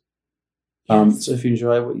Studios. So if you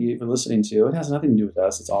enjoy what you've been listening to, it has nothing to do with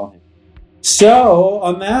us. It's all him. So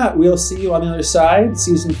on that, we'll see you on the other side.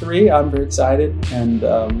 Season 3. I'm very excited, and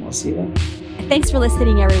we'll see you then. Thanks for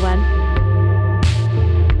listening, everyone.